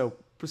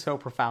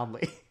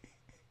profoundly.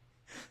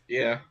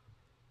 Yeah.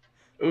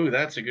 Ooh,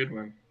 that's a good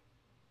one.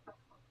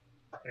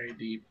 Very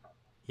deep.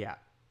 Yeah.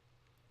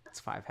 It's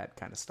five head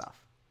kind of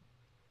stuff.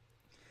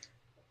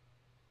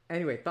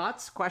 Anyway,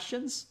 thoughts,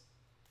 questions?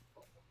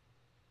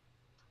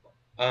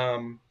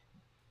 Are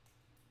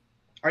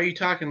you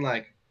talking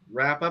like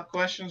wrap up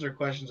questions or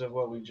questions of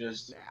what we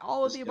just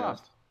All of the above.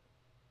 discussed?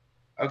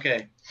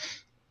 Okay.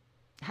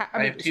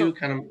 I have two so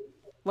kind of.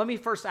 let me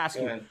first ask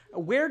Go you, ahead.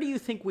 where do you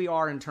think we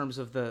are in terms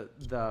of the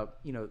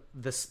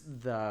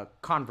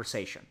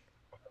conversation?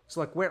 So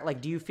like where,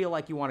 like, do you feel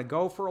like you want to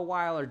go for a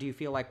while, or do you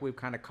feel like we've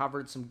kind of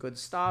covered some good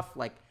stuff?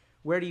 Like,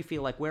 where do you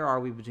feel like, where are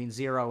we between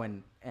 0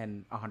 and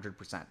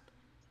 100%?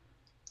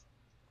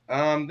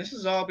 This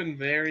has all been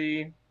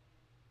very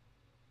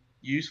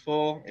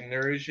useful and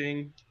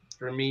nourishing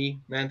for me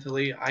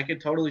mentally. I could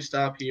totally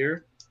stop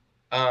here.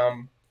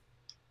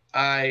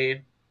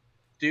 I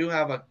do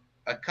have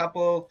a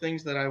couple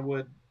things that I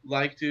would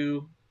like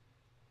to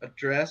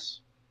address,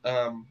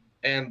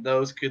 and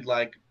those could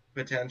like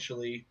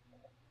potentially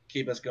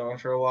keep us going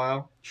for a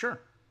while,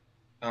 Sure.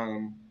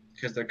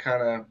 because they're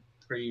kind of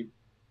pretty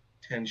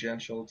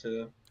tangential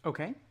to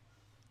Okay.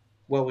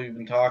 what we've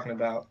been talking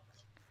about.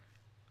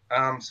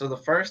 So the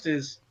first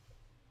is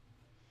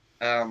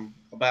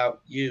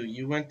about you.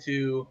 You went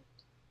to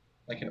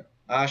like an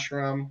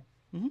ashram,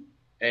 Mm-hmm.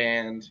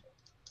 and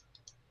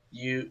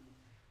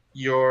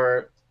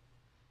your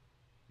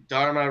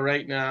dharma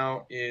right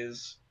now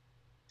is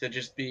to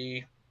just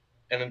be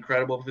an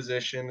incredible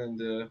physician and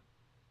to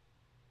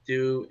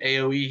do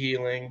AOE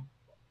healing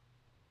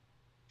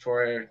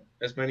for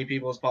as many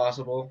people as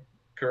possible.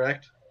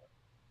 Correct?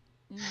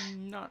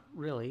 Not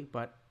really,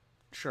 but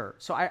sure.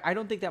 So I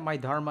don't think that my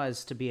dharma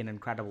is to be an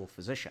incredible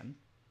physician,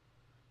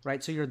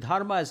 right? So your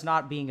dharma is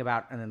not being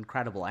about an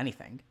incredible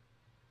anything.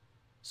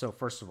 So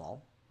first of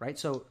all, right?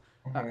 So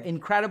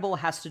incredible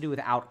has to do with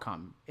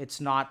outcome.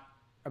 It's not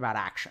about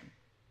action,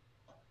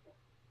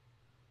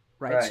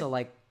 right? So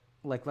like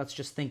let's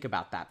just think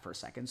about that for a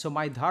second. So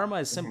my dharma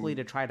is simply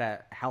to try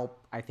to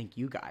help, I think,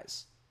 you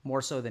guys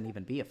more so than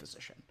even be a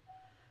physician.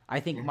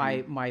 I think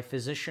my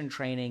physician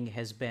training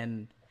has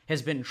been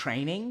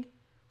training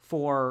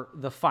for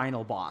the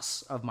final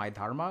boss of my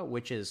dharma,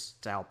 which is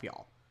to help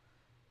y'all.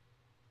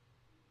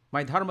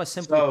 My dharma,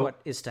 simply put,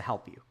 is to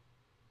help you.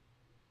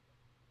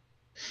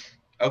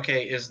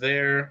 Okay, is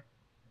there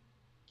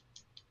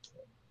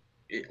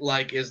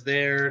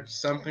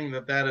something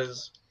that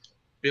is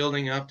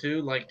building up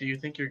to? Like, do you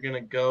think you're gonna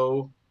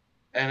go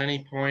at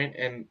any point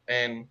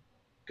and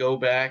go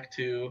back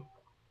to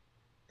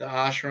the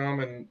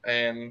ashram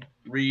and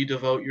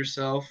re-devote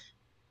yourself?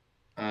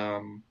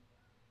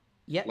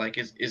 Yeah. Like,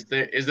 is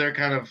there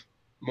kind of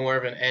more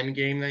of an end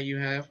game that you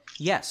have?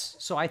 Yes.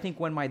 So I think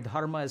when my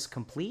dharma is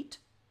complete,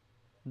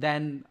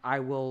 then I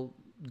will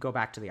go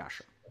back to the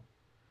ashram.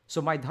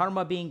 So my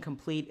dharma being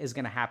complete is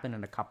going to happen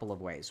in a couple of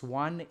ways.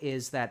 One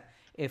is that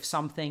if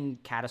something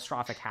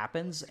catastrophic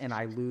happens and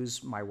I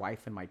lose my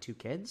wife and my 2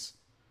 kids,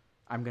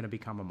 I'm going to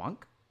become a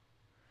monk.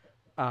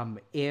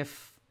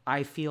 If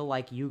I feel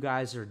like you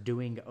guys are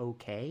doing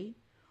okay,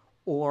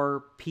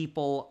 or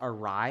people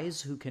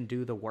arise who can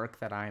do the work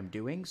that I am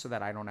doing so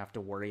that I don't have to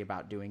worry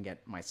about doing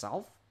it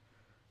myself,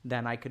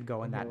 then I could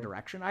go in that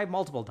direction. I have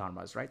multiple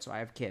dharmas, right? So I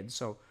have kids,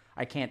 so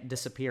I can't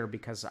disappear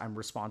because I'm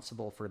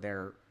responsible for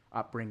their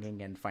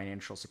upbringing and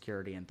financial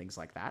security and things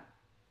like that.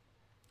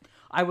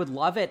 I would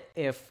love it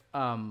if,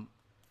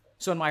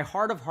 so in my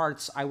heart of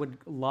hearts, I would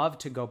love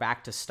to go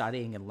back to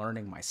studying and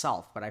learning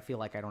myself, but I feel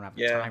like I don't have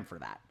the time for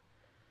that.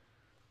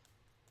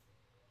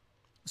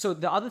 So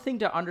the other thing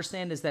to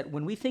understand is that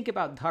when we think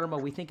about dharma,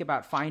 we think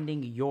about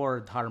finding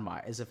your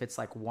dharma as if it's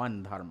like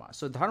one dharma.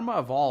 So dharma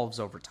evolves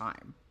over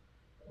time.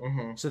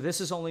 So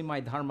this is only my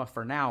dharma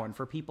for now. And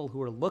for people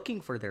who are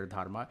looking for their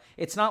dharma,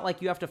 it's not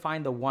like you have to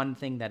find the one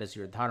thing that is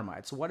your dharma.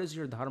 It's what is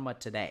your dharma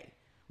today?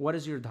 What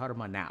is your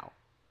dharma now?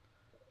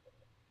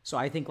 So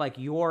I think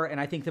and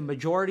I think the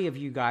majority of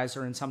you guys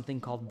are in something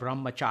called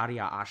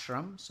Brahmacharya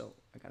Ashram. So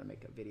I got to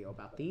make a video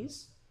about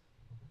these.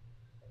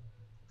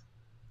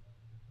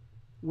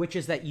 Which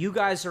is that you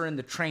guys are in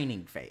the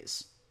training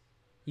phase.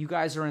 You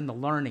guys are in the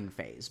learning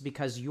phase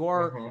because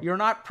you're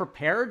not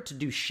prepared to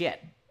do shit.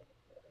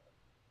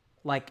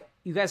 Like,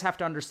 you guys have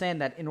to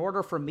understand that in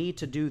order for me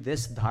to do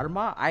this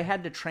dharma, I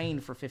had to train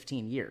for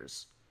 15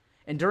 years.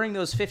 And during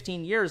those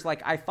 15 years,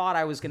 like, I thought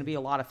I was going to be a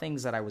lot of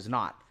things that I was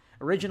not.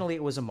 Originally,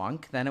 it was a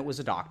monk. Then it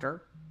was a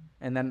doctor.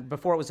 And then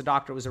before it was a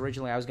doctor, it was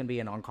originally I was going to be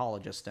an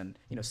oncologist and,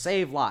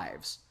 save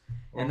lives.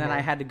 And then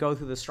I had to go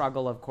through the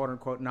struggle of, quote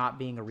unquote, not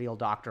being a real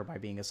doctor by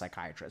being a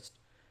psychiatrist.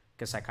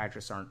 Because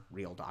psychiatrists aren't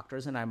real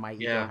doctors. And my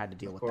ego had to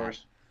deal with that.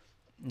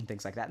 And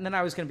things like that. And then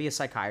I was going to be a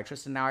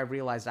psychiatrist. And now I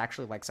realized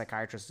actually, like,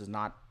 psychiatrist is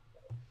not...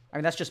 I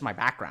mean, that's just my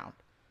background.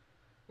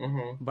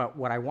 But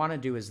what I want to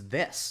do is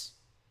this.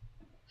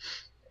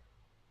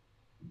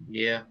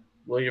 Yeah.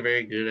 Well, you're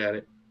very good at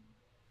it.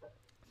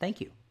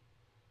 Thank you.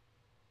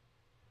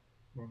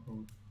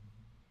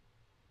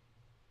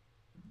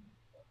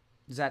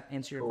 Does that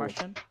answer your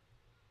question?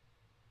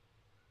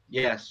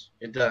 Yes,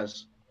 it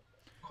does.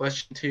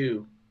 Question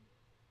 2.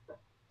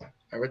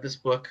 I read this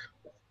book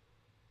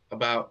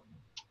about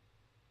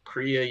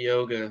Kriya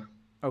Yoga.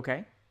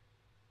 Okay.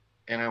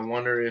 and I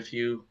wonder if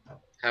you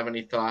have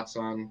any thoughts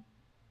on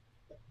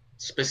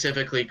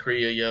specifically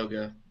Kriya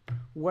Yoga.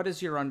 What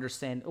is your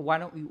understanding? Why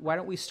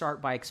don't we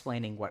start by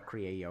explaining what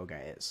Kriya Yoga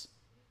is?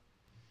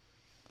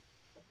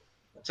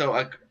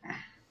 So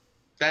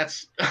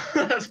that's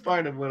that's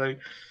part of what I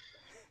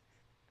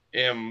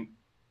am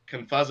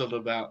confuzzled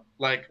about.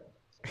 Like,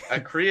 a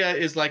Kriya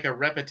is like a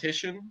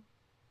repetition.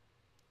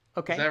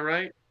 Okay. Is that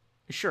right?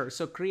 Sure.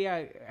 So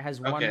Kriya has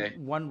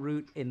one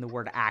root in the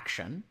word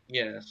action.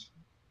 Yes.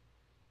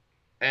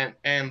 And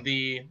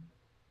the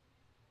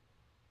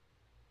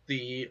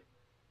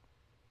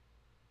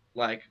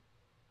like,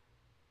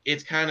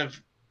 it's kind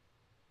of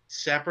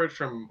separate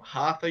from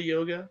Hatha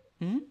Yoga,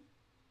 Mm-hmm.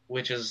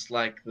 which is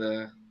like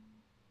the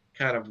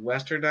kind of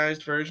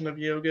westernized version of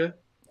yoga.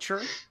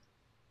 Sure.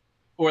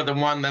 Or the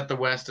one that the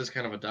West has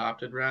kind of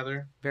adopted,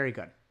 rather. Very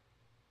good.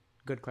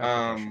 Good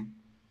clarification.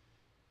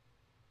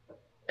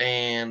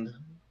 And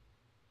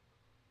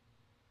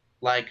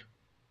like,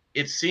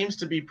 it seems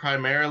to be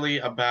primarily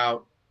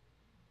about,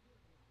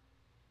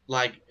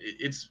 like,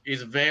 it's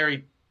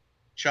very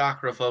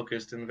chakra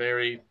focused and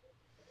very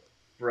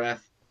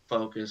breath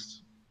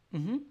focused.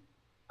 Mm-hmm.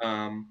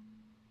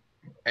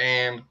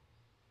 And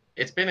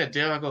it's been a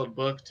difficult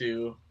book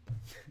to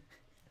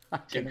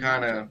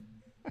kind of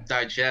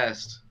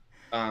digest.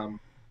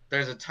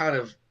 There's a ton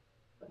of,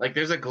 like,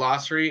 there's a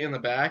glossary in the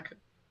back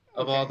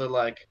of all the,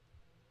 like,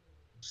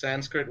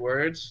 Sanskrit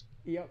words.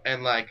 Yep.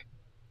 And, like,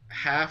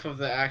 half of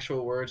the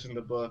actual words in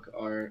the book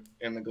are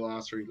in the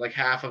glossary. Like,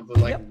 half of the,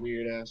 like,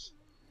 weird ass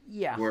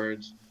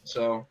words.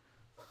 So,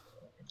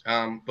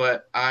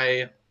 but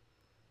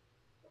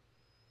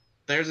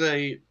there's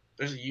a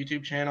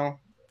YouTube channel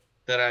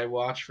that I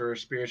watch for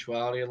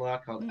spirituality a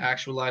lot called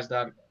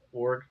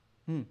actualize.org.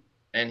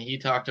 And he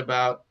talked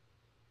about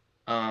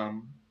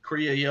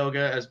Kriya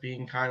Yoga as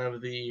being kind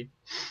of the,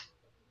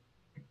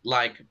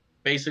 like,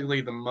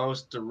 basically the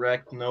most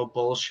direct, no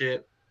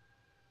bullshit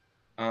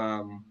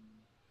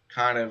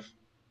kind of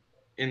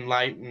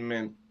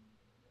enlightenment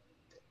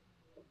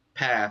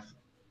path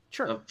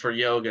for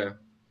yoga.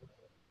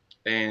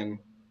 And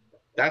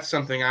that's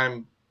something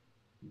I'm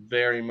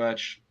very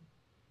much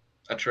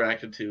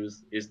attracted to,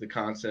 is the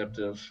concept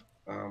of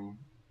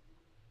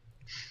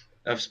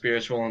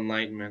spiritual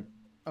enlightenment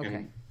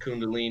and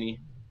Kundalini.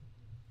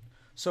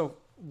 So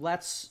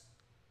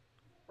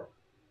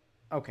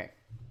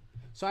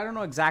So I don't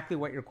know exactly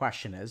what your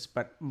question is,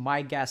 but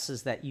my guess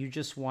is that you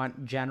just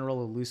want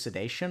general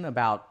elucidation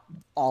about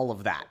all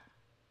of that.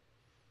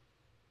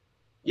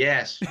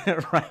 Yes.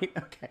 Right?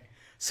 Okay.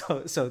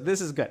 So this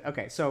is good.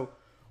 Okay. So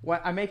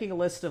I'm making a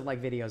list of,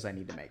 like, videos I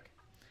need to make.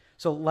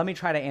 So let me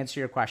try to answer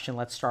your question.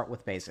 Let's start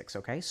with basics,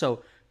 okay?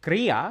 So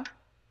Kriya,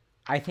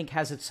 I think,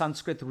 has its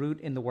Sanskrit root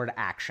in the word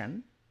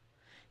action.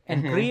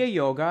 And Kriya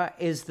Yoga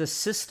is the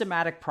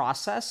systematic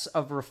process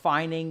of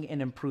refining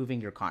and improving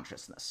your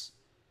consciousness.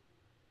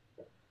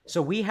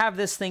 So we have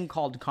this thing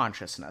called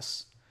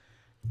consciousness.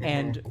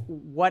 And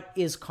what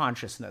is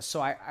consciousness?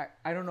 So I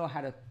don't know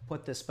how to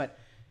put this, but,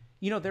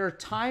 you know, there are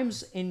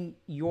times in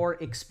your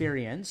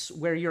experience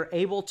where you're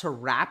able to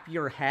wrap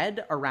your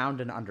head around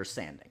an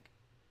understanding.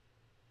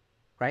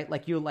 Right?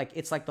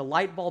 It's like the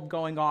light bulb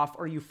going off,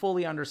 or you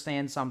fully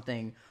understand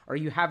something, or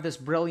you have this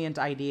brilliant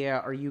idea,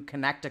 or you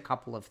connect a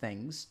couple of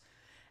things.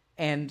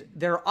 And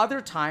there are other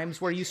times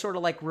where you sort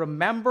of, like,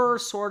 remember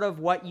sort of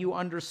what you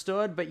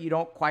understood, but you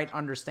don't quite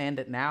understand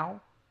it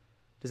now.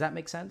 Does that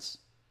make sense?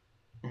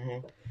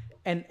 Mm-hmm.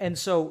 And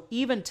so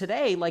even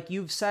today, like,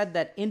 you've said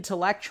that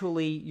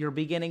intellectually you're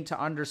beginning to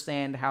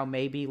understand how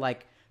maybe,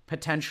 like,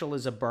 potential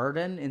is a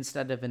burden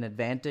instead of an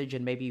advantage,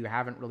 and maybe you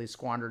haven't really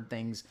squandered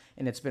things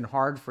and it's been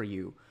hard for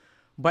you.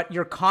 But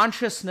your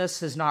consciousness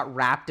has not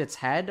wrapped its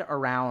head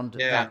around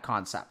that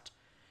concept.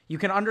 You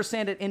can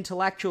understand it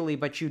intellectually,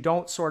 but you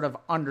don't sort of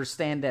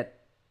understand it,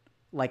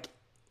 like,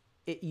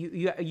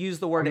 you use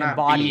the word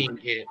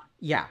embodied.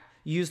 Yeah,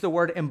 use the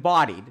word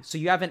embodied. So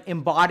you haven't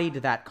embodied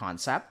that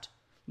concept,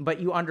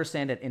 but you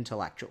understand it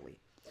intellectually.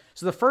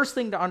 So the first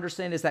thing to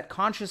understand is that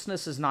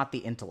consciousness is not the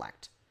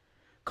intellect.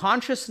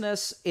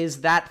 Consciousness is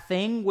that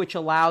thing which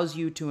allows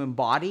you to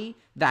embody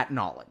that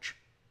knowledge.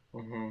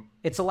 A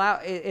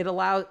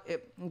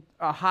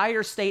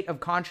higher state of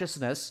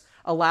consciousness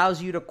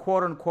allows you to,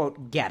 quote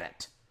unquote, get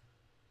it.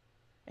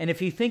 And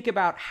if you think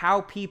about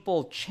how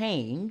people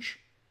change,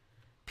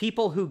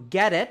 people who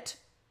get it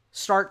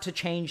start to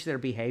change their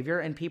behavior,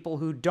 and people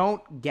who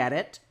don't get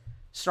it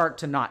start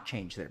to not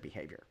change their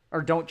behavior,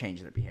 or don't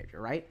change their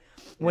behavior, right?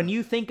 When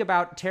you think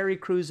about Terry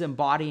Crews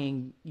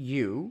embodying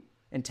you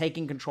and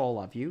taking control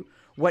of you,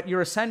 what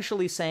you're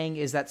essentially saying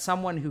is that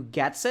someone who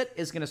gets it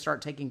is going to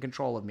start taking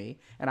control of me,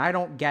 and I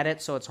don't get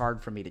it, so it's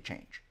hard for me to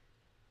change.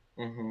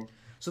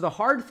 So the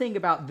hard thing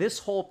about this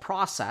whole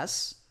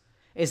process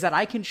is that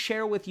I can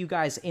share with you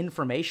guys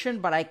information,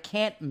 but I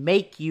can't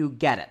make you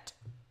get it.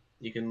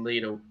 You can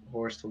lead a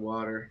horse to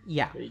water.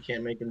 Yeah. But you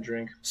can't make him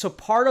drink. So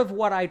part of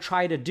what I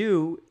try to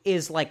do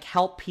is, like,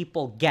 help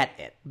people get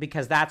it,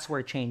 because that's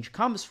where change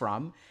comes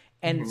from.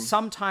 And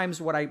sometimes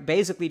what I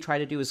basically try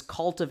to do is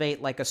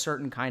cultivate like a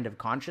certain kind of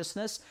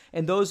consciousness.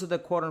 And those are the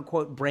quote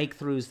unquote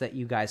breakthroughs that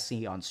you guys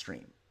see on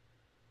stream.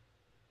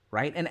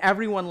 Right? And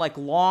everyone like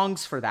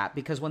longs for that,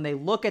 because when they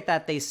look at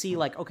that, they see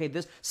like, okay,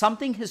 this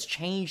something has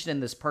changed in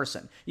this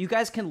person. You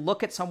guys can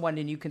look at someone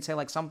and you can say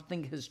like,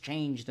 something has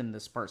changed in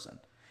this person.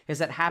 Has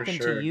that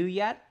happened to you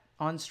yet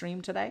on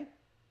stream today?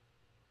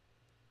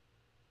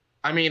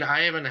 I mean,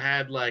 I haven't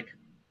had like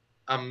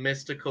a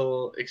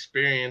mystical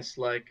experience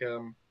like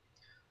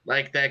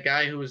that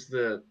guy who was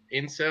the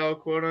incel,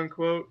 quote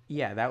unquote.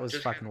 Yeah, that was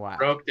just fucking wild.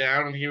 Broke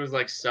down and he was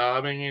like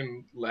sobbing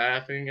and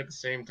laughing at the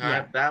same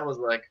time. Yeah. That was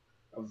like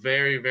a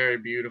very, very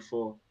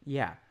beautiful.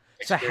 Yeah.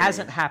 So experience. it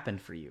hasn't happened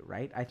for you,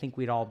 right? I think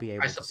we'd all be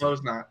able to. I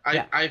suppose not.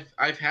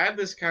 I've had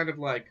this kind of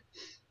like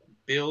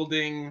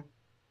building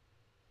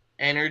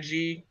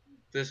energy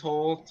this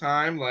whole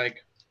time.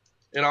 Like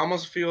it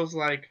almost feels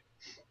like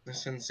the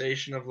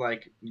sensation of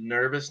like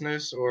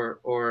nervousness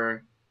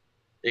or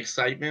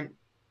excitement.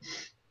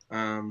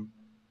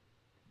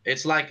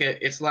 It's like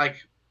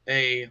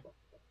a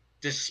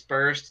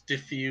dispersed,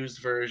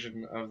 diffused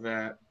version of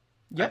that.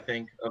 Yep. I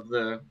think of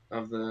the.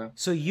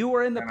 So you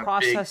were in the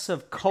process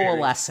of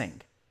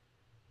coalescing,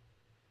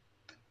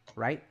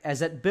 right?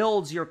 As it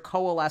builds, you're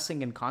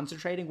coalescing and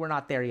concentrating. We're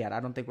not there yet.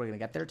 I don't think we're going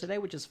to get there today,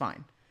 which is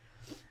fine.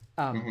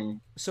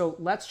 So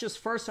let's just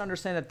first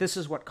understand that this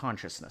is what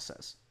consciousness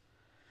is.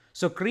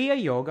 So Kriya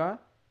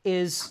Yoga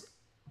is,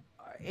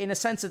 in a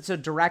sense, it's a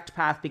direct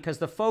path because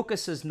the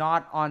focus is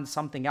not on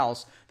something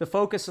else. The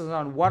focus is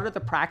on what are the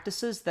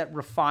practices that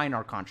refine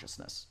our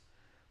consciousness.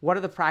 What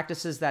are the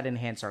practices that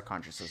enhance our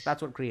consciousness?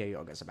 That's what Kriya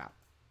Yoga is about.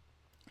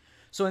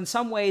 So in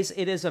some ways,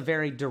 it is a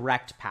very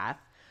direct path.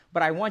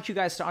 But I want you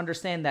guys to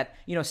understand that,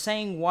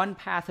 saying one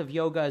path of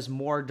yoga is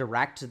more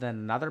direct than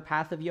another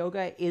path of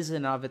yoga is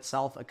in of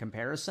itself a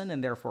comparison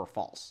and therefore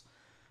false.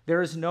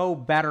 There is no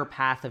better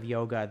path of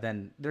yoga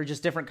than, they're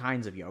just different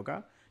kinds of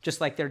yoga, just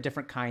like there are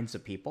different kinds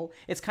of people.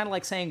 It's kind of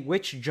like saying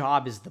which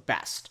job is the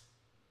best.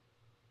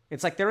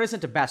 It's like there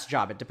isn't a best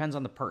job. It depends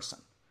on the person.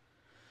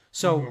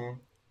 So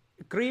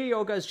Kriya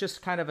Yoga is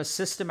just kind of a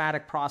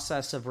systematic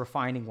process of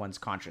refining one's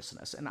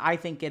consciousness. And I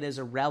think it is,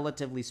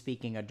 relatively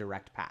speaking, a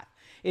direct path.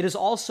 It is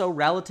also,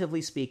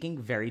 relatively speaking,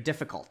 very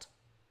difficult.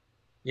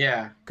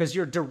 Yeah. Because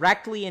you're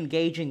directly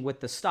engaging with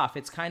the stuff.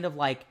 It's kind of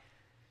like,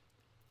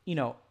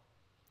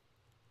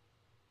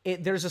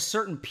 there's a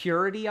certain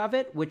purity of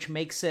it, which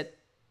makes it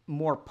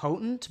more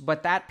potent,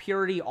 but that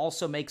purity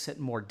also makes it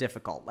more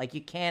difficult. Like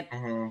you can't,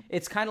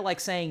 it's kind of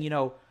like saying,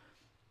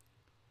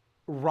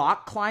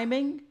 rock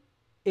climbing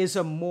is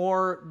a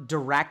more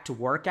direct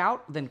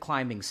workout than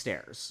climbing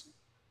stairs.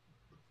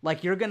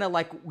 Like you're going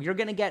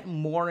to get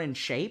more in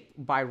shape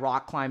by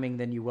rock climbing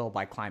than you will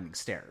by climbing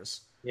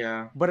stairs.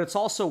 Yeah. But it's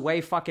also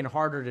way fucking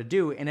harder to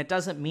do. And it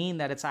doesn't mean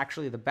that it's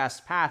actually the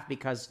best path,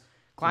 because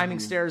climbing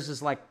stairs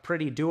is like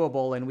pretty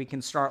doable and we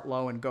can start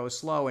low and go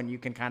slow and you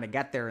can kind of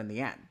get there in the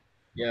end.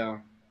 Yeah.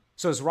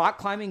 So is rock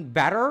climbing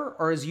better,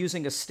 or is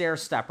using a stair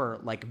stepper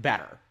like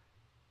better?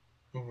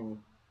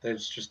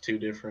 That's just two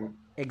different.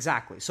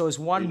 Exactly. So is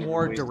one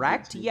more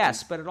direct?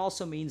 Yes, but it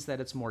also means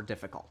that it's more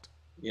difficult.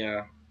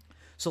 Yeah.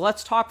 So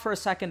let's talk for a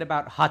second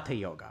about Hatha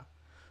Yoga.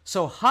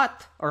 So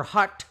Hat, or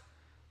Hut,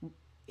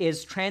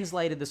 is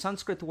translated, the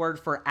Sanskrit word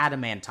for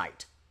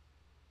adamantite.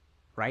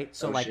 Right?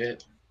 So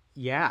shit.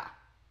 Yeah.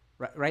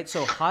 Right?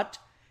 So Hut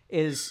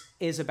is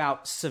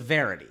about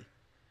severity.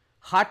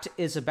 Hut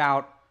is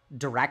about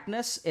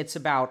directness. It's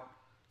about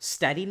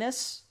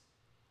steadiness.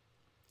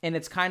 And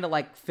it's kind of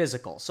like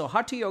physical. So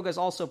Hatha Yoga is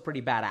also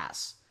pretty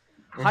badass.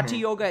 Hatha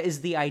Yoga is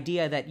the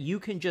idea that you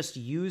can just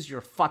use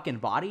your fucking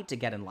body to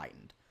get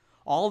enlightened.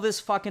 All this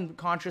fucking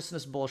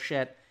consciousness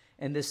bullshit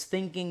and this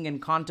thinking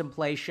and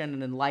contemplation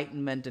and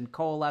enlightenment and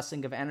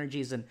coalescing of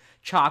energies and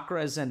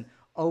chakras and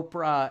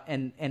Oprah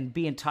and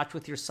be in touch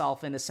with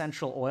yourself and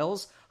essential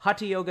oils.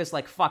 Hatha Yoga is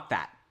like, fuck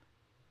that.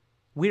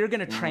 We're going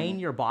to train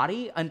your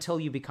body until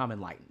you become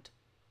enlightened.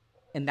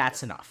 And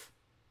that's enough.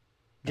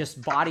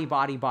 Just body,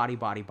 body, body,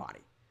 body, body.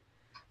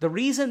 The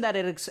reason that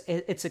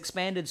it's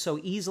expanded so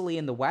easily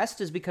in the West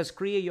is because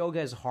Kriya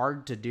Yoga is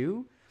hard to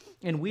do.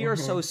 And we are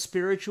so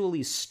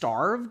spiritually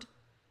starved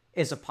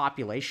as a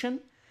population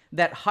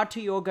that Hatha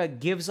Yoga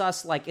gives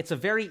us, like, it's a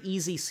very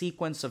easy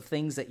sequence of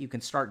things that you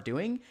can start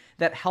doing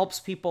that helps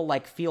people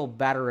like feel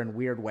better in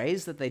weird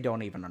ways that they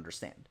don't even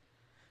understand.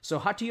 So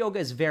Hatha Yoga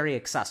is very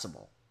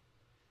accessible.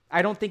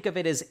 I don't think of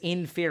it as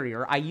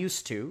inferior. I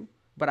used to,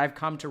 but I've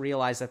come to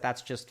realize that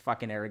that's just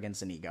fucking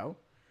arrogance and ego.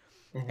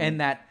 And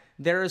that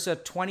there is a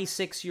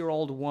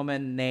 26-year-old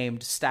woman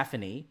named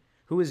Stephanie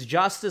who is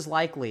just as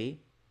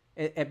likely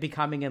at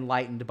becoming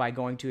enlightened by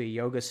going to a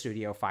yoga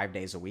studio 5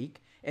 days a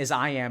week as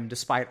I am,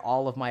 despite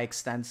all of my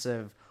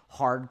extensive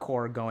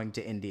hardcore going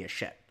to India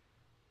shit.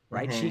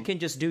 Right? She can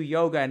just do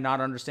yoga and not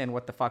understand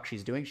what the fuck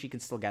she's doing. She can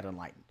still get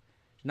enlightened.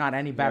 Not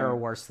any better or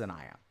worse than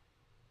I am.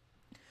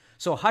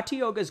 So Hatha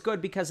Yoga is good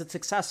because it's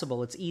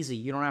accessible. It's easy.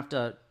 You don't have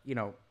to,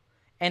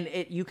 and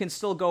you can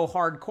still go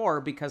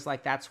hardcore because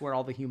like that's where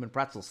all the human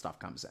pretzel stuff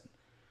comes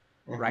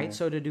in. right?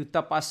 So to do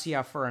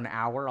tapasya for an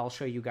hour, I'll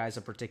show you guys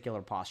a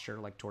particular posture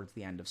like towards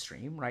the end of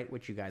stream, right?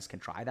 Which you guys can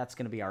try. That's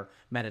going to be our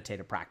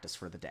meditative practice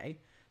for the day.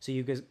 So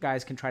you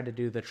guys can try to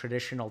do the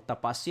traditional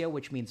tapasya,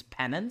 which means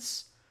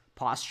penance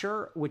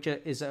posture, which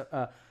is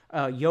a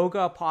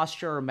yoga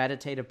posture or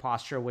meditative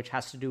posture, which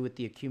has to do with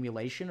the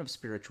accumulation of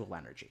spiritual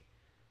energy.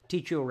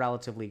 Teach you a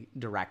relatively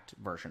direct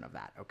version of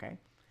that, okay?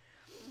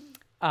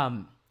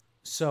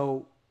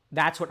 So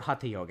that's what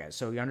Hatha Yoga is.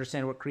 So you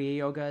understand what Kriya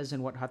Yoga is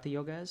and what Hatha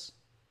Yoga is?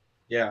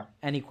 Yeah.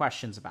 Any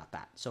questions about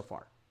that so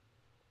far?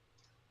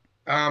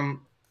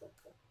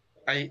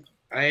 I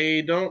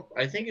don't.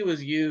 I think it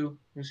was you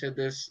who said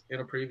this in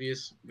a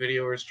previous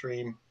video or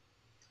stream,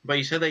 but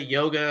you said that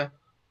yoga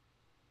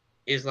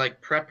is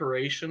like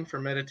preparation for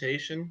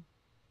meditation.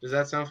 Does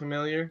that sound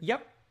familiar?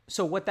 Yep.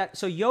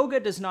 So yoga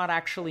does not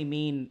actually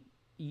mean,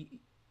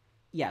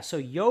 yeah. So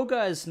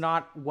yoga is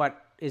not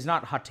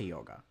Hatha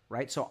Yoga,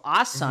 right? So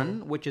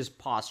asana, which is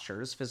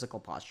postures, physical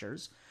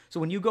postures. So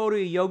when you go to a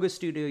yoga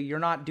studio, you're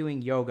not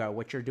doing yoga.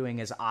 What you're doing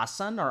is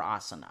asana or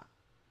asana.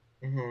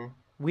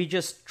 We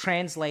just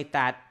translate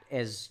that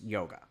as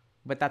yoga,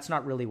 but that's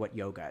not really what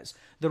yoga is.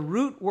 The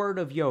root word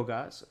of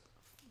yoga, so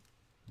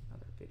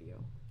another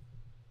video.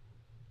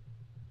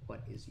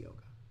 What is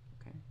yoga?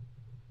 Okay.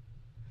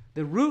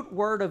 The root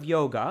word of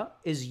yoga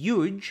is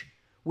yuj,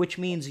 which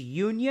means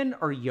union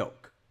or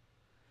yoke.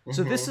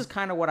 So this is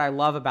kind of what I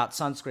love about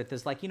Sanskrit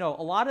is like, a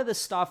lot of this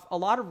stuff, a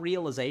lot of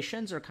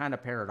realizations are kind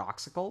of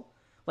paradoxical.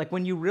 Like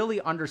when you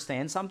really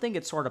understand something,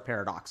 it's sort of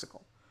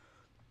paradoxical.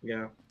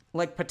 Yeah.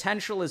 Like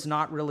potential is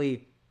not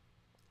really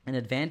an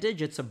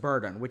advantage, it's a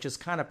burden, which is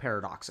kind of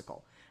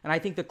paradoxical. And I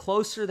think the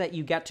closer that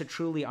you get to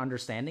truly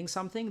understanding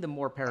something, the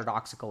more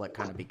paradoxical it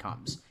kind of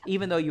becomes,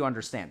 even though you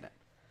understand it.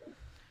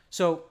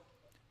 So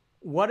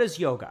what is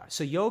yoga?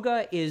 So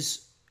yoga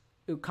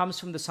it comes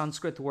from the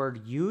Sanskrit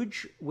word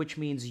yuj, which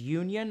means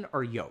union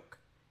or yoke.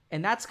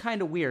 And that's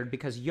kind of weird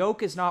because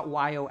yoke is not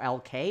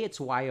Y-O-L-K, it's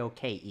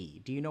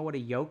Y-O-K-E. Do you know what a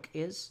yoke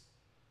is?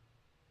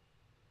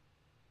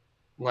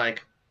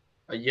 Like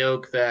a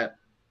yoke that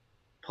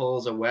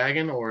pulls a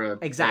wagon or a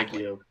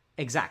Exactly. yoke?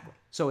 Exactly.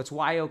 So it's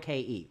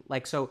Y-O-K-E.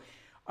 Like, so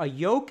a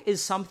yoke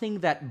is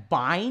something that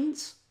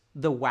binds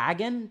the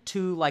wagon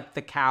to like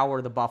the cow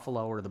or the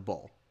buffalo or the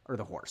bull or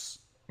the horse,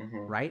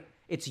 right?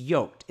 It's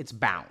yoked. It's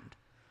bound.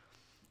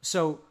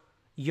 So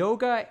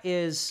yoga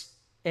is,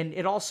 and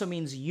it also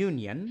means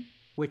union,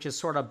 which is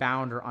sort of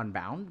bound or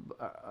unbound.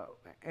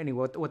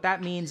 Anyway, what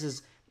that means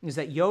is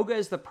that yoga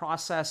is the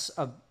process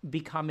of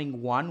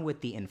becoming one with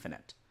the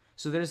infinite.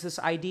 So there's this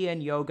idea in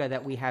yoga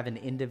that we have an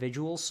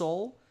individual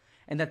soul,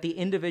 and that the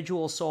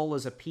individual soul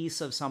is a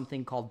piece of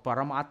something called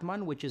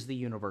Paramatman, which is the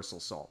universal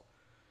soul.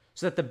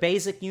 So that the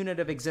basic unit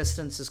of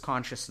existence is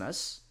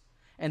consciousness,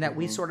 and that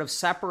we sort of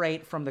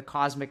separate from the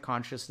cosmic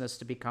consciousness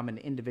to become an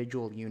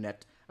individual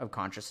unit of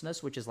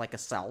consciousness, which is like a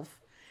self.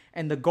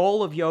 And the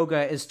goal of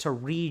yoga is to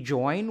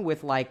rejoin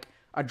with like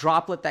a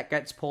droplet that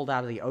gets pulled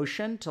out of the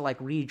ocean to like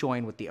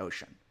rejoin with the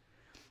ocean.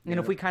 And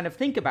if we kind of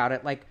think about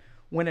it, like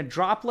when a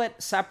droplet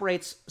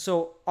separates,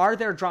 so are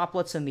there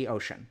droplets in the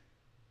ocean?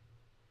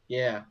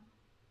 Yeah.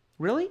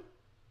 Really?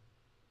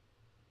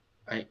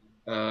 I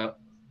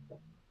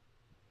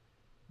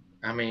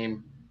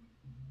mean,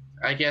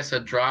 I guess a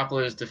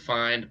droplet is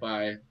defined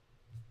by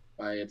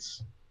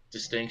its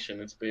distinction,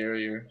 its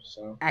barrier.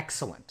 So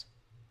Excellent,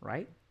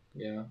 right?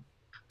 yeah.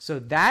 So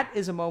that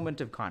is a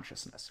moment of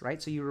consciousness,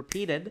 right? So you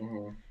repeated,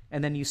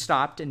 and then you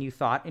stopped and you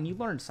thought and you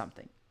learned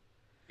something.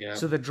 Yeah.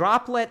 So the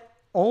droplet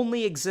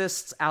only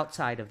exists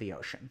outside of the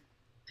ocean.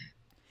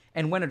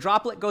 And when a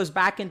droplet goes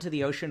back into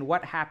the ocean,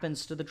 what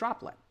happens to the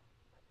droplet?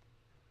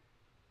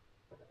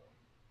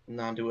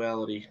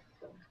 Non-duality.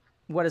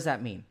 What does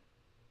that mean?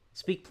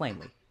 Speak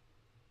plainly.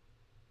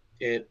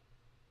 It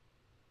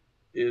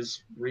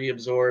is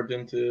reabsorbed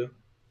into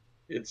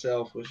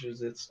itself, which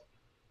is its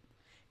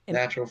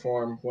natural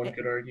form, one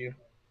could argue.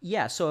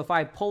 Yeah, so if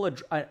I pull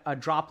a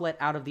droplet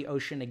out of the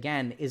ocean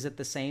again, is it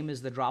the same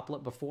as the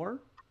droplet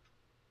before?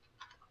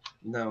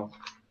 No.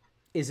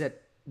 Is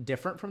it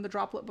different from the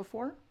droplet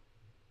before?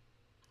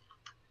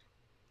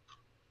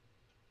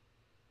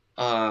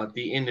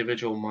 The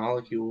individual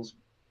molecules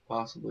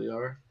possibly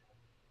are.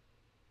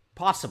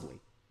 Possibly,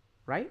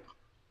 right?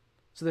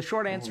 So the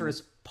short answer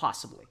is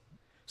possibly.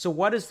 So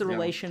what is the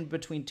relation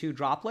between two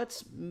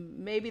droplets?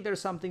 Maybe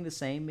there's something the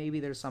same, maybe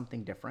there's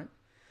something different.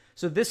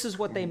 So this is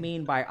what they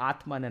mean by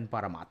Atman and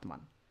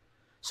Paramatman.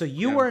 So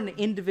you are an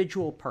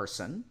individual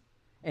person,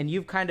 and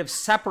you've kind of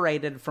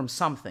separated from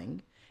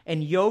something,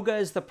 and yoga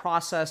is the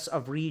process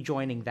of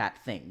rejoining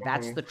that thing.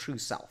 That's the true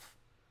self.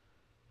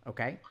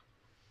 Okay?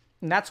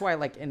 And that's why,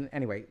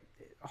 anyway,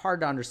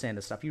 hard to understand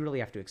this stuff. You really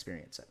have to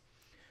experience it.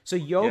 So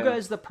yoga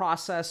is the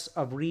process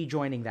of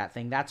rejoining that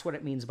thing. That's what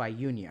it means by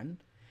union.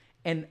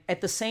 And at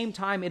the same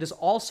time, it is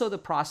also the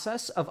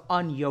process of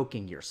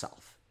unyoking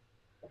yourself.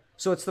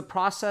 So it's the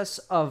process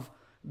of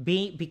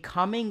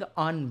becoming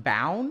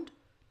unbound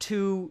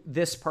to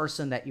this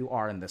person that you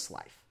are in this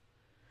life.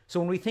 So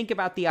when we think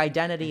about the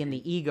identity and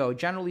the ego,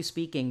 generally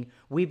speaking,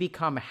 we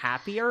become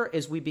happier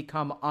as we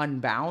become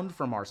unbound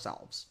from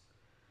ourselves.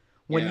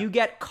 When you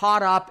get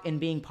caught up in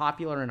being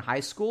popular in high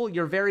school,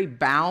 you're very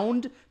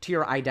bound to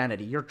your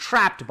identity. You're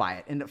trapped by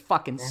it, and it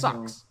fucking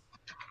sucks.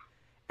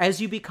 As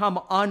you become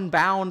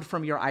unbound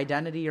from your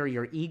identity or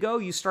your ego,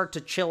 you start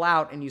to chill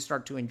out and you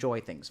start to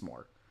enjoy things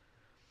more.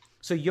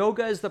 So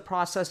yoga is the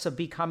process of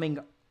becoming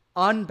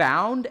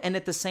unbound and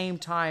at the same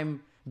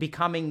time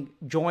becoming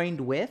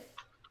joined with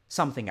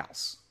something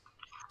else.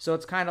 So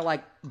it's kind of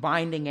like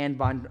binding and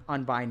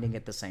unbinding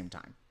at the same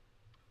time.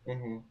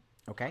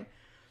 Okay?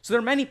 So there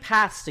are many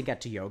paths to get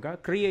to yoga.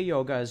 Kriya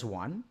Yoga is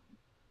one.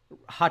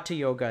 Hatha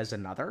Yoga is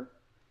another.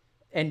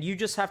 And you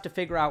just have to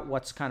figure out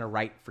what's kind of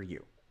right for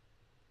you.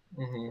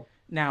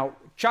 Now,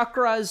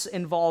 chakras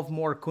involve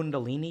more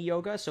Kundalini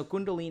Yoga. So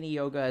Kundalini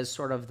Yoga is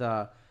sort of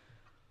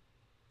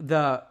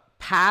the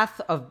path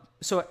of...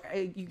 So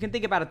you can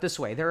think about it this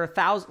way. There are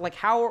 1,000... Like,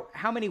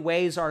 how many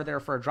ways are there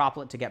for a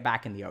droplet to get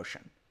back in the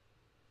ocean?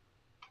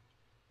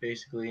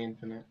 Basically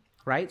infinite.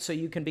 Right? So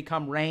you can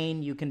become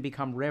rain, you can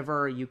become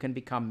river, you can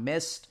become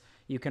mist,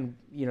 you can,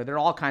 there are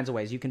all kinds of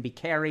ways. You can be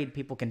carried,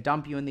 people can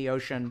dump you in the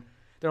ocean.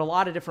 There are a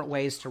lot of different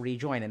ways to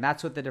rejoin, and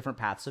that's what the different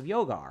paths of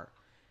yoga are.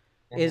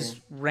 Is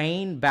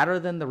rain better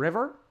than the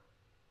river?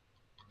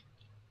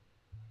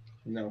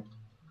 No.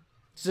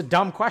 It's a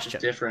dumb question.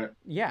 It's different.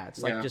 Yeah,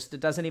 it's like just,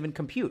 it doesn't even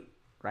compute,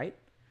 right?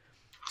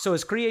 So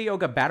is Kriya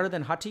Yoga better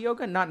than Hatha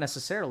Yoga? Not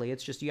necessarily.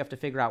 It's just you have to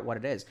figure out what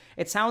it is.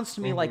 It sounds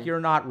to me like you're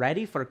not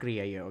ready for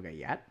Kriya Yoga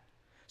yet.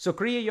 So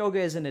Kriya Yoga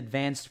is an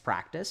advanced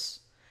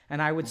practice,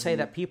 and I would say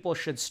that people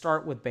should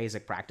start with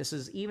basic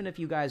practices, even if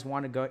you guys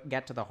want to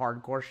get to the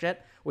hardcore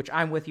shit, which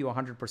I'm with you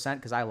 100%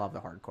 because I love the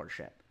hardcore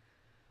shit.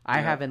 I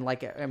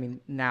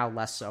haven't now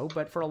less so,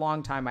 but for a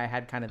long time I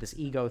had kind of this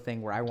ego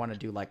thing where I want to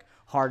do like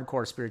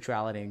hardcore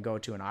spirituality and go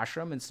to an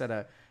ashram instead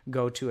of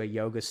go to a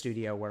yoga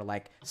studio where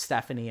like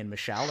Stephanie and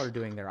Michelle are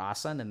doing their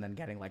asana and then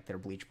getting like their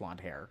bleach blonde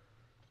hair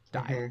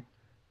dyed,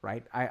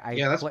 right?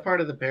 That's part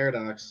of the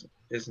paradox,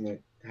 isn't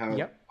it? How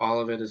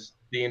all of it is,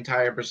 the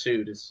entire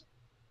pursuit is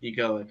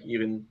egoic,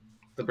 even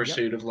the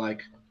pursuit of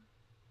like,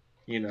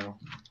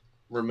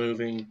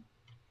 removing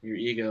your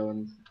ego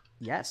and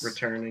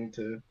returning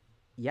to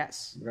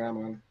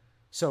Brahman.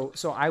 So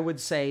I would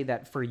say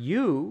that for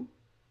you,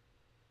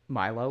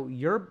 Milo,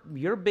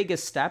 your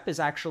biggest step is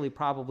actually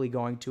probably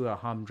going to a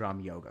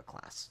humdrum yoga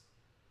class.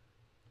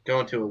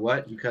 Going to a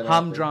what? You cut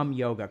humdrum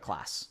yoga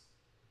class.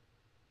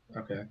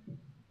 Okay.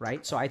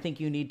 Right? So I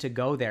think you need to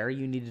go there.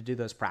 You need to do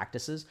those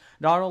practices.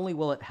 Not only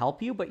will it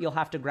help you, but you'll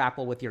have to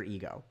grapple with your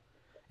ego.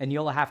 And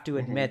you'll have to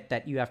admit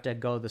that you have to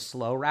go the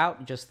slow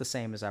route just the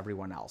same as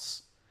everyone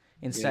else.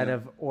 Instead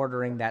of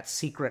ordering that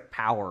secret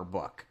power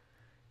book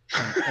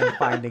and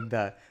finding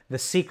the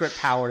secret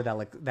power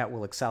that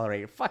will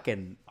accelerate.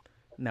 Fucking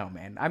no,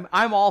 man.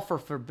 I'm all for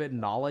forbidden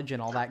knowledge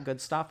and all that good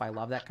stuff. I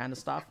love that kind of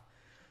stuff.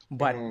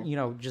 But,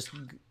 just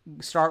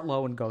start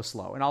low and go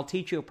slow. And I'll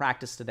teach you a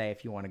practice today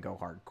if you want to go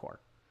hardcore.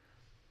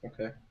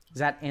 Okay. Does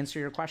that answer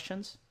your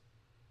questions?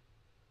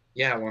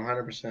 Yeah,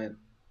 100%.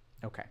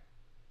 Okay.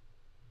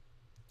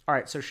 All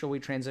right, so shall we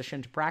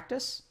transition to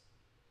practice?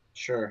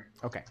 Sure.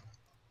 Okay.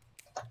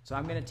 So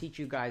I'm going to teach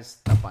you guys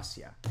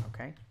tapasya,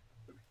 okay?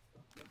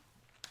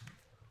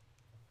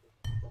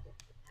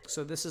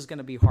 So this is going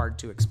to be hard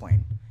to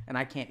explain, and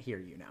I can't hear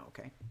you now,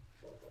 okay?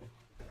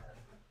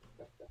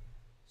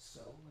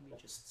 So let me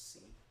just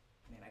see.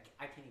 Man,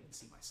 I can't even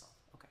see myself.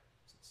 Okay,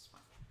 so this is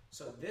fine.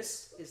 So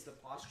this is the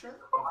posture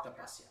of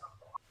tapasya,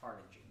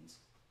 heart and jeans.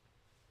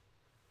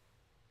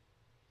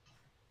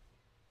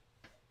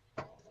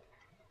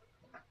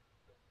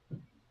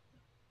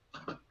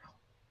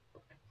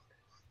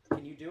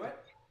 Can you do it?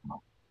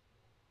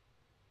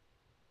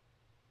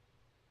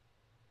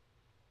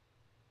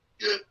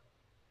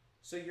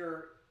 So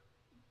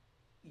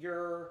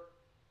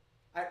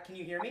can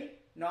you hear me?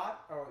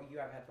 Not? Oh, you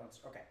have headphones.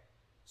 Okay.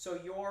 So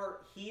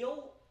your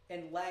heel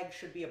and leg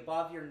should be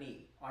above your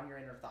knee on your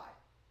inner thigh.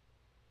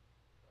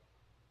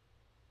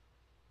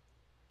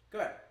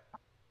 Good.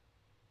 All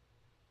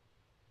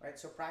right,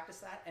 so practice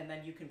that, and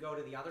then you can go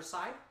to the other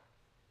side.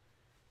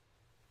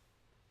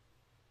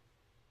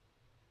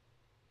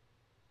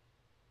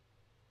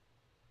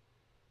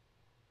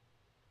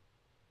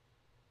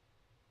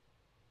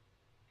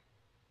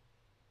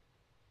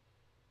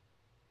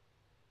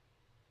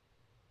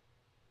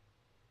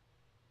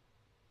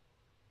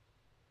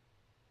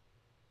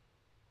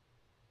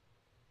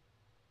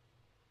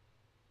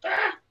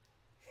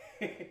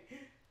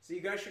 So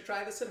you guys should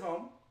try this at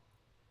home.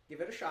 Give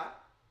it a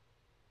shot.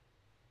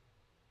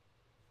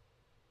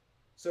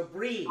 So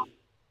breathe.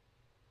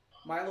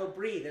 Milo,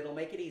 breathe. It'll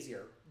make it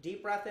easier.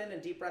 Deep breath in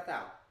and deep breath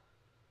out.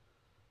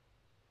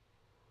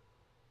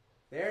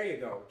 There you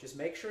go. Just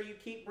make sure you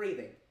keep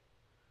breathing.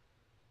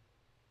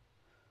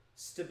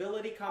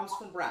 Stability comes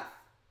from breath.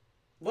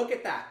 Look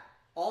at that.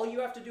 All you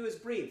have to do is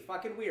breathe.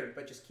 Fucking weird,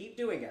 but just keep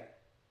doing it.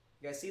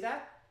 You guys see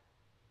that?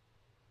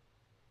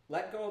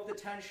 Let go of the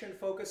tension,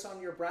 focus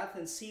on your breath,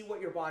 and see what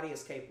your body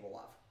is capable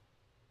of.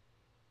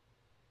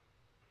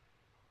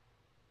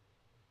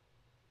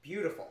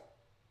 Beautiful.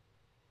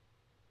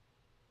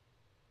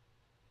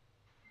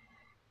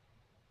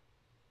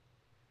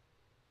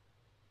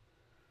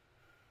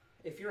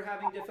 If you're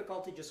having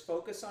difficulty, just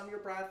focus on your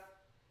breath.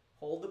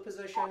 Hold the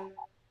position.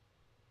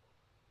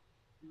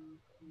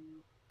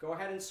 Go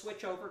ahead and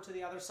switch over to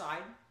the other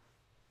side.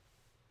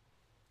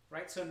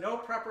 Right? So no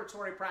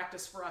preparatory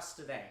practice for us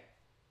today.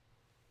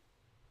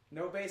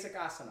 No basic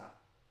asana.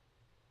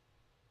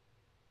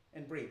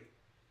 And breathe.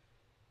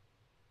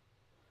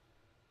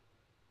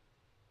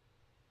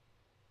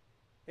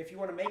 If you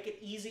want to make it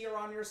easier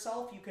on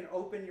yourself, you can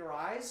open your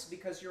eyes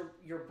because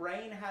your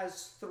brain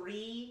has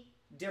 3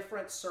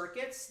 different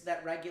circuits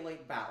that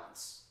regulate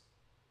balance.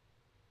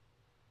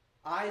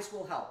 Eyes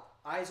will help.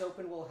 Eyes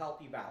open will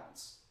help you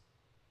balance.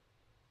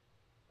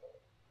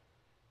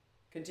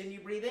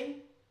 Continue breathing.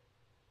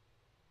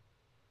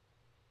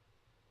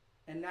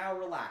 And now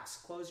relax.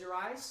 Close your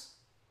eyes.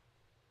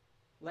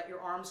 Let your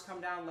arms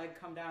come down, leg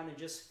come down, and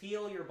just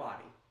feel your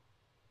body.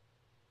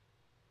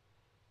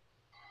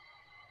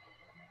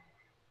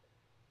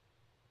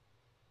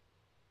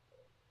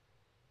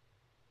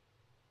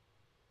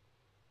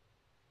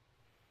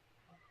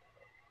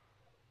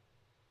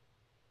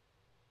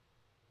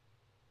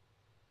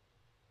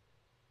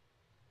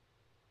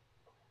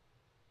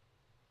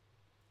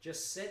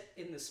 Just sit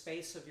in the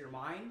space of your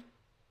mind.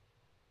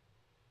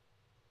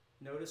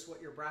 Notice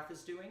what your breath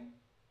is doing.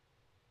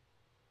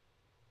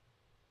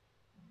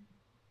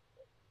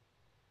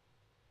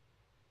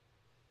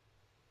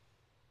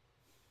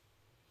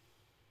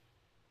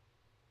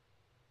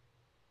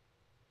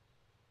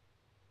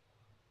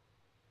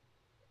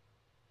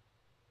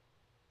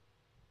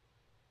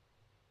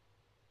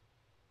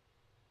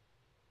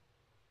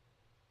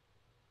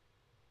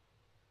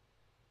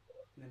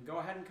 And then go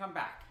ahead and come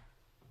back.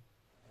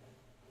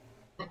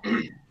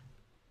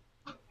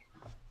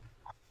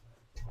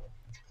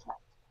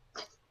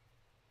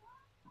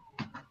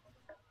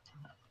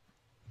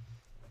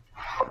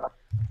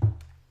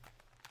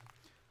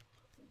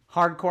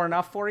 Hardcore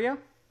enough for you?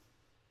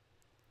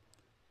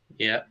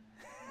 Yeah,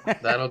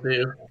 that'll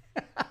do.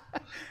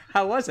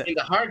 How was it? I mean,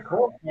 the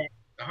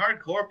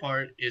hardcore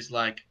part is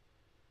like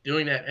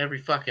doing that every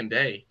fucking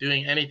day,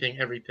 doing anything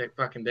every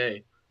fucking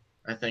day.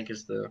 I think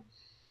is the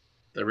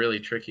really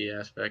tricky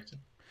aspect.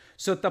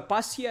 So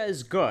tapasya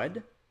is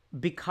good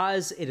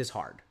because it is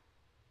hard.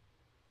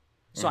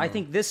 So I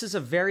think this is a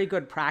very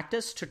good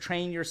practice to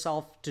train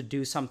yourself to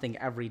do something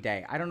every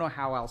day. I don't know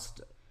how else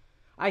to...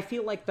 I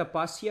feel like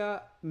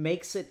tapasya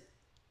makes it...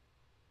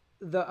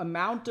 The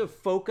amount of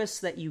focus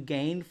that you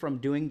gain from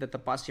doing the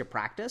tapasya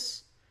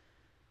practice,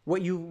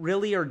 what you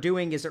really are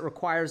doing is it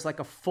requires like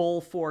a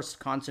full forced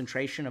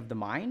concentration of the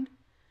mind.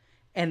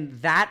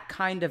 And that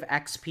kind of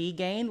XP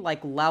gain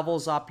like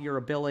levels up your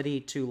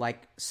ability to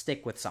like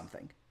stick with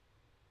something.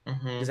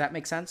 Does that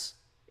make sense?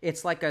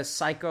 It's like a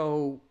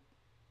psychosomatic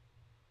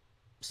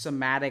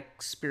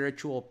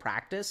spiritual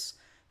practice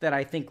that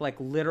I think like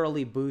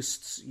literally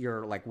boosts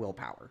your like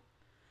willpower.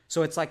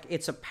 So it's like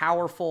it's a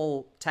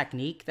powerful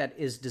technique that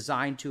is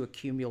designed to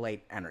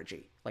accumulate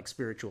energy, like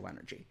spiritual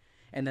energy.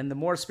 And then the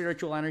more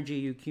spiritual energy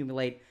you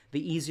accumulate,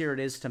 the easier it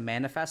is to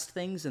manifest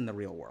things in the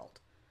real world.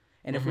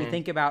 And if we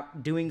think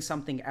about doing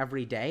something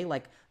every day,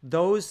 like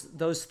those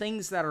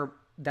things that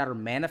are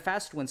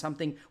manifest when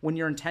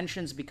your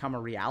intentions become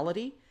a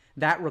reality,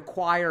 that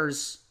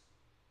requires...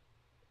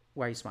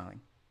 Why are you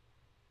smiling?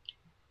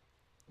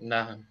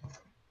 Nothing.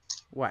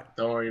 What?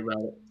 Don't worry about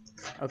it.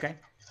 Okay.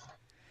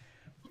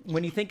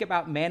 When you think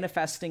about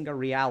manifesting a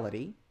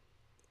reality,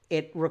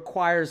 it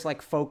requires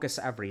like focus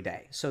every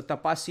day. So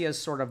tapasya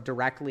sort of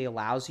directly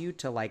allows you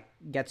to like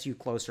gets you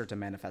closer to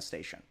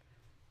manifestation.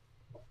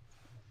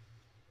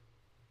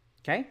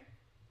 Okay?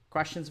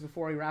 Questions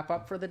before we wrap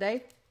up for the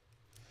day?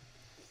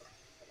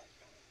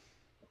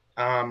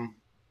 All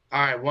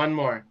right, one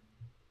more.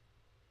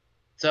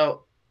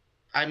 So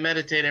I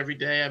meditate every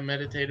day. I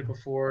meditated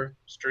before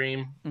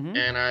stream,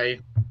 and I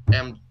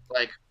am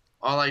like,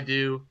 all I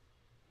do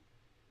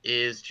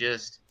is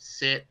just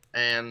sit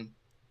and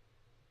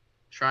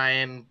try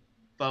and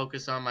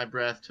focus on my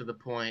breath to the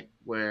point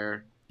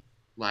where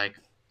like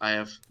I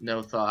have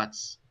no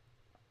thoughts.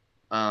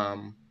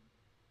 I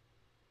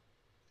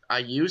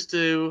used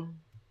to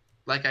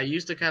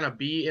kind of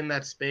be in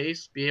that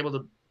space, be able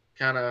to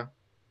kind of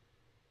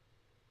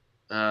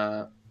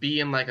be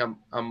in like a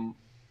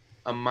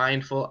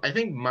mindful, I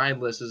think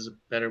mindless is a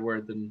better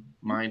word than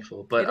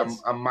mindful, but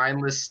a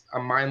mindless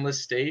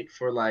state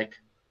for like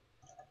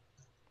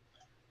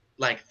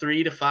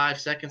 3 to 5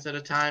 seconds at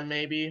a time,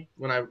 maybe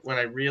when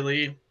I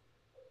really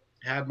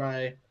had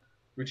my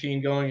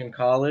routine going in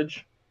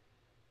college.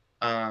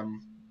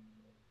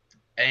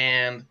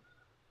 And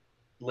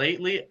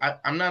lately,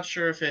 I'm not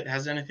sure if it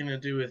has anything to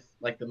do with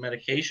like the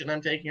medication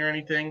I'm taking or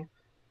anything,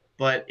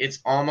 but it's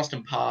almost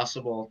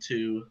impossible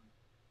to.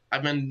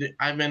 I've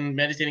been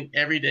meditating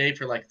every day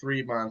for like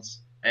 3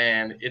 months,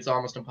 and it's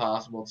almost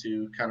impossible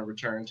to kind of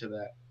return to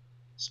that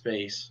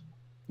space.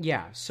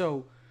 Yeah.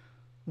 So,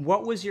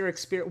 what was your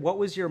experience? What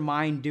was your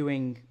mind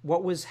doing?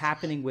 What was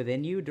happening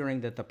within you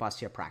during the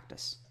tapasya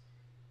practice?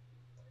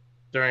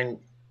 during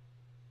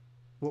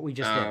What we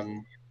just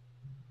did.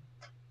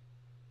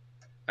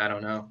 I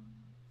don't know.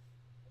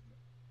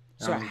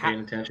 So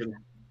paying attention.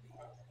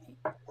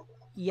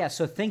 Yeah,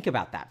 so think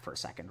about that for a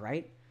second,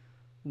 right?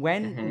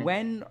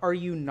 When are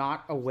you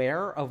not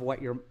aware of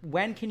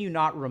when can you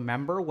not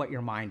remember what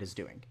your mind is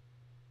doing?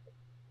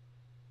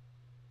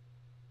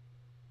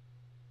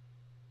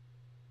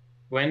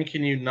 When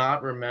can you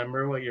not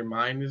remember what your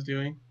mind is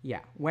doing? Yeah,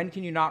 when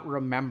can you not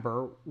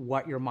remember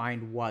what your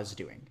mind was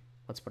doing?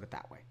 Let's put it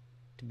that way,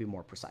 to be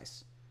more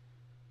precise.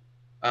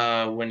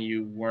 When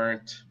you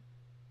weren't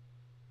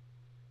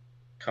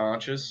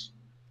conscious.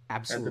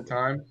 Absolutely. At the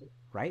time.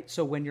 Right?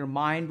 So when your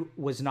mind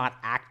was not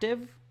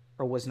active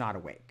or was not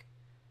awake.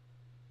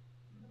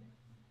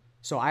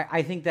 So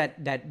I think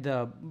that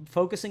the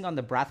focusing on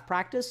the breath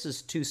practice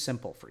is too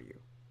simple for you.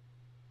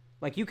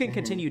 Like, you can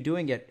continue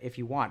doing it if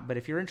you want, but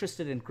if you're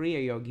interested in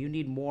Kriya Yoga, you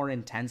need more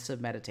intensive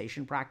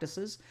meditation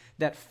practices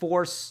that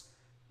force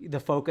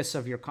the focus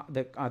of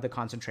the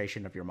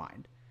concentration of your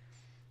mind.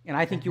 And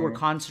I think you were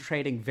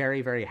concentrating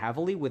very, very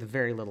heavily with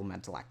very little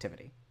mental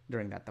activity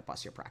during that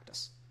Tapasya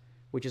practice,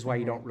 which is why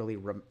you don't really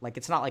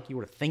it's not like you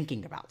were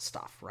thinking about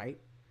stuff, right?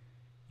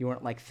 You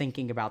weren't like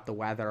thinking about the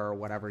weather or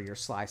whatever, your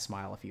sly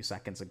smile a few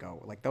seconds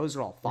ago. Like, those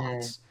are all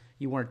thoughts.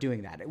 You weren't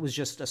doing that. It was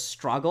just a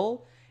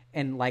struggle,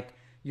 and like,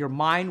 your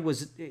mind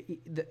was,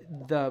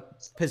 the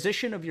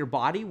position of your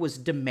body was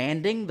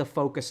demanding the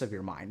focus of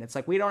your mind. It's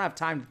like, we don't have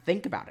time to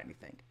think about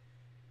anything.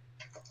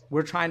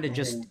 We're trying to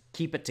just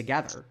keep it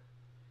together.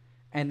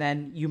 And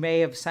then you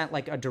may have sent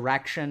like a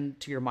direction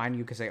to your mind.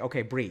 You could say,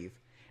 okay, breathe.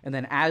 And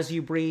then as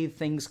you breathe,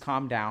 things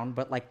calm down.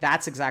 But like,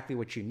 that's exactly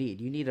what you need.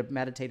 You need a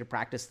meditative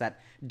practice that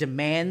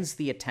demands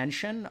the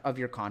attention of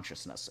your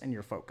consciousness and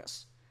your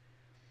focus.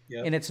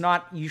 Yep. And it's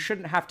not, you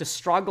shouldn't have to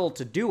struggle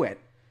to do it.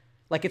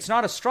 Like, it's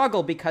not a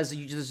struggle because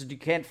you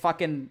can't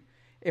fucking,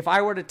 if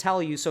I were to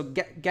tell you, so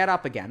get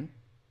up again,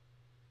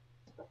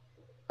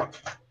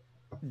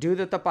 do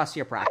the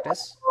Tapasya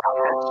practice.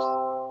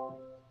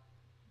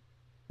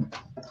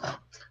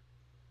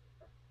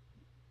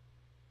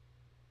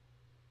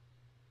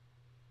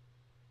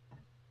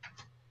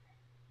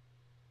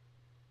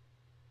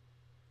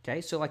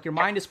 Okay, so like, your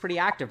mind is pretty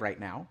active right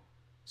now.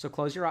 So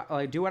close your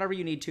eyes, do whatever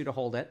you need to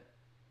hold it.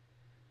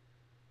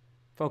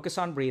 Focus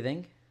on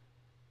breathing.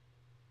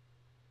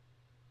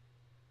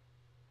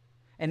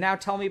 And now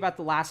tell me about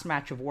the last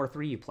match of War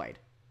 3 you played.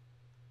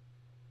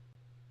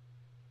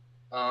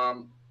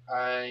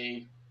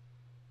 I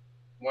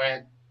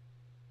went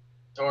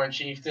Tauren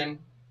Chieftain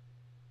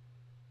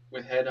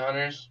with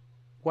Headhunters.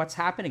 What's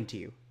happening to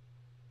you?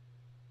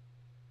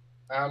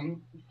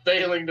 I'm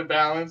failing to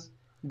balance.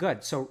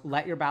 Good. So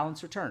let your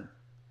balance return.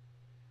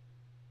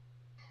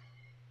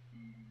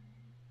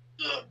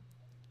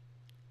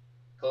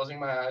 Closing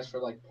my eyes for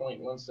like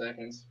 0.1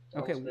 seconds.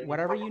 Okay,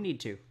 whatever you need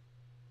to.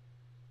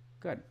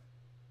 Good.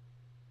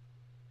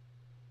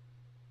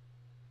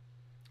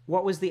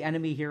 What was the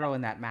enemy hero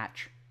in that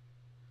match?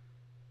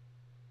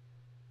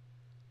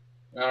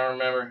 I don't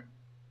remember.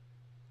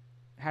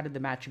 How did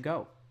the match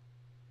go?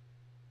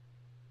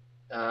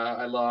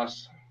 I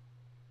lost.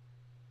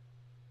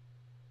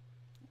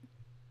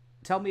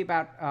 Tell me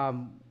about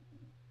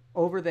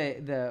over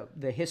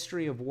the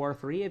history of War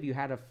 3. Have you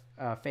had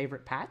a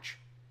favorite patch?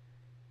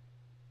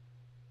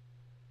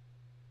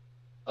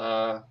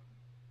 No,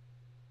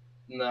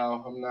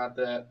 I'm not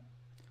that.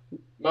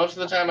 Most of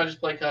the time I just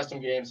play custom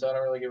games, so I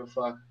don't really give a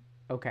fuck.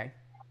 Okay.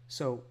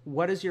 So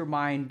what do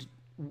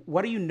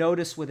you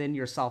notice within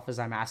yourself as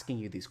I'm asking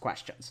you these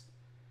questions?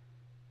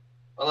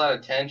 A lot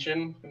of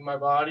tension in my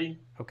body.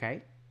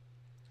 Okay.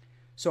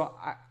 So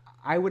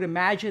I would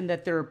imagine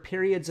that there are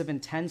periods of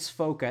intense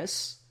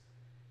focus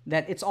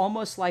that it's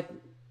almost like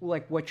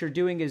what you're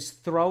doing is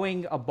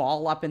throwing a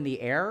ball up in the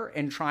air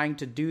and trying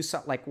to do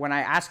something. Like, when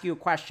I ask you a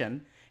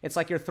question, it's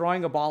like you're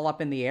throwing a ball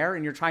up in the air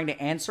and you're trying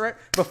to answer it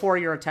before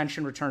your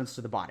attention returns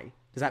to the body.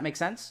 Does that make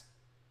sense?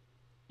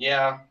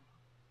 Yeah.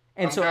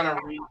 And I'm kind of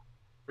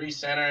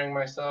recentering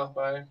myself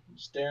by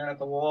staring at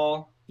the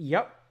wall.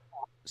 Yep.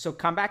 So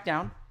come back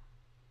down.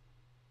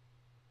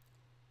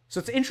 So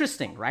it's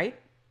interesting, right?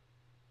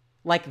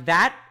 Like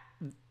that,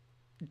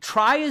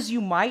 try as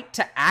you might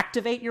to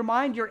activate your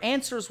mind, your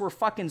answers were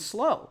fucking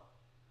slow.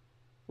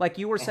 Like,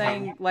 you were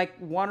saying like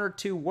one or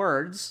two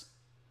words.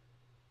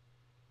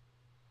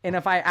 And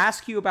if I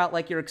ask you about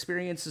like your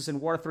experiences in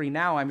War 3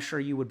 now, I'm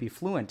sure you would be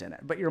fluent in it.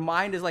 But your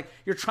mind is like,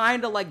 you're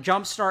trying to like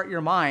jumpstart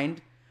your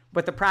mind,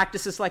 but the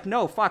practice is like,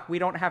 no, fuck, we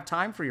don't have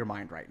time for your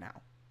mind right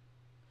now.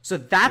 So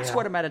that's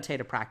what a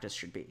meditative practice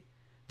should be.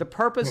 The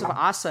purpose of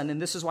asana,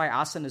 and this is why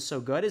asana is so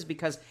good, is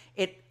because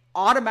it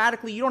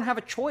automatically, you don't have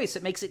a choice.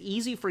 It makes it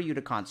easy for you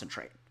to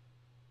concentrate.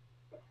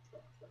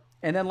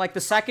 And then like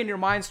the second your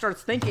mind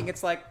starts thinking,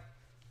 it's like,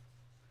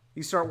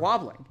 you start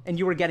wobbling. And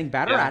you were getting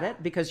better at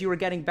it because you were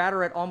getting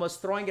better at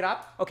almost throwing it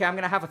up. Okay, I'm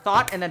going to have a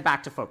thought and then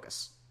back to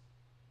focus.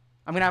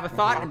 I'm going to have a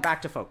thought and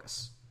back to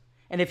focus.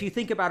 And if you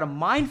think about a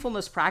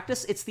mindfulness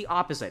practice, it's the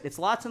opposite. It's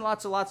lots and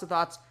lots and lots of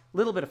thoughts,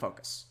 little bit of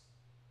focus.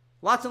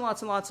 Lots and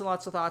lots and lots and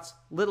lots of thoughts,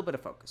 little bit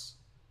of focus.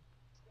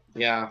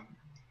 Yeah.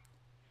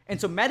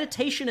 And so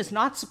meditation is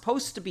not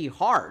supposed to be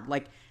hard.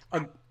 Like,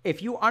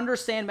 if you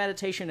understand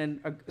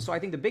meditation, so I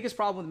think the biggest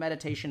problem with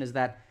meditation is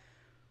that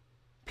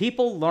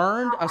people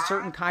learned a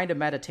certain kind of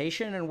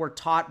meditation and were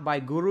taught by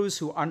gurus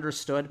who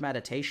understood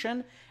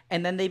meditation,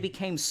 and then they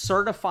became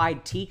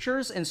certified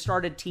teachers and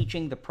started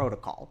teaching the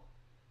protocol.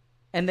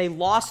 And they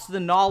lost the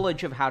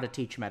knowledge of how to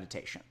teach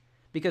meditation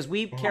because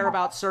we care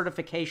about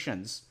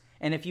certifications.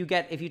 And if you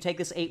take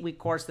this 8-week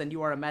course, then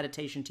you are a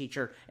meditation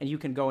teacher and you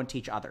can go and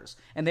teach others.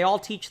 And they all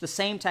teach the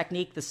same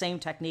technique, because,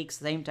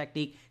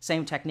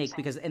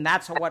 and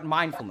that's what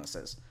mindfulness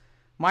is.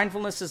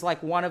 Mindfulness is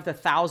like one of the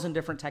 1,000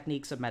 different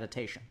techniques of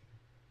meditation.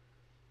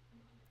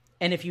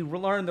 And if you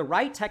learn the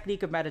right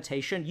technique of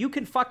meditation, you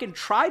can fucking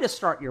try to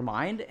start your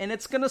mind and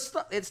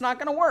it's not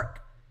gonna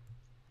work.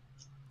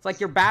 It's like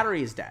your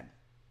battery is dead.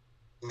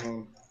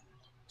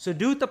 So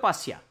do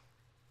tapasya.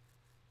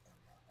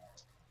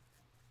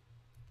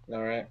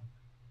 All right.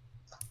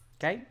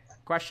 Okay.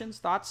 Questions,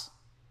 thoughts?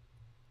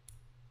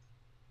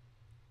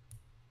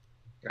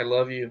 I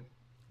love you.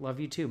 Love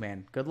you too,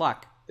 man. Good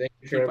luck. Thank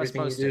you for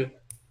everything you do.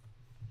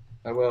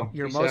 I will.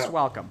 You're most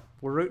welcome.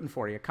 We're rooting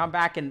for you. Come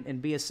back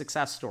and be a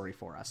success story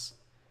for us.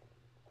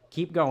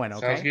 Keep going,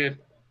 okay? Sounds good.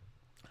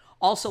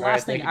 Also,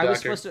 last thing, I was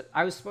supposed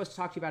to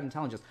talk to you about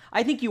intelligence.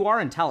 I think you are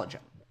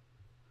intelligent.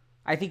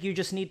 I think you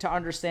just need to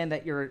understand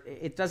that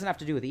it doesn't have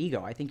to do with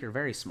ego. I think you're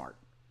very smart.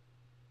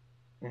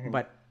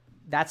 But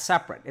that's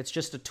separate. It's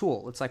just a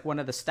tool. It's like one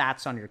of the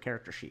stats on your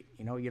character sheet.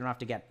 You know, you don't have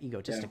to get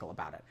egotistical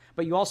about it.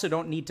 But you also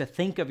don't need to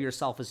think of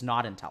yourself as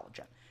not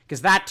intelligent,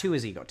 because that too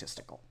is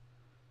egotistical.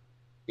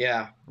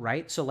 Yeah.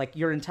 Right? So like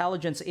your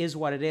intelligence is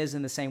what it is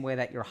in the same way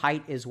that your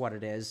height is what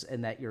it is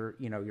and that your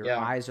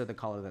eyes are the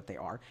color that they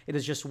are. It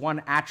is just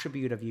one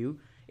attribute of you.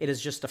 It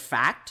is just a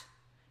fact.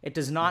 It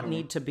does not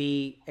need to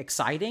be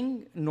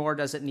exciting, nor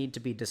does it need to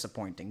be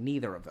disappointing.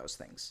 Neither of those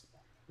things.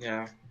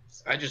 Yeah.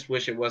 I just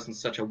wish it wasn't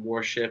such a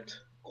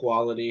worshipped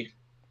quality.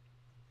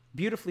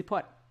 Beautifully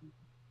put.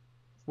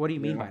 What do you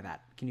mean by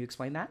that? Can you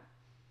explain that?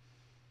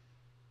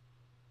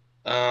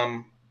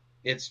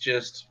 It's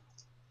just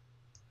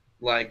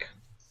like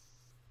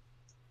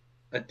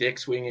a dick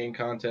swinging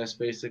contest,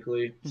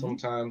 basically.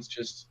 Sometimes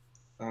just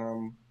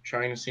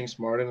trying to seem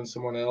smarter than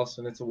someone else,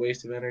 and it's a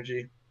waste of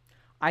energy.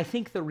 I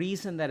think the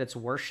reason that it's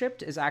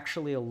worshipped is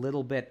actually a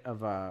little bit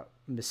of a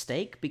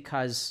mistake,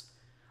 because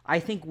I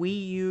think we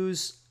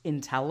use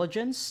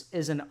intelligence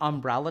as an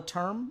umbrella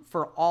term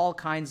for all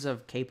kinds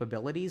of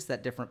capabilities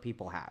that different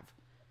people have.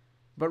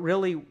 But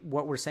really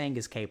what we're saying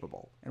is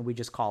capable, and we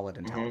just call it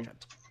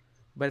intelligent.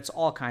 But it's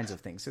all kinds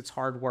of things. It's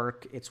hard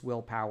work, it's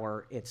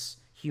willpower, it's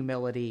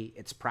humility,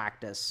 it's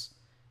practice,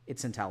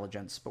 it's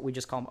intelligence. But we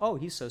just call him, oh,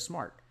 he's so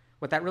smart.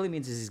 What that really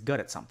means is he's good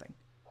at something.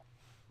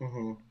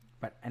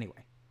 But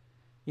anyway.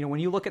 You know,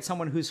 when you look at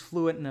someone who's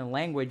fluent in a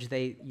language,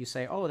 you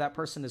say, oh, that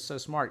person is so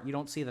smart. You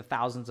don't see the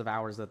thousands of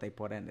hours that they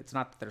put in. It's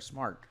not that they're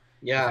smart.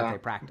 Yeah. It's that they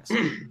practice.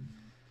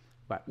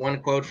 But one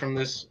quote from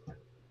this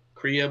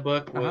Kriya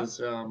book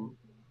was, let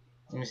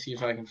me see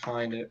if I can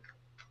find it.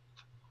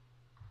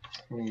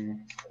 It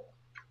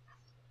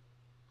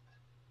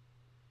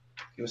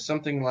was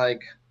something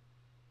like,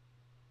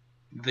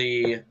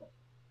 the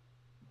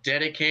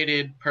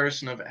dedicated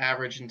person of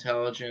average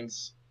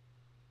intelligence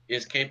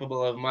is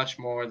capable of much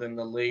more than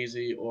the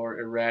lazy or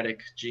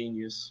erratic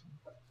genius.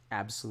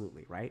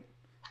 Absolutely, right?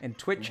 And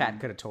Twit Chat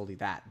could have told you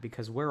that,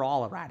 because we're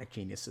all erratic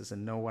geniuses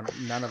and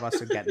none of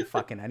us are getting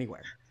fucking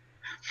anywhere.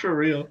 For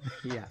real.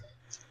 Yeah.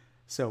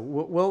 So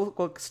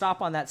we'll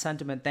stop on that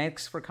sentiment.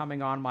 Thanks for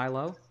coming on,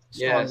 Milo.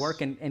 Strong work,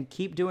 and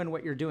keep doing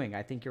what you're doing.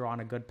 I think you're on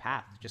a good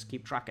path. Just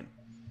keep trucking.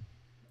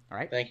 All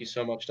right? Thank you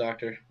so much,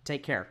 Doctor.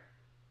 Take care.